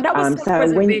 And that was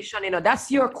self-preservation, you know, that's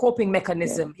your coping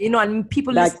mechanism. You know, and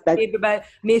people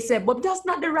may say, but that's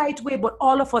not the right way. But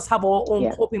all of us have our own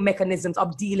coping mechanisms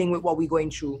of dealing with what we're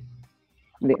going through.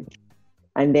 Yeah.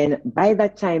 And then by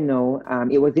that time now,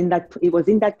 it was in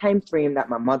that time frame that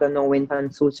my mother now went on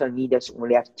social media. She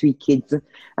only has 3 kids.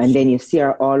 And then you see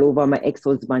her all over my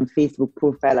ex-husband's Facebook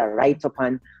profile, I write up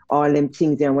on all them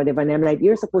things and whatever. And I'm like,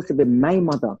 you're supposed to be my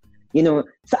mother, you know?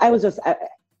 So I was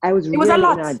really in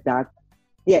a dark,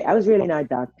 I was really in a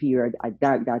dark period,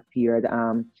 dark period.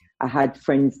 I had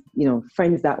friends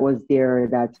that was there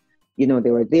that, you know,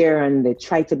 they were there and they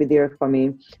tried to be there for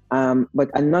me. But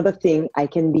another thing, I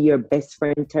can be your best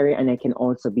friend, Terry, and I can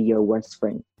also be your worst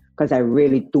friend. because I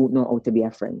really don't know how to be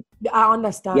a friend. I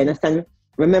understand. You understand?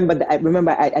 Remember that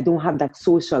I don't have that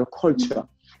social culture.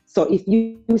 So if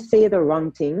you say the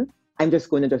wrong thing, I'm just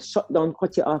going to just shut down,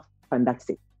 cut you off, and that's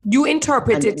it. You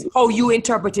interpret it how you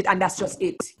interpret it, and that's just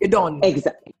it. You're done.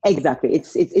 Exactly.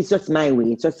 It's just my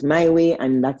way. It's just my way,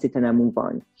 and that's it, and I move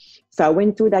on. So I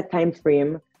went through that time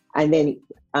frame, and then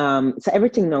so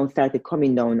everything now started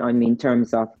coming down on me in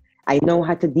terms of I know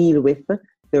how to deal with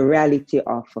the reality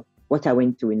of what I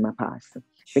went through in my past,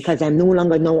 because I'm no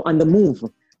longer now on the move.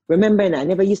 Remember, I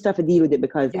never used to have to deal with it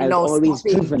because I was always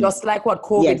driven. Just like what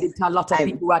COVID did to a lot of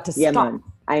people who had to stop.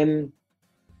 Man.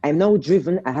 I'm now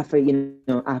driven. I have to,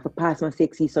 I have to pass my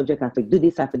 6E subject. I have to do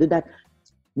this. I have to do that.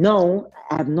 Now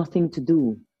I have nothing to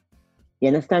do. You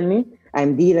understand me?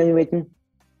 I'm dealing with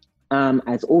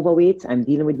as overweight. I'm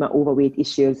dealing with my overweight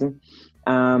issues.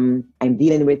 I'm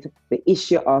dealing with the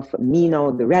issue of me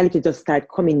now. The reality just started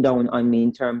coming down on me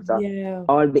in terms of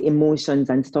all the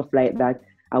emotions and stuff like that.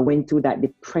 I went through that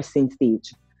depressing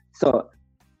stage. So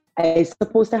I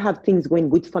supposed to have things going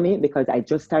good for me because I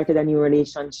just started a new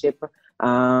relationship.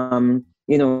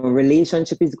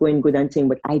 Relationship is going good and thing,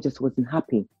 but I just wasn't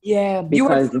happy. Yeah,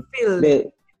 because you were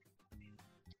fulfilled.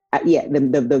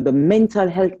 The mental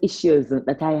health issues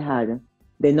that I had,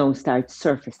 they now start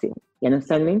surfacing. You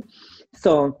understand me?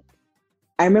 So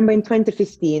I remember in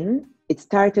 2015, it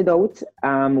started out,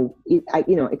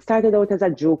 it started out as a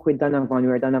joke with Donovan,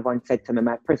 where Donovan said to me,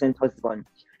 my present husband,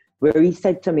 where he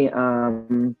said to me,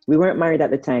 we weren't married at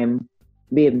the time,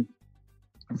 babe,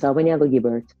 so when you go give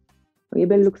birth, your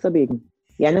belly looks so big.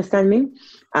 You understand me?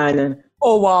 And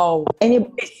oh wow. It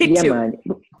hit you. Man.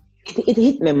 It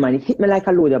hit me, man. It hit me like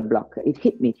a load of block. It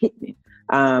hit me.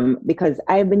 Because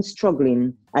I've been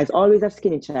struggling. I was always a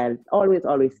skinny child,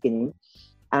 always skinny.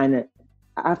 And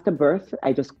after birth,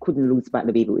 I just couldn't lose back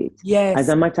the baby weight. Yes. As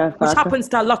a matter of fact, which happens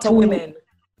to a lot of women.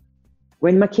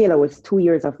 When Michaela was 2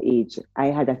 years of age, I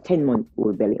had a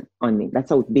 10-month-old belly on me. That's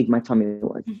how big my tummy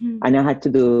was. Mm-hmm. And I had to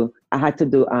do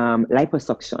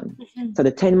liposuction. Mm-hmm. So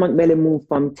the 10-month belly moved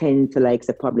from 10 to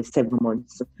probably 7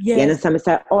 months. Yes. You understand?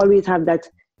 So I always have that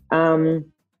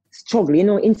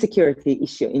struggle, insecurity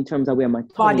issue in terms of where my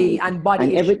tummy is.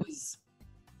 Body issues.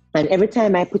 And every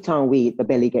time I put on weight, the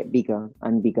belly get bigger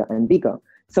and bigger and bigger.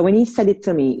 So when he said it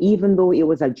to me, even though it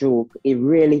was a joke, it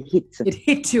really hit. It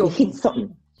hit you. It hit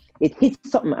something. It hit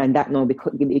something, and that now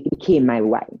it became my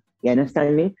why. You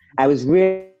understand me? I was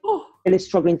really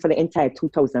struggling for the entire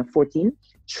 2014,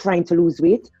 trying to lose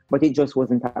weight, but it just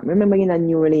wasn't happening. Remember in a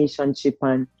new relationship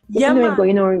and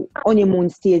honeymoon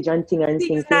stage and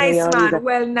things. Nice, man.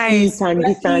 Well, nice. And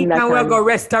this and that. And we'll go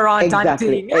restaurant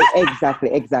exactly, and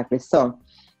thing. Exactly. So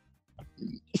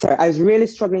I was really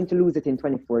struggling to lose it in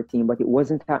 2014, but it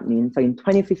wasn't happening. So in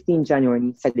 2015, January,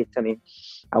 he said it to me.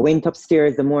 I went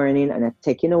upstairs the morning and I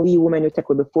take, we women, we take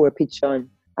with before a picture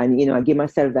and I give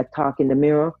myself that talk in the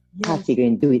mirror. Yes. You're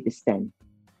going to do it this time.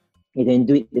 You're going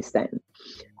to do it this time.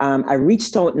 I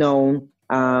reached out now.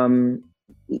 I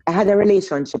had a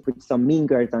relationship with some mean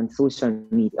girls on social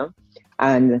media,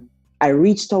 and I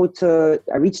reached out to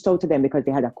them because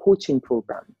they had a coaching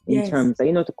program in terms of,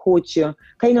 to coach you.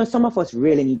 Because, some of us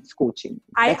really need coaching.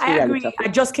 I agree. I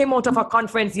just came out of a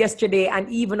conference yesterday, and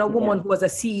even a woman who was a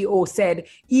CEO said,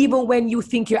 even when you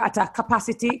think you're at a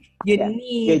capacity, you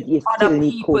need other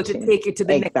people to take it to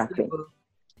the next level.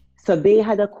 So they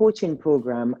had a coaching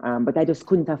program, but I just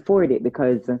couldn't afford it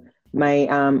because my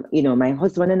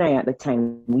husband and I at the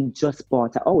time, we just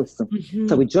bought a house. Mm-hmm.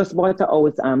 So we just bought a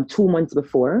house 2 months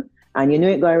before. And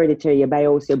it go already tell you, buy a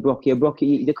house, you're broke,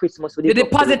 the Christmas with the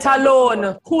deposit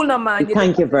alone. Cool, no, man.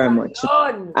 Thank you very much.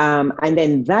 And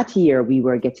then that year we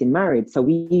were getting married. So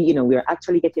we were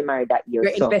actually getting married that year.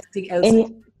 You're investing elsewhere.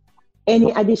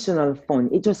 Any additional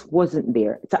fund, it just wasn't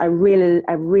there. So I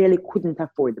really couldn't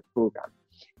afford the program.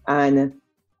 And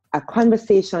a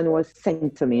conversation was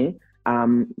sent to me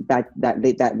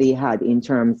that they had in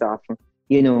terms of,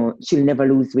 she'll never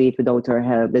lose weight without her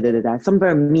help, some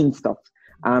very mean stuff.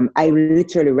 I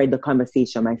literally read the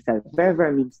conversation myself. Very,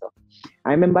 very mean stuff.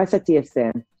 I remember I said to you,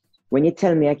 when you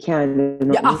tell me I can't,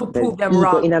 you have to prove them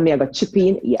wrong. In me, I got chip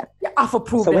in. Yeah. You have to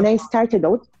prove them. So when I started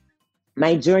out,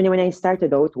 my journey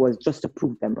was just to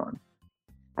prove them wrong.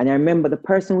 And I remember the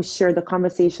person who shared the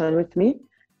conversation with me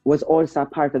was also a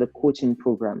part of the coaching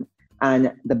program.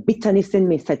 And the bitterness in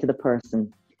me said to the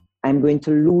person, I'm going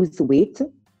to lose weight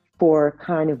for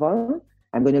Carnival.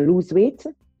 I'm going to lose weight.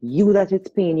 You that is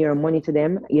paying your money to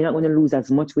them, you're not going to lose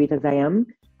as much weight as I am.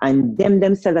 And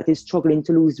themselves that is struggling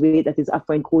to lose weight, that is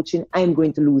offering coaching, I'm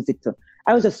going to lose it too.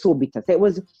 I was just so bitter. So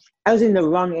I was in the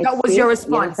wrong That was your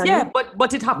response. Yeah,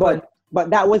 but it happened. But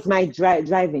that was my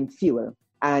driving fuel.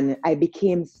 And I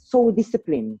became so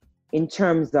disciplined in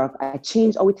terms of, I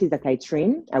changed how it is that I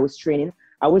train. I was training.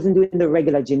 I wasn't doing the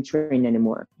regular gym training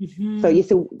anymore. So you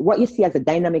see, what you see as a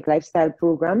dynamic lifestyle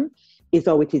program is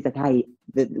how it is that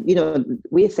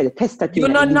we say the tester thing. You're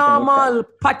not normal,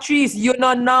 Patrice. You're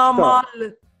not normal.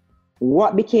 So,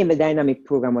 what became a dynamic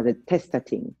program was a tester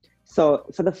thing. So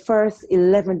for the first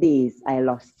 11 days, I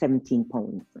lost 17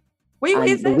 pounds.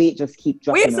 Wait, the weight just keep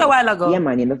dropping. Wait, a while ago. Yeah,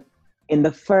 man. In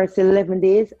the first 11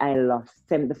 days, I lost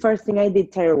 7. The first thing I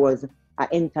did, Terry, was I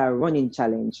entered a running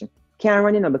challenge. Can't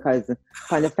run, because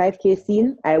on the 5K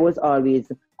scene, I was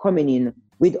always coming in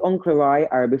with Uncle Roy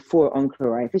or before Uncle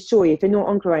Roy. For sure, if you know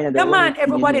Uncle Roy, yeah, man,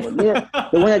 everybody. The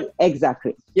one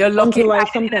exactly. You're lucky. Uncle Roy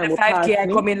sometimes the 5K, I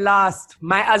come in last.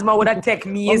 My asthma would have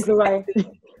taken me.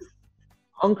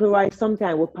 Uncle Roy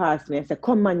sometimes would pass me. I said,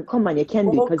 come on, you can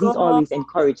do it, because he's always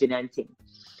encouraging and things.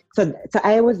 So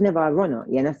I was never a runner.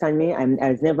 You understand me?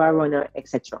 I was never a runner,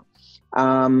 etc.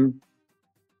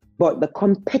 But the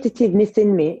competitiveness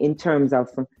in me, in terms of,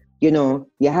 you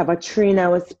have a trainer I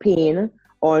was paying,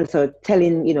 also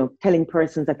telling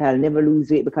persons that I'll never lose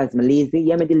weight because I'm lazy.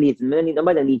 Yeah, I'm lazy.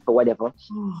 Nobody leave for whatever.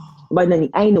 But then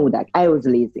I know that I was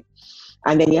lazy.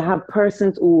 And then you have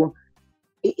persons who,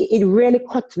 it really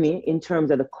cut me in terms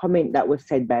of the comment that was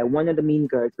said by one of the mean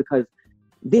girls, because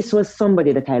this was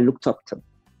somebody that I looked up to.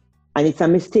 And it's a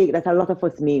mistake that a lot of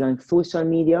us make on social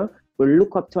media. We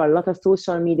look up to a lot of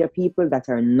social media people that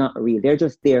are not real. They're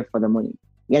just there for the money.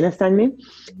 You understand me?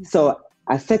 So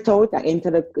I set out, I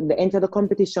entered the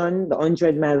competition, the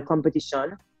 100-mile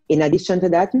competition. In addition to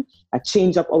that, I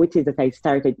changed up how it is that I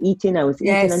started eating. I was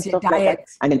eating and stuff like that.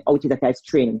 And then how it is that I was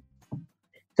training.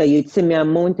 So you'd see me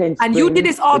on mountain. And you did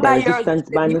this all by yourself.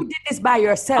 You did this by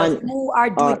yourself. Who are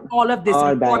doing all of this?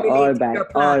 All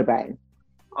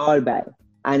by.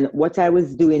 And what I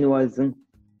was doing was,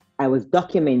 I was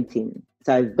documenting.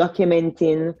 So I was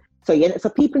documenting. So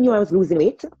people knew I was losing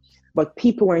weight, but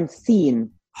people weren't seeing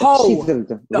the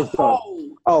chiseled result.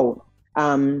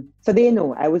 So they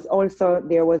know. I was also,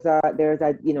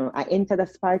 I entered a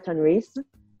Spartan race,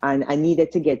 and I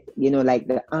needed to get, like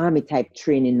the army type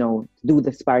training now to do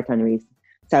the Spartan race.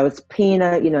 So I was paying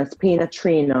a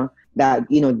trainer that,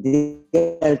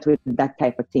 dealt with that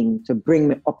type of thing to bring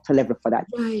me up to level for that.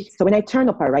 Right. So when I turned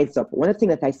up, I Rise Up, one of the things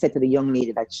that I said to the young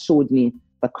lady that showed me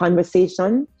the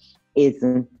conversation is,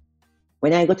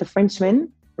 when I go to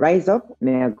Frenchman, Rise Up,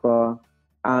 may I go,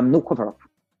 no cover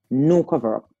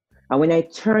up. And when I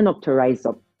turn up to Rise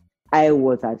Up, I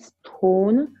was as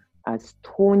toned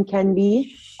can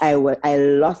be. I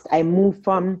moved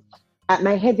from, at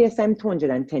my heaviest, I'm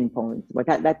 210 pounds. But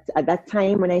at that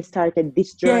time when I started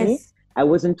this journey, yes, I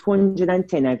wasn't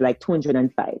 210, I was like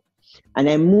 205. And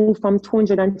I moved from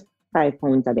 205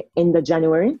 pounds at the end of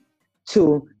January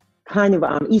to kind of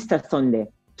Easter Sunday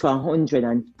to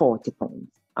 140 pounds.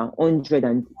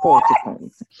 140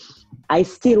 pounds. I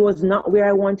still was not where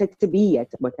I wanted to be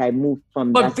yet, but I moved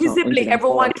from But visibly,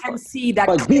 everyone can see that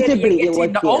visibly it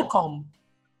was the outcome.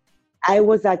 I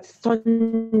was at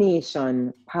Sun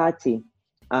Nation party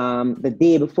the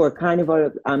day before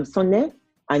Carnival Sunday,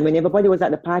 and when everybody was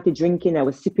at the party drinking, I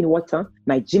was sipping water.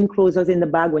 My gym clothes was in the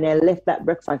bag. When I left that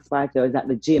breakfast party, I was at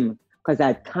the gym because I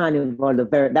had Carnival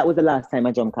that was the last time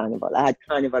I jumped Carnival. I had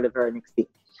Carnival the very next day.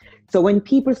 So when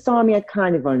people saw me at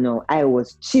Carnival now, I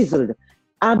was chiseled.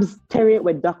 Abs, Terry,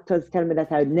 where doctors tell me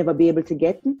that I would never be able to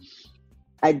get.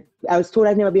 I was told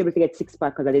I'd never be able to get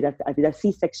six-pack because I did a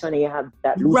C-section and you have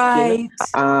that loose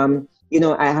skin.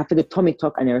 I have to do tummy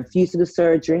tuck and I refuse to do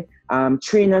surgery.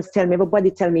 Trainers tell me,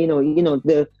 everybody tell me,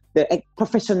 the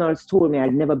professionals told me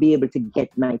I'd never be able to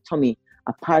get my tummy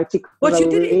a particular way. But you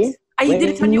did it. And you did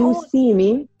it on your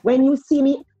own. When you see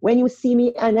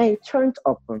me and I turned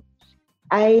up,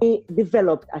 I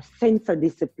developed a sense of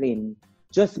discipline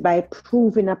just by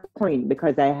proving a point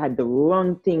because I had the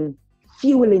wrong thing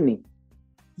fueling me.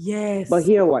 Yes. But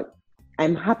hear what?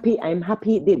 I'm happy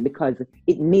it did because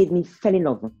it made me fall in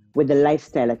love with the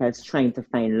lifestyle that I was trying to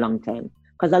find long time.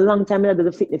 Because a long time I did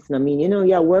the fitness,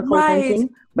 workout and thing,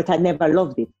 but I never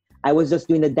loved it. I was just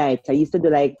doing the diet. I used to do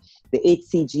like the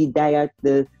HCG diet,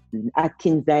 the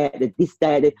Atkins diet, this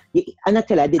diet. And I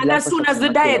tell you, I did. And as soon as the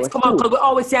diets come out, because we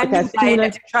always say a new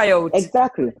diet to try out.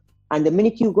 Exactly. And the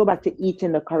minute you go back to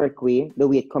eating the correct way, the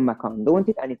weight come back on, don't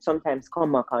it? And it sometimes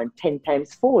come back on 10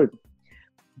 times fold.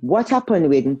 What happened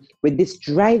with this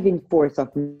driving force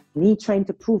of me trying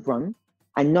to prove wrong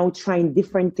and now trying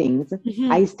different things,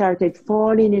 I started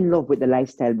falling in love with the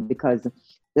lifestyle because,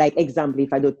 like, example,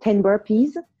 if I do 10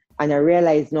 burpees, and I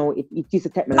realized now it used to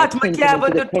take me like 10 minutes to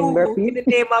do 10 burpees. In the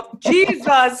name of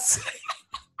Jesus.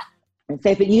 So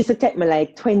if it used to take me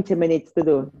like 20 minutes to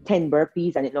do 10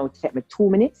 burpees and it now take me 2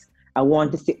 minutes, I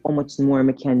want to see how much more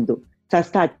I can do. So I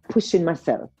start pushing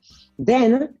myself.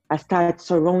 Then I start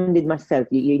surrounding myself,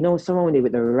 surrounded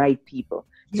with the right people.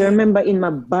 So remember, in my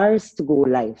bars to go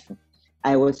life,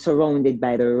 I was surrounded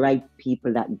by the right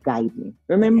people that guide me.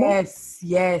 Remember?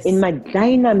 Yes. In my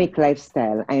dynamic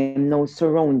lifestyle, I am now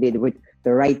surrounded with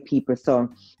the right people. So,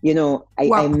 who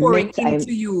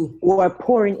are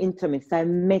pouring into me. So I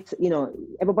met,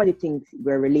 everybody thinks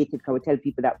we're related because we tell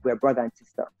people that we're brother and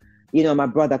sister. My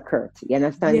brother Kurt, you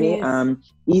understand me?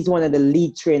 He's one of the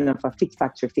lead trainer for Fit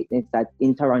Factory Fitness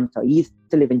in Toronto. He used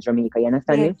to live in Jamaica, you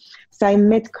understand me? So I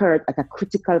met Kurt at a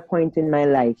critical point in my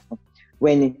life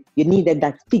when you needed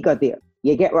that figure there.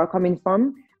 You get where I'm coming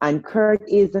from? And Kurt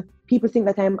people think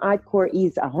that I'm hardcore,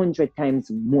 he's 100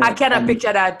 times more. I cannot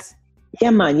picture that. Yeah,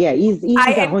 man, yeah. He's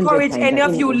I encourage any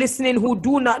of you listening who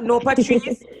do not know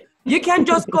Patrice, you can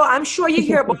just go. I'm sure you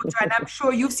hear about her, and I'm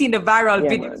sure you've seen the viral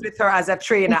videos with her as a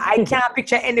trainer. I can't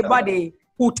picture anybody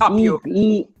who top you.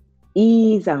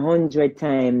 He's 100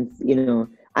 times,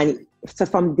 and so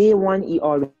from day one, he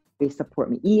always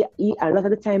support me. He a lot of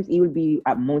the times he will be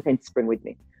at Mountain Spring with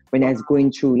me when I was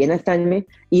going through. You understand me?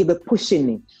 He'll be pushing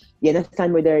me. You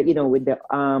understand with the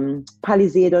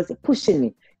Palisados pushing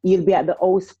me. He'll be at the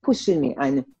house pushing me,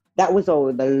 and that was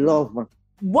all the love.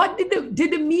 What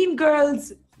did the Mean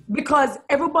Girls? Because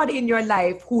everybody in your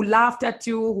life who laughed at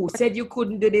you, who said you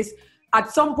couldn't do this,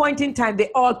 at some point in time, they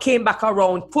all came back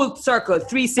around, full circle,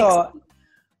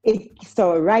 360.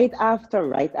 So right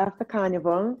after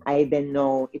Carnival, I then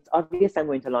know it's obvious I'm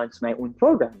going to launch my own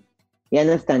program. You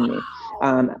understand me?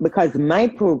 Because my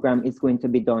program is going to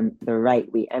be done the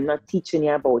right way. I'm not teaching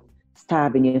you about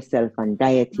starving yourself and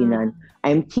dieting, and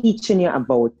I'm teaching you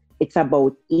about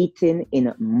eating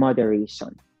in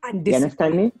moderation. And you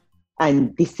understand me?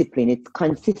 And discipline. It's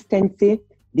consistency,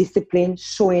 discipline,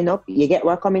 showing up. You get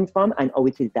where I'm coming from, and how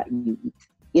it is that you eat.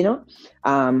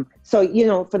 So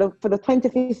for the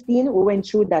 2015, we went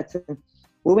through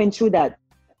that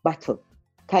battle,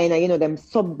 kind of them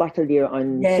sub battle there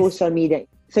on social media.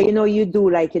 So you do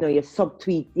like your sub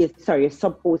tweet, your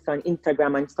sub post on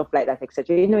Instagram and stuff like that,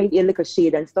 etc. You look a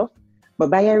shade and stuff. But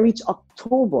by I reach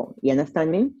October, you understand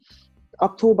me?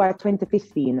 October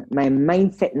 2015, my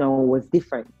mindset now was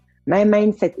different. My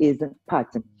mindset is,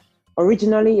 Pat,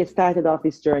 originally you started off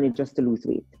this journey just to lose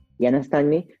weight. You understand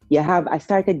me? I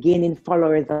started gaining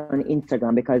followers on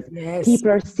Instagram because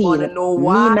people are seeing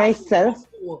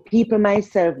people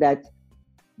myself that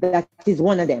is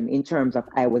one of them in terms of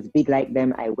I was big like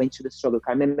them. I went through the struggle.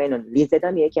 I remember lazy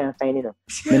than me, I can't find it.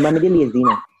 Remember me the lazy,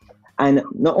 And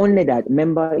not only that,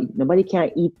 remember, nobody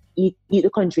can eat the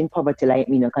country in poverty like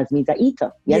me, because me's a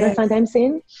eater. You understand what I'm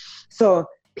saying? So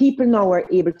people now are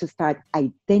able to start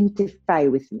identify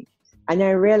with me. And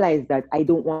I realized that I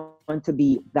don't want to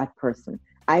be that person.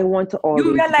 I want to always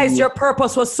You realized your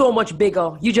purpose was so much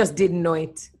bigger. You just didn't know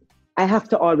it. I have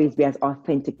to always be as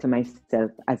authentic to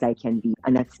myself as I can be.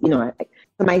 And that's, so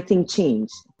my thing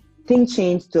changed. Thing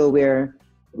changed to where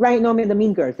right now, the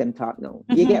Mean Girls them talk now.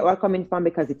 You get where I'm coming from,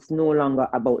 because it's no longer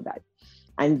about that.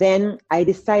 And then I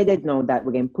decided now that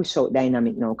we're going to push out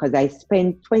dynamic now, because I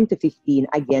spent 2015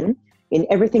 again. In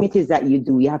everything it is that you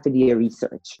do, you have to do your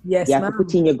research. Yes, you have to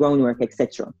put in your groundwork,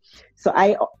 etc. So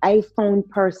I found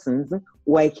persons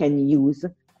who I can use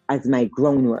as my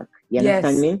groundwork. You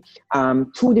understand me?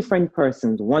 2 different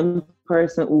persons. One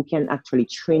person who can actually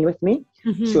train with me.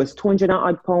 She was 200 and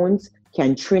odd pounds,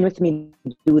 can train with me,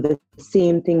 do the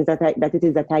same things that it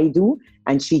is that I do,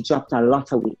 and she dropped a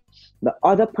lot of weight. The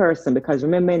other person, because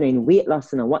remember, in weight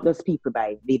loss, what does people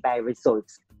buy? They buy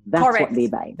results. That's Correct. What they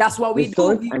buy. That's what we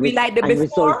do. We like the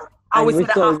before, and we see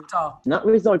the after. Not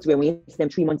results where we see them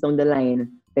 3 months down the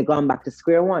line, they're gone back to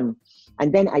square one.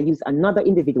 And then I use another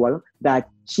individual that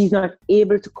she's not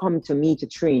able to come to me to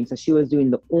train, so she was doing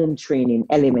the home training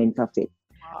element of it.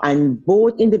 And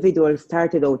both individuals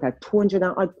started out at 200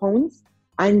 and odd pounds,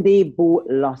 and they both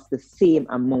lost the same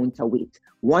amount of weight.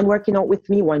 One working out with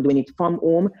me, one doing it from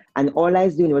home, and all I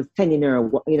was doing was sending her,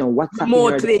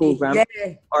 WhatsApping her the program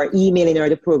or emailing her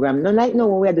the program. Not like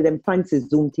when we do them fancy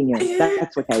Zoom thing.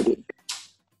 That's what I did.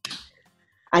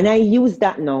 And I use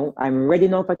that now. I'm ready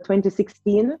now for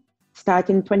 2016.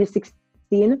 Starting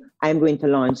 2016, I'm going to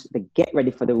launch the Get Ready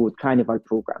for the Road Carnival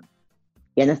program.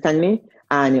 You understand me?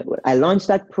 And I launched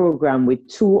that program with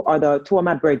two of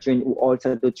my brethren who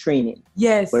also do training.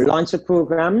 Yes. We launched the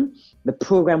program. The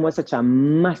program was such a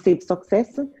massive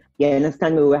success. You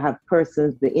understand me? We have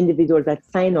persons, the individuals that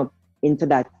sign up into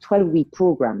that 12-week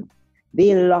program,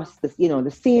 they lost the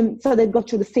same, so they got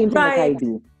through the same thing that I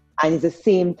do. And it's the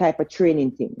same type of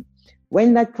training thing.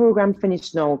 when that program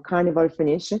finished now, Carnival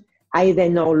finished, I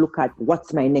then now look at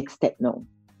what's my next step now.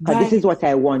 Because this is what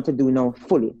I want to do now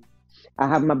fully. I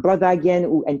have my brother again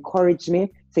who encouraged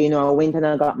me. So, I went and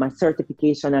I got my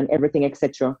certification and everything,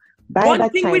 etc. One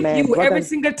thing with you, every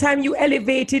single time you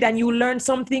elevated and you learned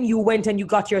something, you went and you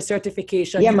got your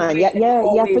certification. Yeah, man. Yeah.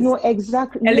 You have to know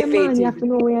exactly. Elevated. Yeah, man. You have to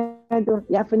know where I do.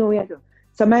 You have to know where I do.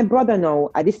 So my brother now,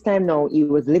 at this time now, he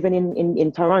was living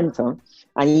in Toronto,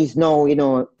 and he's now,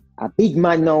 a big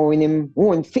man now in his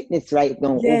own fitness right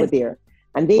now over there.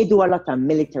 And they do a lot of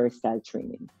military style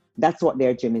training. That's what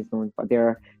their gym is known for.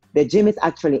 The gym is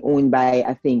actually owned by,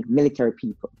 I think, military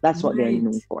people. That's what they're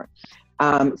known for.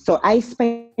 So I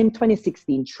spent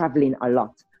 2016 traveling a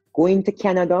lot, going to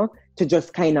Canada to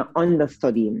just kind of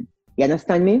understudying. You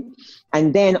understand me?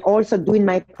 And then also doing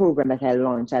my program that I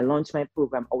launched. I launched my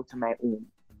program out on my own,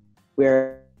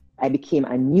 where I became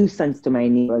a nuisance to my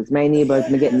neighbors. My neighbors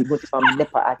me getting put from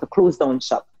NEPA at a closed down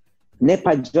shop.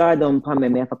 NEPA draw down for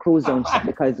me have a closed down shop,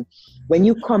 because when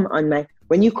you come on the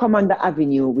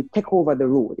avenue, we take over the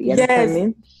road. You understand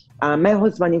me? My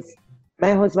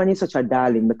husband is such a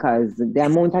darling, because the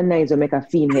amount of nights we make a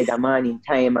theme head a man in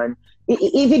time, and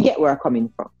if you get where I'm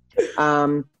coming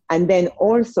from. And then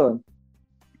also,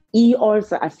 he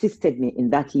also assisted me in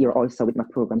that year also with my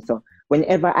program. So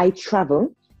whenever I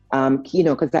travel,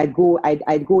 because I'd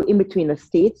go in between the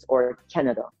States or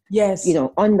Canada. Yes.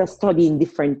 Understudying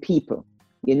different people.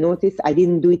 You notice I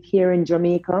didn't do it here in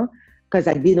Jamaica because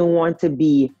I didn't want to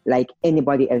be like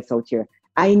anybody else out here.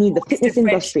 The fitness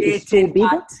industry is so big.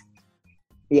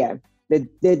 Yeah.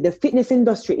 The fitness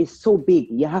industry is so big.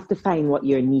 You have to find what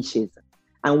your niche is.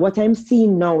 And what I'm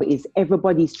seeing now is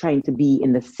everybody's trying to be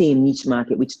in the same niche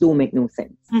market, which don't make no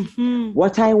sense. Mm-hmm.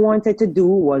 What I wanted to do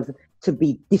was to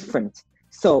be different.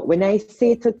 So when I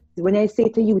say to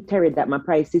you, Terry, that my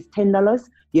price is $10,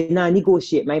 you now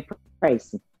negotiate my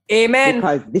price. Amen.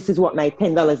 Because this is what my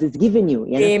 $10 is giving you.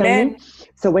 You understand Amen. me?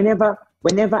 So whenever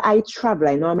I travel,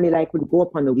 I normally would go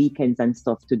up on the weekends and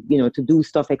stuff to do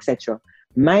stuff, etc.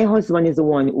 My husband is the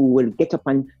one who will get up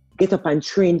and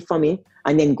train for me,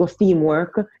 and then go theme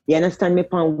work. You understand me?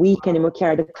 On weekend, and we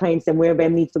carry the clients and wherever I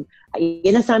need to. You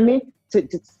understand me?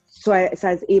 So I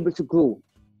was able to grow.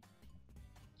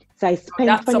 So I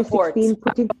spent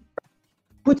 2016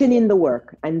 putting in the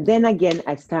work, and then again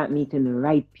I start meeting the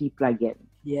right people again.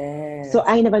 Yeah. So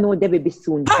I never know Debbie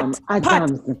Bissoon from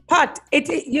Adams. Pat,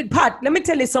 let me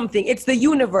tell you something. It's the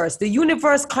universe. The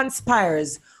universe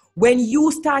conspires when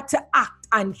you start to act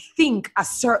and think a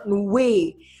certain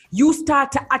way. You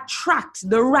start to attract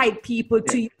the right people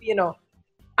to you,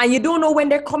 and you don't know when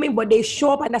they're coming, but they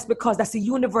show up, and that's because that's the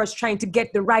universe trying to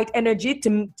get the right energy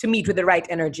to meet with the right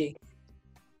energy.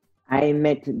 I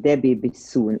met Debbie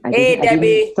Bissoon.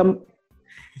 Debbie.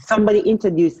 Somebody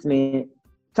introduced me.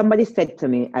 Somebody said to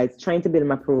me, I was trying to build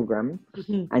my program,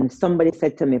 and somebody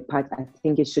said to me, Pat, I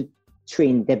think you should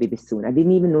train Debbie Bissoon. I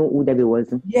didn't even know who Debbie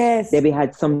was. Yes. Debbie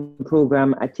had some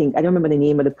program. I don't remember the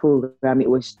name of the program. It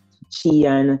was Chi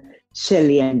and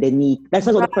Shelly and Denise. That's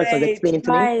what the person was explaining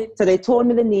to me. So they told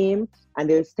me the name, and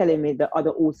they was telling me the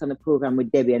other host on the program with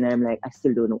Debbie, and I'm like, I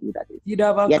still don't know who that is. You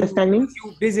understand me?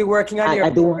 You're busy working on your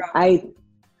program.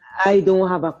 I don't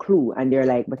have a clue. And they're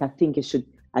like, but I think you should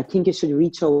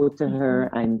reach out to her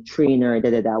and train her,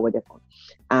 whatever.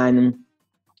 And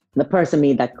the person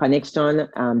made that connection.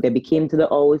 They came to the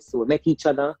house, we met each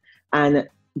other, and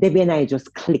Debbie and I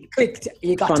just clicked.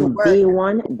 You got from to work. Day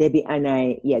one. Debbie and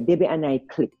I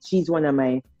clicked. She's one of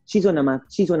my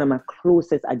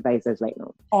closest advisors right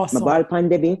now. Awesome. My ball pan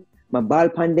Debbie,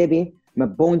 my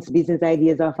bounce business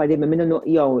ideas off of Debbie.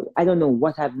 I don't know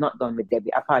what I've not done with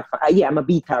Debbie apart from I'm a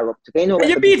beat her up.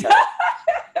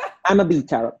 I'm a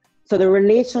beat her up. So the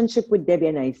relationship with Debbie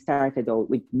and I started out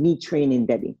with me training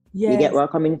Debbie. Yes. You get where I'm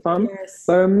coming from? Yes.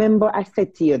 But remember, I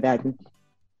said to you that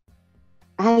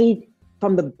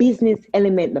from the business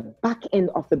element, the back end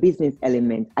of the business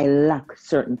element, I lack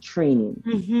certain training.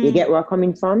 Mm-hmm. You get where I'm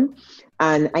coming from?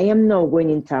 And I am now going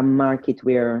into a market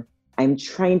where I'm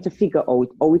trying to figure out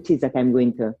how it is that I'm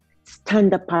going to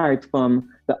stand apart from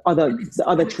the other trainers.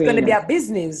 It's going to be a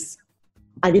business.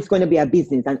 And it's going to be a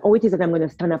business. And how it is that I'm going to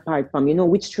stand apart from,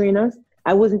 which trainers?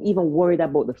 I wasn't even worried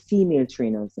about the female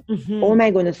trainers. Mm-hmm. How am I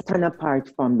going to stand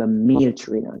apart from the male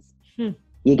trainers?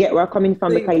 You get where I'm coming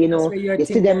from? Because, you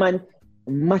see them and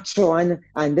macho and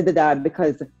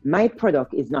because my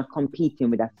product is not competing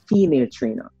with a female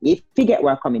trainer. If you get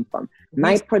where I'm coming from,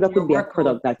 my product would be a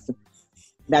product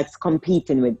that's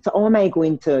competing with. So how am I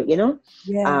going to,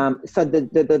 Yeah. So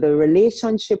the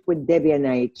relationship with Debbie and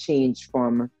I changed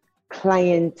from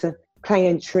client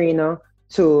trainer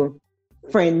to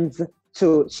friends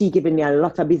she giving me a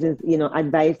lot of business,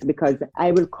 advice, because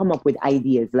I will come up with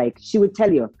ideas. Like she would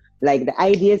tell you, like the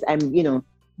ideas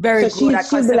very so good at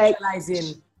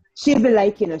conceptualizing. She'll be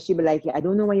like, I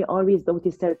don't know why you always doubt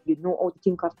yourself. You know how to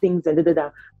think of things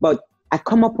and but I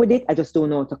come up with it. I just don't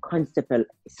know how to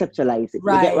conceptualize it.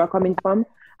 Right. You get where I'm coming from?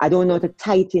 I don't know how to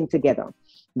tie it in together.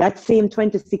 That same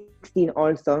 2016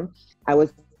 also, I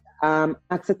was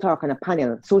asked to talk on a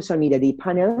panel, social media day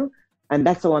panel, and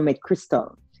that's how I met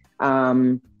Crystal.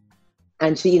 And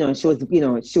she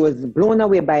was blown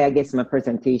away by, I guess, my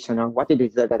presentation or what it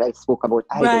is that I spoke about.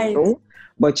 I don't know,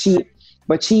 but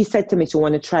she said to me she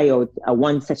wanted to try out a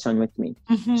one session with me.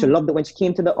 Mm-hmm. She loved it when she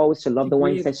came to the house. She loved the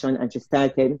one session, and she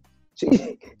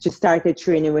started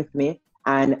training with me.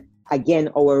 And again,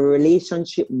 our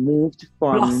relationship moved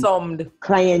from blossomed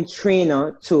client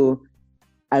trainer to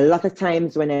a lot of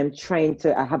times when I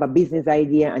have a business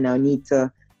idea and I need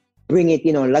to bring it,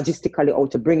 logistically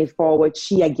out to bring it forward.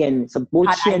 She again, so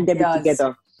both she and Debbie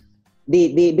together,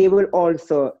 they will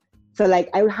also. So like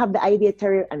I will have the idea,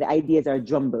 Terry, and the ideas are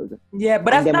jumbled. Yeah,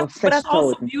 but that's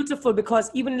also beautiful, because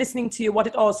even listening to you, what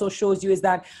it also shows you is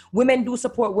that women do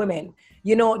support women.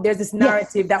 There's this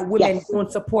narrative that women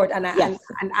don't support, and I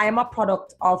am a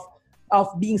product of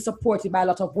being supported by a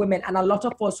lot of women, and a lot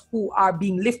of us who are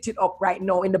being lifted up right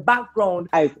now in the background.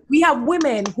 We have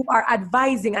women who are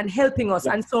advising and helping us,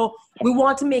 and so we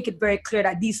want to make it very clear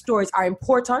that these stories are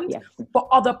important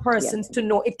for other persons to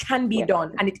know it can be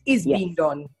done, and it is being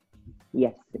done.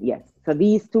 Yes. So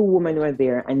these two women were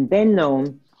there, and then now,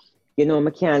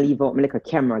 I can't leave out my little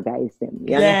camera guys.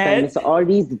 You understand me? So all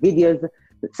these videos.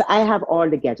 So I have all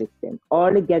the gadgets then.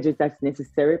 All the gadgets that's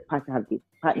necessary. Pat have this.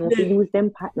 Pat know if you use them.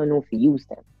 Pat no know if you use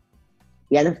them.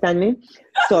 You understand me?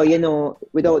 So,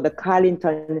 without the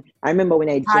Carlington, I remember when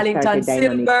I just started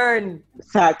Dynamic.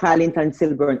 Carlington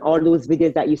Silburn. All those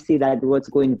videos that you see that was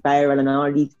going viral and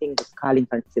all these things was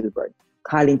Carlington Silburn.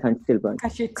 Carlington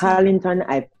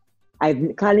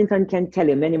can tell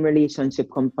you many relationships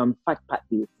come from Fat Pat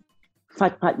days.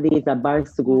 Fat Pat days are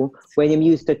bars to go when him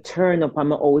used to turn up on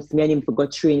my house. Me and him forgot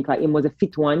train because him was a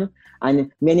fit one, and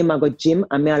me and him go gym,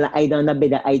 and me all hide on the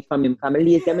bed I hide from him because I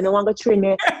lazy. I don't want to go train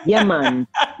me. Yeah man.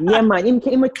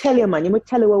 Him will tell you, man. He will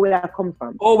tell you where I come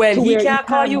from. Oh well, he can't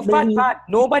call you Fat Pat.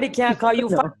 Nobody can call you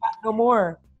Fat Pat no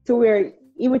more. To where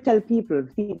he will tell people,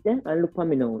 see them and look for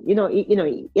me now.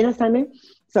 You understand me?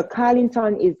 So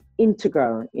Carlington is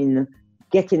integral in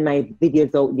getting my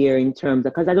videos out there in terms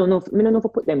of, because I don't know if I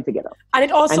put them together. And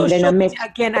it also shows,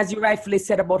 again, as you rightfully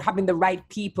said, about having the right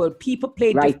people. People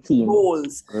play different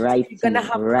roles. Right. You're going to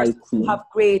have persons who have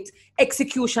great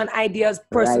execution ideas,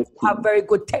 persons who have very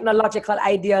good technological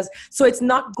ideas. So it's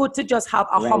not good to just have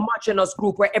a homogeneous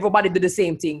group where everybody do the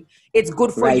same thing. It's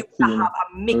good for you to have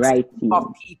a mix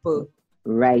of people.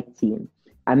 Right team.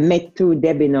 I met through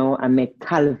Debbie now. I met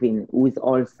Calvin, who is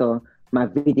also my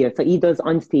video. So he does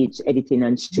on stage editing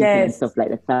and shooting and stuff like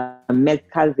that. So I met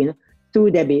Calvin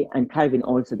through Debbie, and Calvin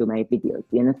also do my videos.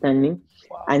 You understand me?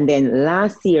 Wow. And then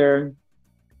last year,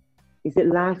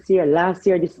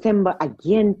 December,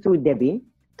 again through Debbie.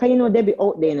 Because Debbie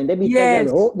out there, and Debbie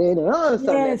out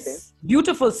there.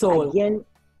 Beautiful soul.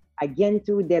 Again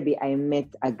through Debbie, I met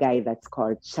a guy that's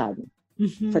called Chad.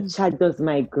 Mm-hmm. So Chad does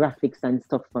my graphics and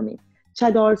stuff for me.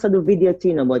 Chad also do video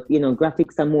too, but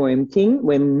graphics are more him thing,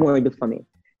 when more do for me.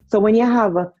 So when you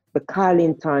have the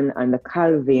Carlington and the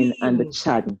Calvin and the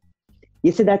Chad,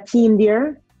 you see that team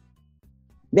there?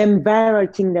 Them viral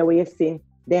thing that way you see,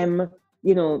 them,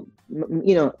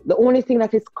 the only thing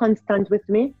that is constant with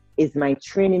me is my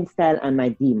training style and my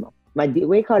demure. What do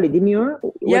you call it, demure?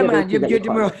 Yeah, man, you're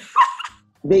demure.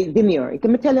 The demure.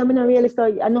 Can I tell you, I'm not really so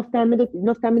enough time to do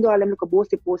all them look a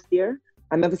boasty post there.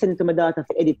 I'm ever sending to my daughter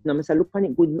for edit now. I say, look on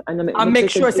it good. And make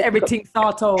sure everything's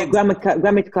thought out.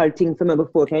 Grammatical thing for me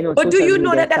before. But do you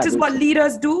know that is what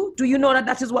leaders do? Do you know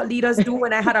that is what leaders do?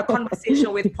 When I had a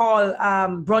conversation with Paul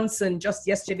Brunson just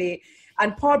yesterday,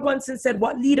 and Paul Brunson said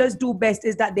what leaders do best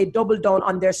is that they double down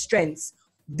on their strengths.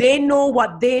 They know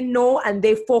what they know and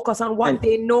they focus on what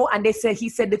they know. And he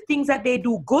said the things that they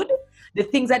do good, the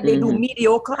things that they do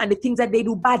mediocre, and the things that they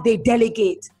do bad, they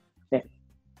delegate.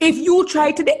 If you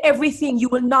try to do everything, you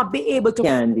will not be able to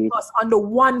focus on the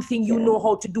one thing you know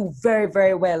how to do very,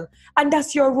 very well. And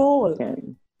that's your role.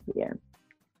 Yeah.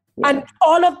 And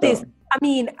all of this,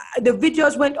 the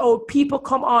videos went out, people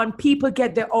come on, people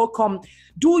get their outcome.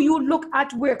 Do you look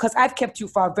at where, because I've kept you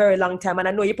for a very long time, and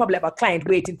I know you probably have a client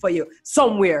waiting for you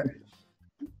somewhere.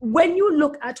 When you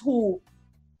look at who,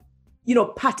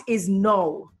 Pat is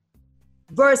now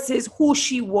versus who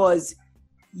she was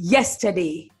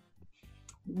yesterday,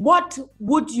 what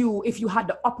would you, if you had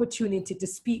the opportunity to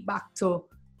speak back to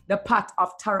the Pat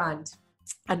of Tarrant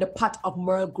and the Pat of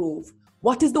Merle Grove,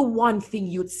 what is the one thing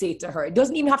you'd say to her? It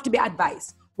doesn't even have to be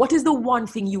advice. What is the one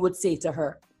thing you would say to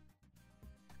her?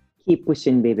 Keep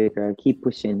pushing, baby girl. Keep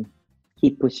pushing.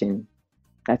 Keep pushing.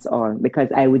 That's all. Because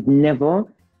I would never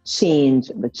change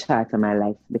the chart of my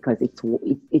life, because it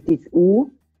is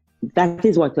who, that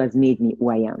is what has made me who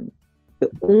I am. The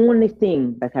only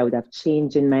thing that I would have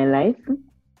changed in my life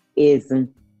is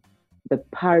the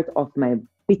part of my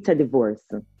bitter divorce.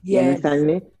 Yes. You understand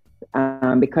me?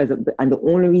 And the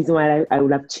only reason why I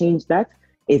would have changed that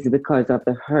is because of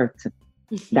the hurt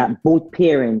that both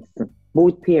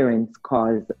parents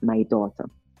caused my daughter.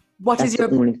 That's the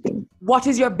only thing. What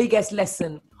is your biggest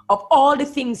lesson of all the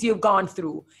things you've gone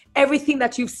through? Everything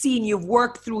that you've seen, you've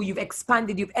worked through, you've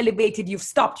expanded, you've elevated, you've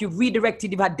stopped, you've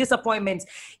redirected, you've had disappointments,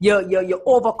 you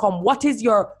overcome. What is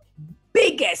your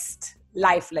biggest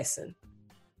life lesson?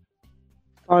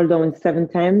 Fall down 7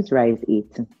 times, rise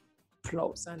 8.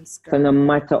 Close and skirt. So no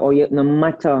matter how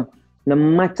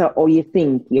you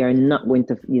think, you're not going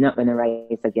to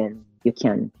rise again. You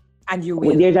can. And you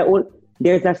will.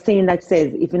 There's a saying that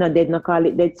says, if you're not dead, no call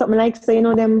it dead. Something like, so you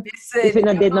know them, if you're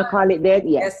not dead, no call it dead.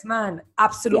 Yes. Yes, man.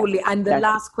 Absolutely. Yeah, and the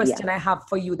last question I have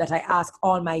for you that I ask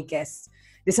all my guests,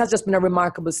 this has just been a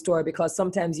remarkable story, because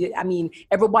sometimes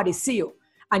everybody see you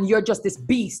and you're just this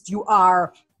beast. You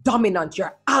are dominant,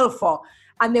 you're alpha.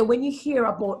 And then when you hear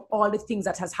about all the things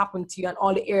that has happened to you and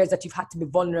all the areas that you've had to be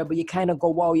vulnerable, you kind of go,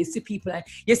 wow, you see people, and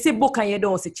you see book and you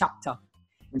don't see chapter.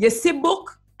 You see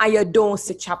book and you don't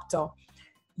see chapter.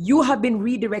 You have been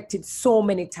redirected so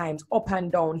many times, up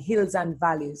and down, hills and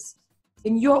valleys.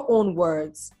 In your own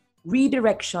words,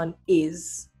 redirection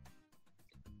is?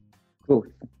 Growth.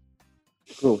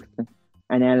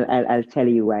 And I'll tell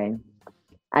you why.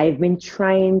 I've been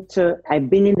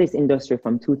in this industry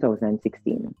from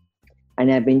 2016.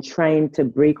 And I've been trying to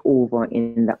break over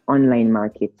in the online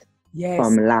market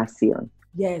from last year.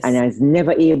 Yes. And I was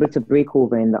never able to break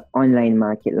over in the online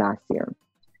market last year.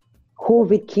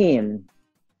 COVID came,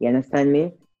 you understand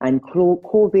me? And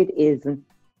COVID is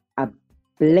a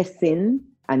blessing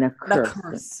and a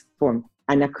curse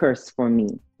for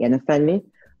me. You understand me?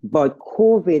 But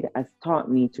COVID has taught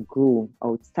me to grow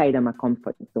outside of my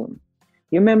comfort zone.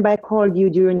 You remember I called you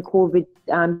during COVID,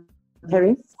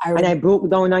 Terry, and I broke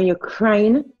down on you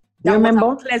crying. You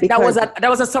remember? That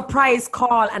was a surprise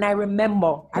call, and I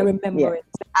remember it.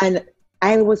 And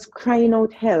I was crying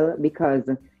out hell because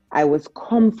I was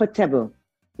comfortable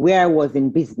where I was in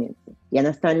business. You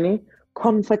understand me?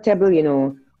 Comfortable,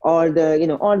 all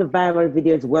the viral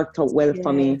videos worked out well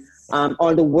for me.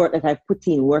 All the work that I put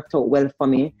in worked out well for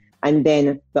me. And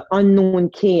then the unknown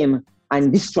came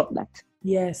and disrupted that.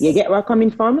 Yes. You get where I'm coming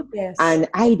from? Yes. And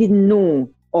I didn't know,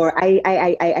 or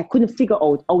I couldn't figure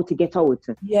out how to get out.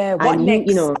 Yeah, what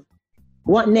next?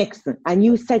 What next? And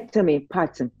you said to me,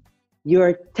 Pat,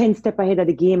 you're 10 steps ahead of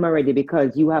the game already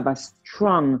because you have a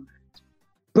strong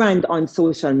brand on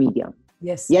social media.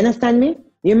 Yes. You understand me?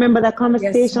 You remember that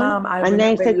conversation? Yes, ma'am. And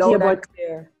I said to you, but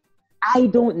I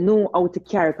don't know how to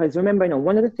carry, because remember,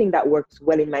 one of the things that works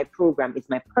well in my program is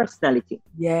my personality.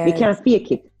 Yeah. We can't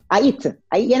fake it. You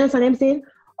understand what I'm saying?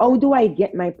 How do I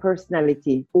get my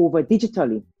personality over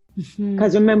digitally?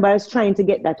 Because remember, I was trying to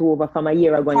get that over from a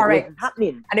year ago. Correct. And it wasn't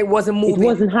happening. And it wasn't moving. It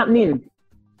wasn't happening.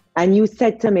 And you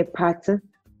said to me, Pat,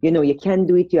 you can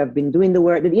do it. You have been doing the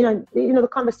work. The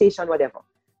conversation, whatever.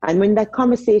 And when that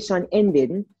conversation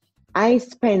ended, I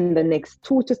spent the next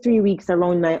 2 to 3 weeks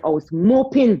around my house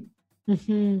moping.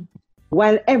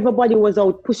 While everybody was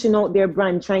out pushing out their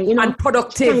brand, trying, and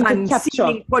productive and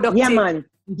seeming productive. Yeah, man.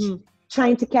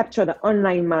 Trying to capture the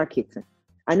online market.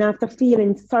 And after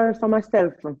feeling sorry for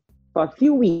myself for a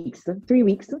few weeks, 3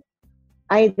 weeks,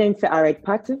 I then said, all right,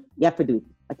 Pat, you have to do it.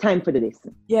 A time for this.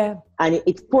 Yeah. And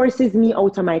it forces me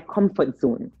out of my comfort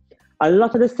zone. A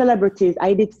lot of the celebrities,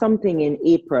 I did something in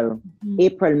April,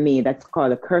 May, that's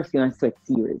called a Curfew and Sweat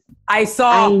series. I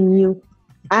saw.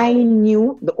 I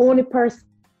knew the only person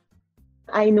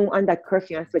I know on that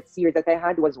Curfew and Sweat series that I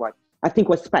had was what? I think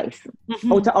was Spice.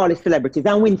 Out of all the celebrities.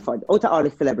 And Winford, out of all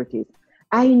the celebrities.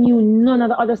 I knew none of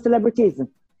the other celebrities.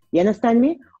 You understand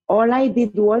me? All I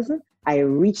did was I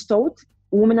reached out.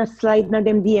 Women are sliding on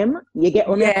them DM. You get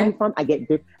where I'm coming from?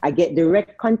 I get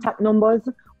direct contact numbers,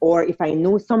 or if I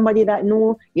know somebody that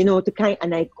know,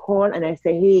 and I call and I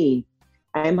say, hey,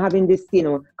 I'm having this,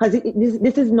 because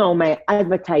this is now my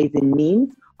advertising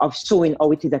means of showing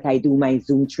how it is that I do my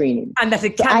Zoom training. And that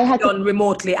it can be done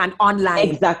remotely and online.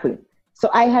 Exactly. So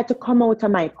I had to come out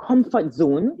of my comfort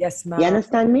zone. Yes, ma'am. You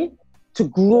understand me? To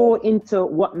grow into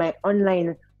what my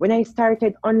online. When I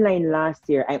started online last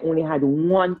year, I only had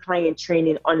one client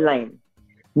training online.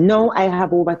 Now I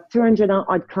have over 300 and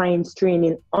odd clients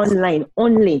training online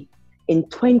only in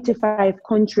 25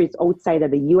 countries outside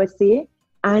of the USA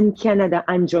and Canada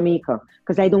and Jamaica,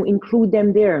 because I don't include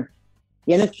them there.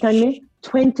 You understand me?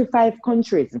 25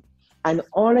 countries. And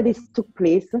all of this took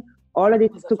place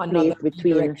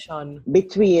between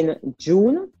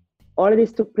June. All of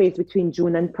this took place between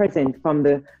June and present from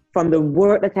the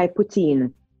work that I put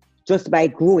in just by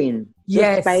growing.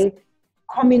 Yes. Just by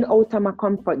coming out of my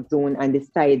comfort zone and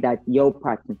decide that, yo,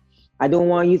 Pat, I don't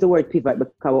want to use the word pivot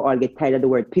because we all get tired of the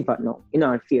word pivot now, in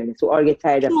all fairness. We all get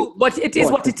tired of it. But it is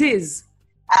what it is.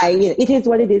 It is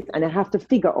what it is, and I have to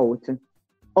figure out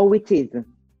how it is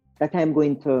that I'm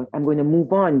going to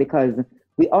move on, because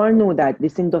we all know that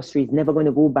this industry is never going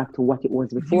to go back to what it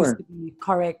was before.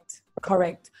 Correct.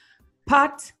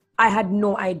 Pat, I had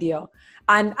no idea.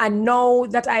 And now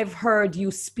that I've heard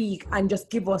you speak and just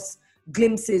give us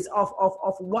glimpses of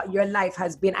what your life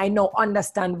has been, I now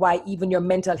understand why even your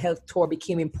mental health tour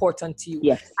became important to you.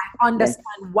 Yes. I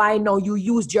understand why now you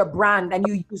used your brand and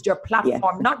you used your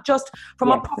platform, not just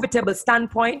from a profitable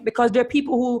standpoint, because there are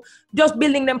people who just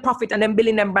building them profit and then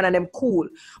building them brand and them cool.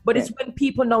 But it's when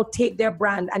people now take their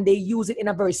brand and they use it in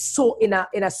a very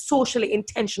in a socially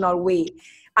intentional way.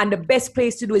 And the best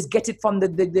place to do is get it from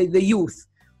the youth,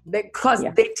 because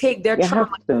they take their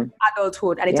trauma to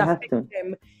adulthood and it affects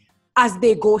them as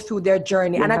they go through their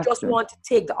journey. And I just want to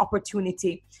take the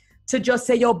opportunity to just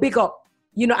say, yo, big up.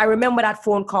 You know, I remember that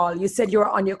phone call. You said you were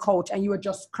on your couch and you were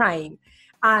just crying.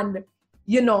 And,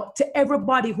 you know, to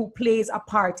everybody who plays a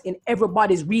part in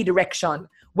everybody's redirection,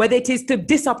 whether it is to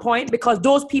disappoint, because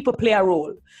those people play a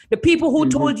role. The people who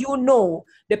told you no,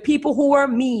 the people who were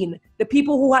mean, the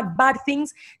people who had bad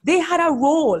things, they had a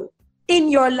role in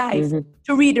your life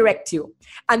to redirect you.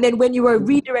 And then when you were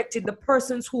redirected, the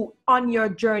persons who on your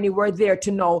journey were there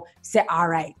to know, say, all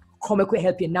right, come, I could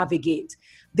help you navigate.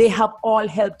 They have all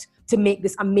helped to make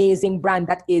this amazing brand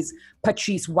that is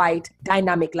Patrice White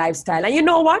Dynamic Lifestyle. And you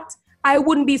know what? I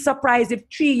wouldn't be surprised if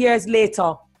 3 years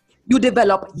later, you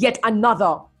develop yet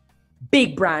another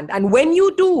big brand. And when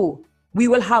you do, we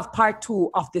will have part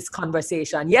 2 of this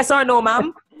conversation. Yes or no,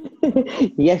 ma'am?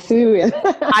 Yes, we will.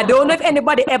 I don't know if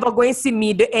anybody ever going to see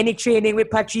me do any training with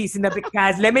Patrice,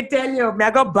 because let me tell you,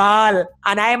 I got ball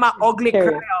and I am an ugly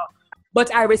crier.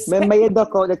 But I respect. Remember you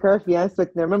duck out the curfew and sweat.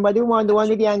 Remember the one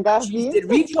with the Angafi? She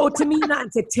reach out to me now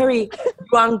and say, Terry,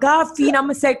 you Angafi?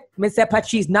 And I say,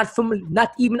 Patrice,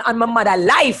 not even on my mother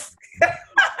life.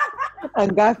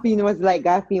 And Gaffin was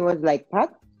like, Pat,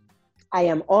 I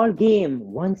am all game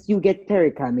once you get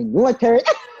Terry coming. You want Terry?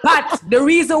 But the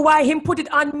reason why him put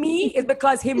it on me is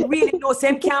because him really knows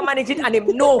him can't manage it, and him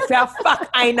know fair fuck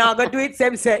I not gonna do it.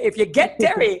 Same say, if you get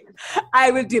Terry,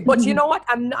 I will do it. But you know what?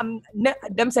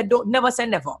 Them said don't never say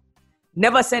never.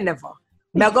 Never say never.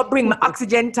 Me I go bring my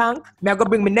oxygen tank, me I go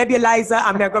bring my nebulizer,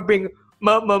 and me I go bring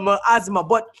my asthma.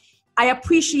 But I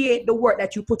appreciate the work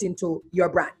that you put into your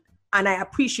brand. And I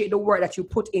appreciate the work that you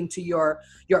put into your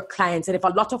clients. And if a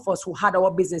lot of us who had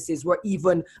our businesses were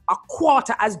even a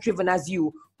quarter as driven as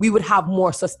you, we would have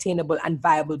more sustainable and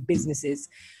viable businesses.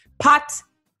 Pat,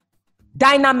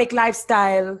 Dynamic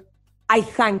Lifestyle, I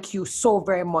thank you so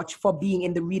very much for being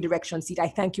in the redirection seat. I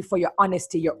thank you for your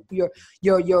honesty, your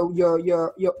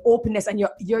openness, and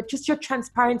your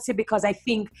transparency, because I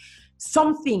think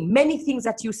many things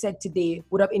that you said today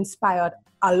would have inspired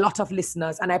a lot of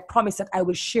listeners. And I promise that I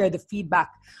will share the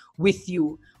feedback with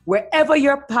you. Wherever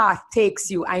your path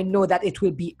takes you, I know that it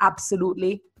will be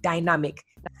absolutely dynamic.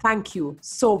 Thank you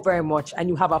so very much. And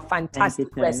you have a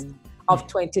fantastic rest of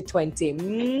 2020.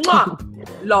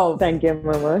 Mwah! Love. Thank you,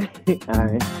 Mama. All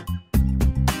right.